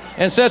regards and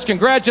says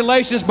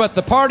congratulations, but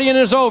the partying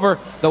is over.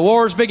 The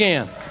wars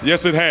began.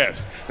 Yes, it has.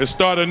 It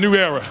started a new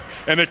era,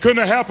 and it couldn't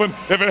have happened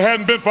if it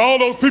hadn't been for all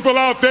those people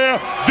out there.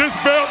 This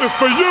belt is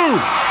for you.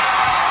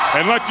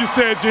 And like you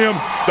said, Jim,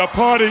 the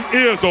party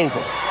is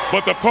over.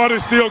 But the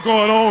party's still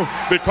going on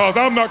because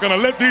I'm not going to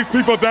let these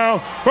people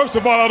down. First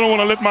of all, I don't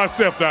want to let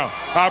myself down.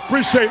 I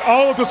appreciate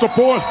all of the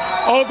support,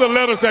 all the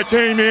letters that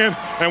came in,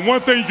 and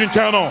one thing you can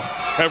count on.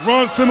 And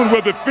Ron Simmons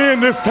will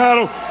defend this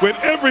title with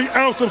every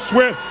ounce of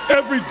sweat,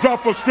 every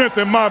drop of strength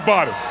in my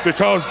body.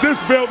 Because this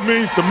belt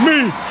means to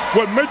me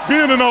what makes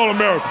being an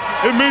All-American.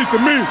 It means to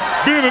me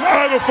being an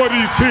idol for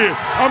these kids.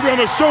 I'm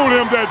going to show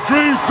them that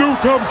dreams do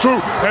come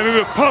true, and it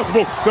is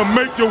possible to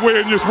make your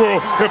way in this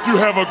world if you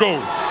have a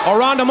goal.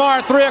 Around tomorrow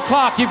at 3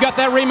 o'clock, you've got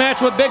that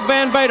rematch with Big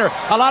Van Vader.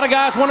 A lot of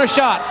guys want a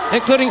shot,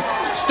 including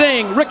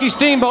Sting, Ricky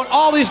Steamboat,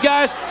 all these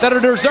guys that are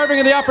deserving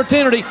of the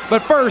opportunity.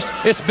 But first,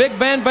 it's Big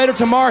Van Vader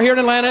tomorrow here in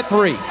Atlanta at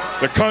 3.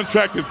 The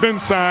contract has been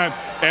signed,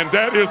 and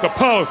that is the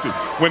policy.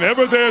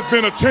 Whenever there's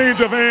been a change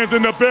of hands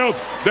in the belt,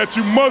 that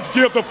you must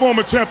give the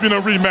former champion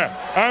a rematch.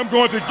 I'm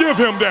going to give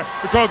him that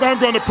because I'm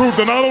going to prove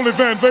to not only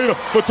Van Vader,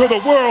 but to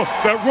the world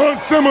that Ron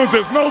Simmons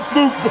is no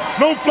fluke,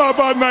 no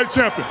fly-by-night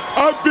champion.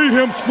 I beat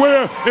him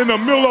square in the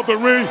middle of the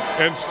ring,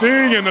 and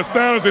Sting and the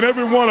Steiners and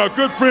everyone are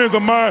good friends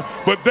of mine,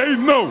 but they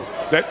know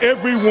that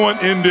everyone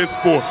in this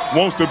sport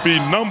wants to be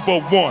number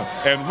one.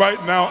 And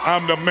right now,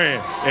 I'm the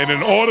man. And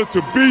in order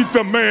to beat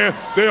the man,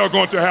 they are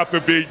going to have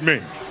to beat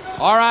me.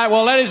 All right,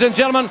 well, ladies and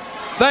gentlemen,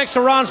 thanks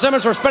to Ron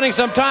Simmons for spending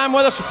some time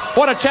with us.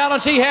 What a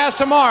challenge he has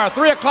tomorrow,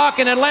 3 o'clock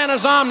in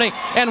Atlanta's Omni.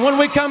 And when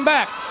we come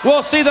back,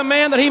 we'll see the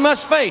man that he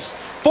must face.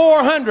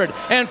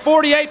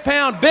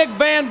 448-pound Big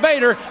Van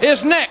Vader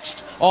is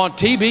next on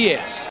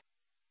TBS.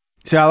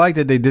 See, I like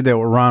that they did that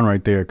with Ron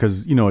right there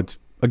because, it's,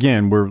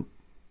 again,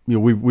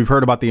 we've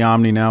heard about the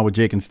Omni now with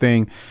Jake and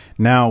Sting.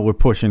 Now we're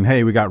pushing,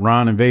 hey, we got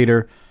Ron and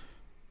Vader.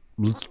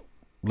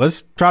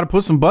 Let's try to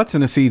put some butts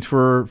in the seats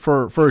for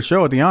a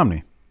show at the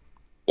Omni.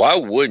 Why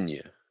wouldn't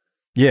you?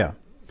 Yeah.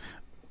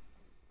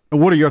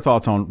 What are your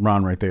thoughts on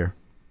Ron right there?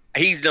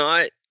 He's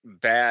not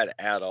bad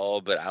at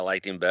all, but I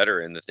liked him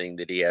better in the thing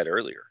that he had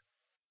earlier.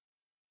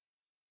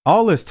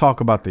 All this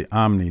talk about the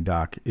Omni,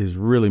 Doc, is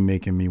really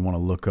making me want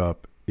to look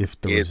up if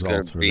the it's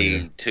results are there. It's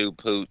going to be 2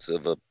 poots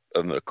of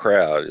a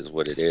crowd is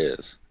what it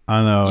is.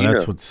 I know.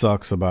 That's what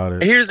sucks about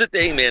it. Here's the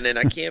thing, man, and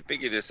I can't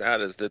figure this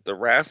out, is that the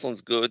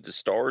wrestling's good. The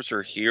stars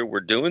are here. We're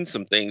doing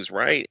some things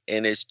right.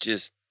 And it's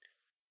just,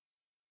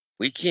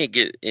 we can't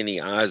get any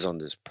eyes on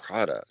this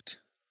product.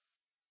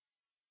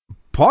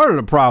 Part of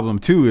the problem,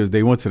 too, is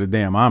they went to the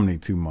damn Omni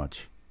too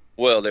much.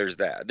 Well, there's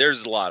that.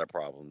 There's a lot of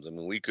problems. I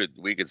mean, we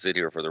could sit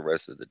here for the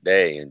rest of the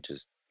day and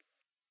just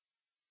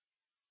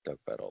talk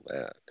about all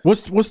that.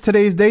 What's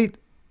today's date?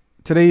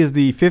 Today is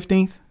the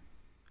 15th?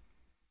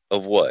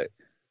 Of what?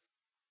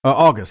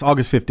 August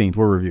 15th,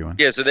 we're reviewing.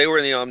 Yeah, so they were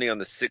in the Omni on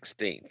the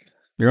 16th.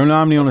 They're in the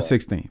Omni on the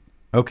 16th.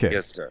 Okay.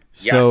 Yes, sir.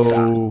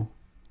 So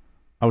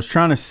I was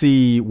trying to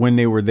see when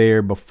they were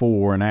there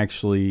before, and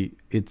actually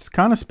it's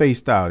kind of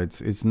spaced out.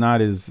 It's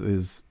not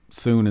as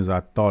soon as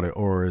I thought it,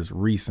 or as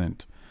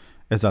recent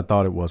as I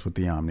thought it was with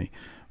the Omni.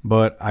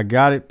 But I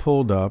got it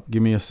pulled up.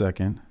 Give me a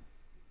second.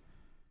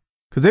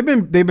 Because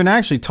they've been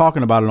actually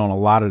talking about it on a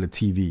lot of the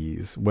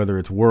TVs, whether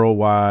it's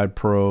Worldwide,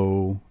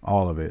 Pro,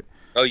 all of it.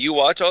 Oh, you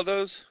watch all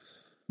those?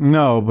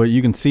 No, but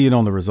you can see it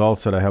on the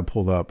results that I have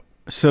pulled up.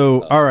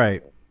 So, all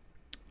right.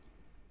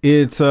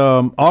 It's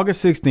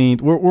August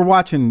 16th. We're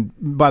watching,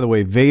 by the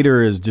way,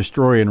 Vader is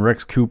destroying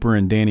Rex Cooper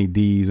and Danny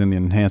Dees in the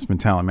enhancement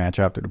talent match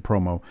after the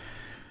promo.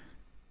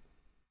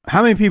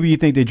 How many people do you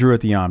think they drew at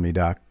the Omni,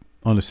 Doc,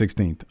 on the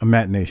 16th? A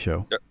matinee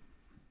show.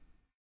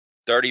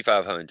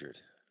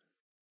 3,500.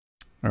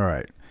 All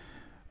right.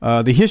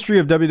 The history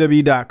of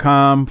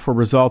WWE.com for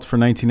results for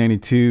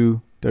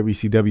 1992.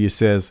 WCW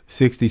says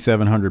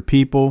 6,700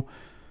 people.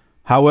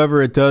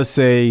 However, it does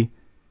say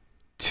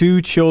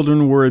 2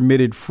 children were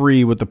admitted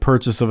free with the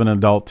purchase of an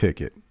adult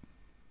ticket.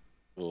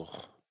 Ugh.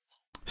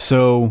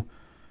 So,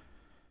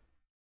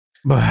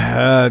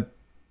 if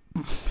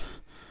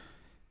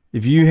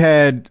you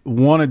had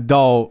one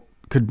adult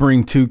could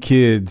bring 2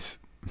 kids,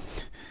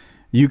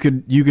 you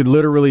could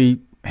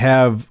literally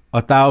have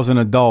 1,000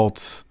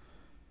 adults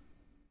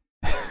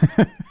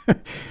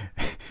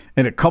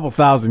and a couple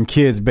thousand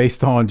kids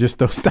based on just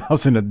those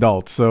 1,000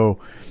 adults. So,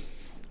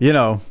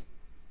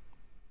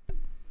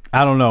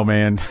 I don't know,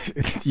 man.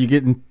 You're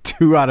getting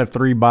 2 out of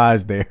 3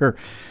 buys there.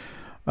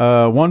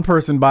 One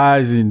person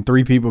buys and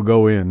 3 people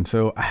go in.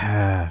 So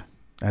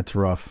that's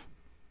rough.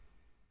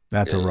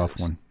 That's a rough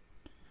one.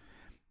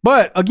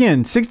 But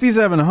again,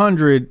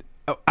 6,700.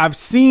 I've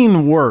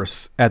seen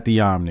worse at the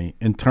Omni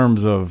in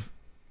terms of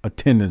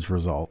attendance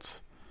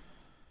results.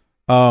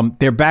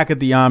 They're back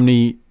at the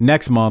Omni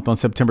next month on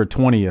September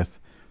 20th.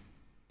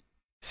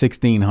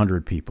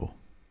 1,600 people.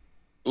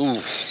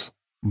 Oof.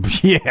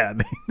 Yeah,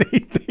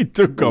 they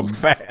took a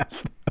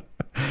bath.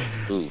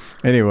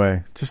 Oof.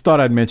 Anyway, just thought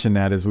I'd mention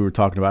that as we were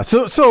talking about.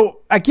 So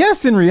I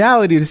guess in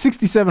reality, the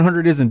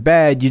 6,700 isn't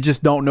bad. You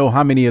just don't know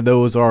how many of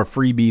those are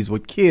freebies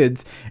with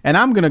kids. And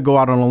I'm going to go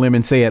out on a limb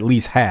and say at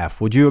least half.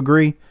 Would you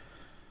agree?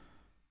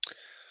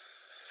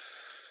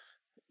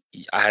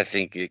 I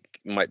think it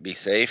might be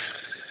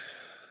safe.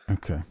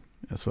 Okay,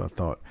 that's what I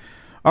thought.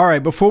 All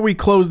right, before we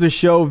close the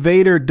show,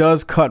 Vader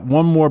does cut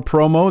one more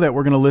promo that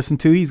we're going to listen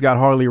to. He's got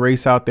Harley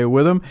Race out there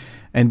with him,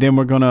 and then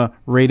we're going to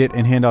rate it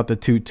and hand out the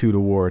Toot Toot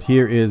Award.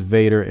 Here is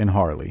Vader and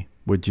Harley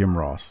with Jim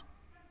Ross.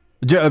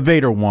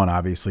 Vader won,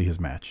 obviously, his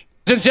match.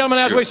 Ladies and gentlemen,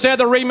 as we said,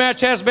 the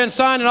rematch has been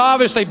signed, and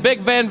obviously Big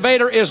Van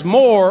Vader is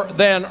more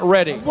than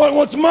ready.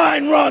 What's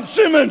mine, Ron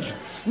Simmons?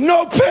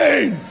 No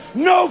pain,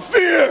 no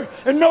fear,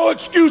 and no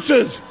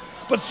excuses.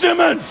 But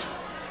Simmons,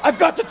 I've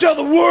got to tell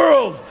the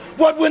world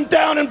what went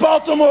down in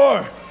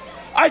Baltimore.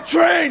 I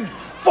trained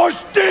for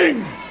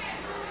Sting.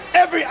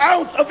 Every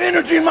ounce of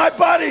energy in my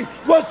body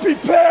was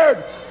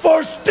prepared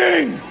for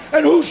Sting.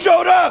 And who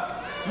showed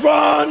up?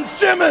 Ron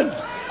Simmons.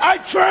 I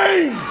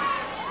trained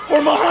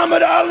for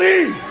Muhammad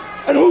Ali.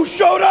 And who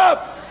showed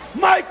up?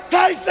 Mike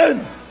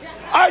Tyson.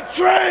 I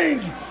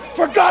trained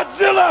for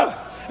Godzilla.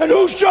 And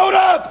who showed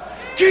up?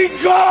 King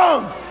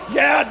Kong.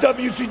 Yeah,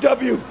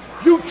 WCW,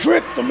 you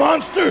tricked the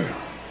monster.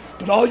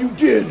 But all you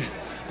did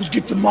was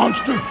get the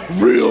monster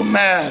real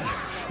mad.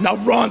 Now,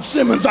 Ron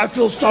Simmons, I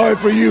feel sorry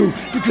for you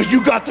because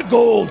you got the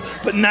gold.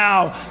 But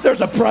now there's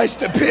a price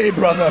to pay,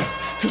 brother,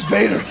 because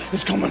Vader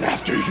is coming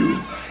after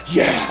you.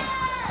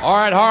 Yeah. All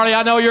right, Harley,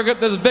 I know you're good.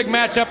 There's a big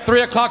matchup,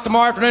 3 o'clock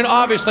tomorrow afternoon.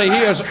 Obviously, he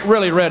is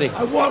really ready.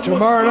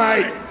 Tomorrow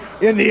night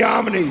in the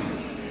Omni,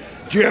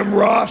 Jim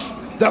Ross,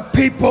 the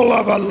people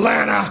of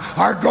Atlanta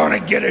are going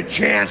to get a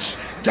chance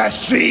to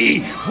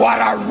see what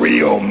a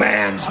real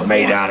man's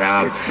made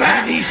out of.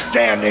 And he's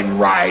standing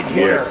right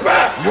here.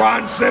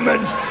 Ron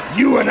Simmons,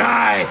 you and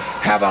I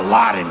have a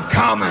lot in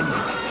common.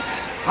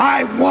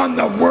 I won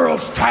the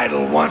world's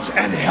title once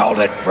and held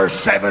it for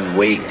 7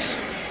 weeks.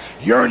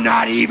 You're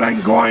not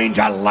even going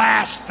to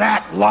last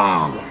that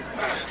long.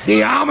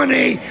 The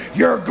Omni,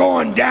 you're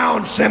going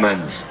down,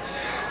 Simmons.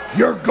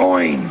 You're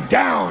going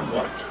down.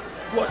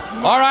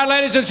 All right,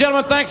 ladies and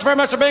gentlemen, thanks very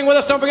much for being with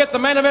us. Don't forget the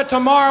main event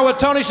tomorrow with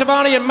Tony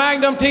Schiavone and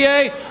Magnum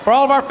TA. For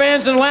all of our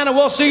fans in Atlanta,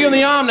 we'll see you in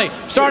the Omni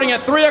starting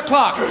at 3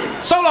 o'clock.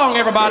 So long,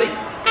 everybody.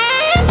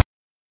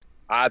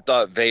 I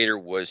thought Vader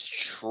was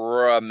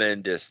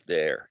tremendous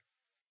there.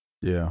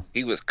 Yeah.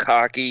 He was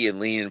cocky and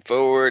leaning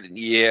forward. And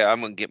yeah, I'm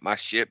going to get my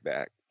shit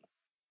back.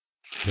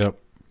 Yep.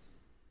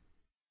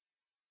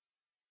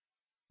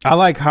 I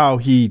like how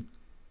he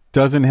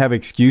doesn't have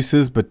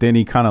excuses, but then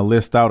he kind of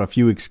lists out a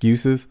few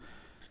excuses.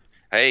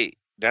 Hey,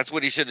 that's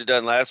what he should have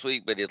done last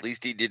week, but at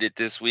least he did it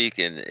this week,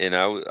 and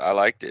I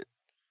liked it.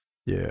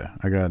 Yeah,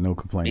 I got no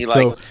complaints.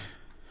 So,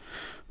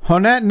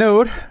 on that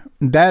note,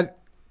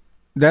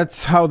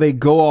 that's how they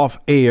go off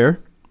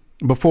air.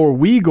 Before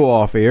we go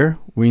off air,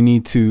 we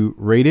need to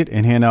rate it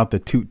and hand out the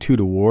Toot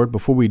Award.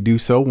 Before we do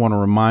so, I want to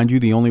remind you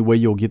the only way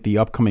you'll get the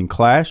upcoming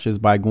Clash is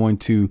by going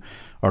to,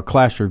 or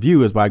Clash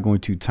review is by going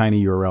to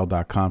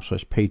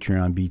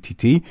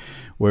tinyurl.com/PatreonBTT,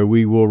 where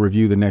we will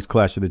review the next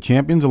Clash of the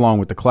Champions along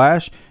with the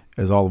Clash,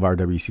 as all of our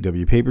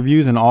WCW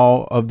pay-per-views and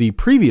all of the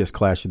previous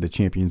Clash of the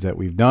Champions that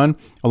we've done,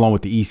 along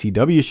with the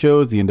ECW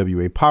shows, the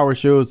NWA Power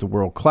shows, the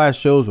World Class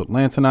shows with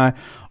Lance and I,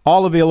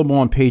 all available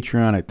on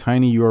Patreon at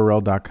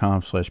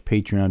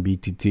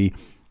tinyurl.com/PatreonBTT.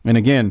 And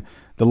again,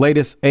 the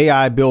latest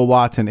AI Bill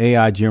Watts and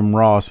AI Jim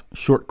Ross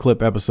short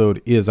clip episode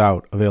is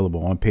out,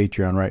 available on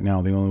Patreon right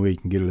now. The only way you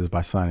can get it is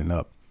by signing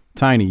up.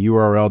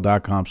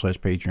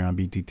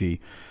 tinyurl.com/PatreonBTT.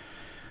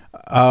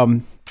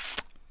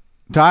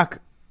 Doc,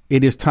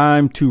 it is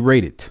time to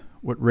rate it.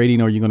 What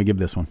rating are you going to give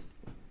this one?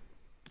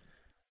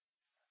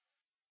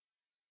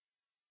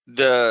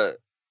 This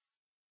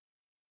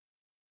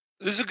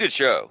is a good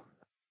show.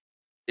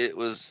 It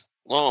was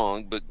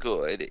long but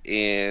good,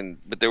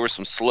 but there were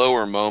some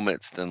slower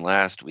moments than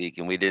last week,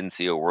 and we didn't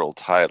see a world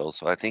title,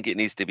 so I think it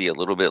needs to be a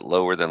little bit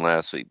lower than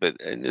last week. But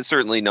it's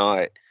certainly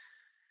not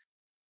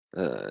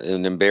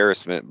an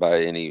embarrassment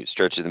by any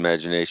stretch of the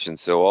imagination.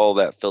 So all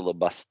that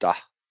filibuster,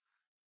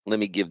 let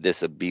me give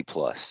this a B+.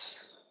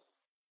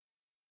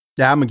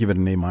 Yeah, I'm gonna give it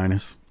an A-.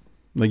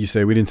 Like you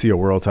say, we didn't see a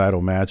world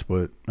title match,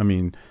 but I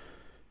mean,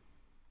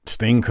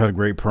 Sting cut a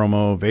great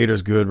promo.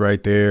 Vader's good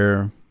right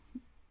there.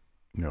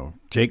 You know,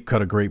 Jake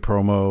cut a great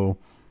promo.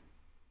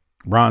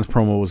 Ron's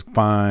promo was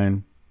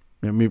fine.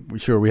 I mean,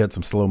 sure, we had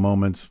some slow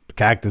moments.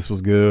 Cactus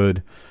was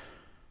good.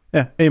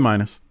 Yeah,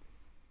 A-.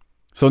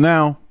 So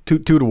now,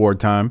 Toot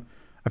Award time.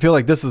 I feel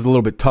like this is a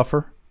little bit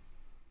tougher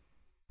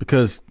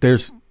because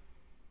there's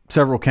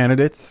several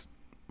candidates.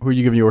 Who are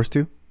you giving yours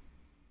to?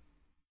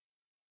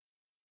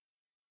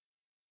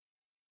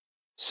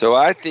 So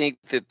I think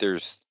that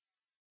there's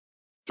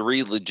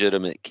 3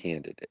 legitimate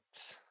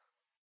candidates.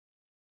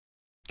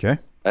 Okay.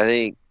 I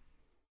think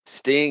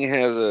Sting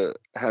has a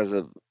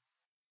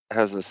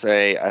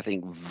say. I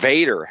think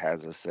Vader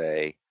has a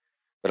say,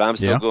 but I'm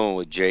still going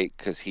with Jake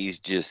because he's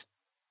just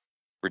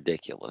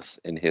ridiculous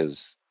in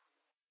his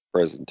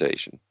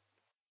presentation.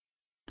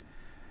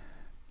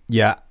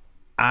 Yeah,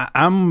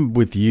 I'm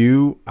with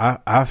you.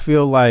 I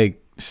feel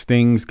like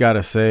Sting's got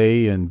a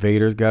say and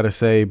Vader's got a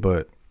say,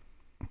 but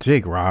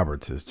Jake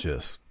Roberts is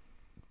just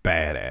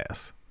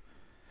badass.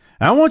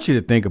 And I want you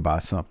to think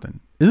about something.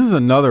 This is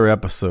another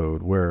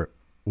episode where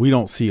we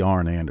don't see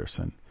Arn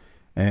Anderson,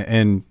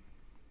 and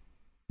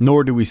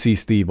nor do we see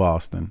Steve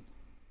Austin.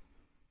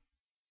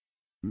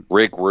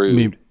 Rick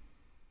Rude.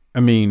 I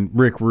mean,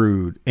 Rick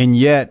Rude. And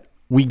yet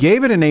we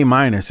gave it an A-.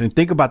 And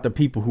think about the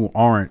people who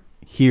aren't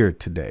here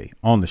today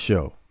on the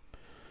show.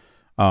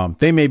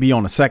 They may be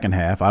on the second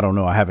half. I don't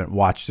know. I haven't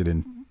watched it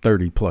in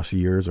 30 plus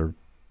years or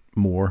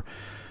more.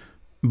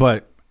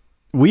 But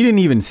we didn't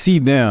even see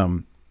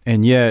them,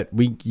 and yet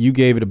you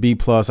gave it a B+,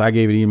 I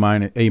gave it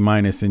A-,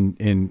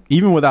 and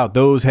even without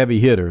those heavy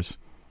hitters,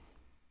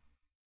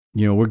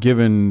 you know, we're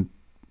giving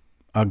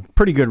a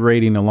pretty good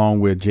rating along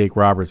with Jake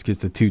Roberts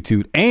gets the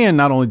toot. And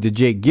not only did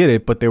Jake get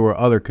it, but there were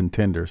other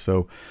contenders.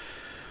 So,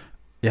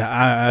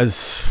 yeah,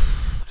 it's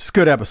a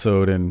good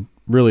episode and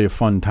really a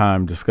fun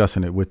time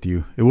discussing it with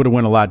you. It would have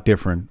went a lot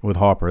different with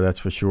Harper, that's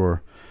for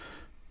sure.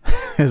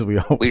 As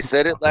we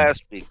said it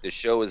last week, the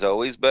show is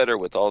always better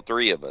with all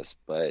 3 of us,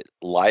 but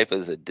life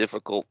is a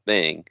difficult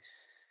thing,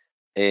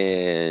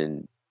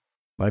 and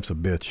life's a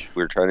bitch.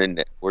 We're trying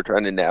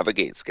to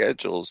navigate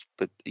schedules,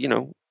 but you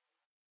know,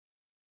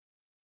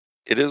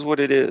 it is what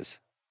it is.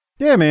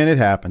 Yeah, man, it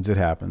happens.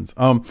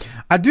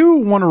 I do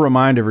want to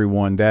remind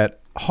everyone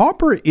that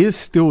Harper is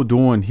still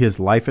doing his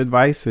life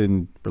advice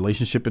and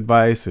relationship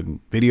advice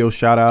and video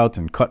shout outs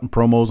and cutting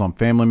promos on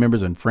family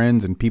members and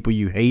friends and people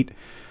you hate.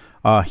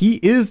 He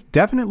is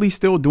definitely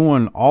still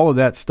doing all of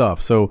that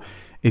stuff. So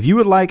if you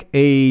would like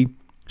a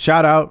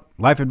shout out,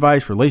 life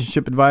advice,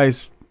 relationship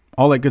advice,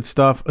 all that good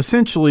stuff,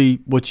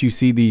 essentially what you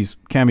see these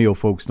cameo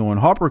folks doing,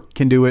 Harper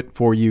can do it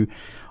for you.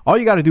 All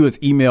you got to do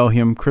is email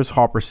him,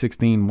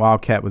 ChrisHarper16,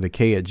 Wildcat with a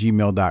K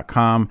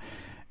 @gmail.com,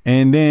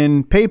 and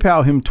then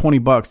PayPal him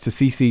 $20 to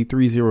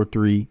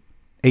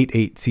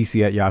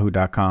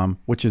cc30388cc@yahoo.com,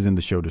 which is in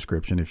the show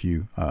description if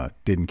you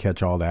didn't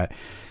catch all that.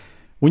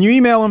 When you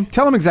email him,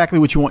 tell him exactly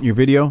what you want in your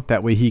video.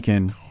 That way he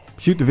can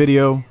shoot the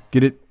video,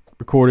 get it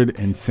recorded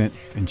and sent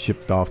and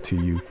shipped off to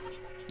you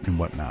and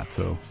whatnot.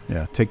 So,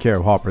 yeah, take care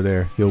of Harper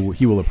there.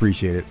 He will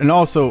appreciate it. And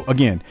also,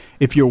 again,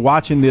 if you're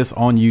watching this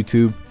on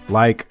YouTube,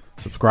 like,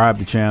 subscribe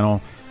to the channel,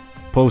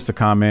 post a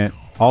comment,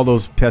 all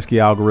those pesky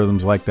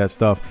algorithms like that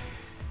stuff.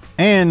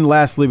 And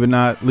lastly but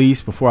not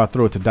least, before I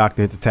throw it to Doc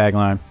to hit the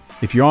tagline,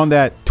 if you're on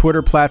that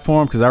Twitter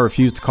platform, because I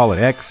refuse to call it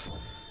X,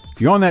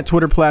 If you're on that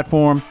Twitter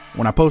platform,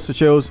 when I post the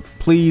shows,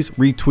 please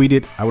retweet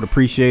it. I would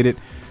appreciate it.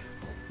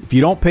 If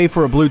you don't pay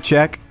for a blue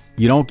check,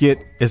 you don't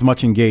get as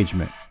much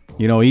engagement.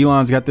 You know,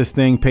 Elon's got this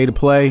thing, pay to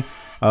play.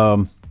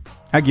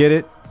 I get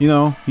it. You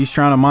know, he's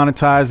trying to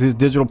monetize his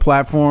digital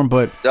platform,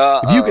 but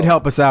if you could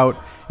help us out,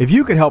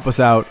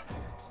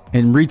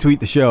 and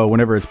retweet the show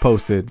whenever it's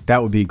posted,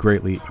 that would be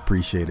greatly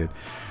appreciated.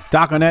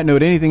 Doc, on that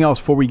note, anything else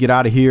before we get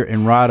out of here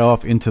and ride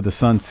off into the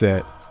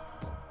sunset?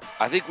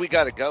 I think we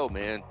got to go,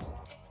 man.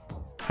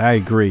 I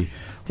agree.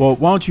 Well,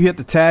 why don't you hit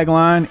the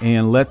tagline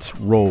and let's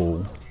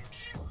roll.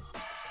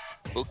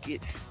 Book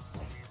it,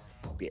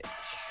 bitch.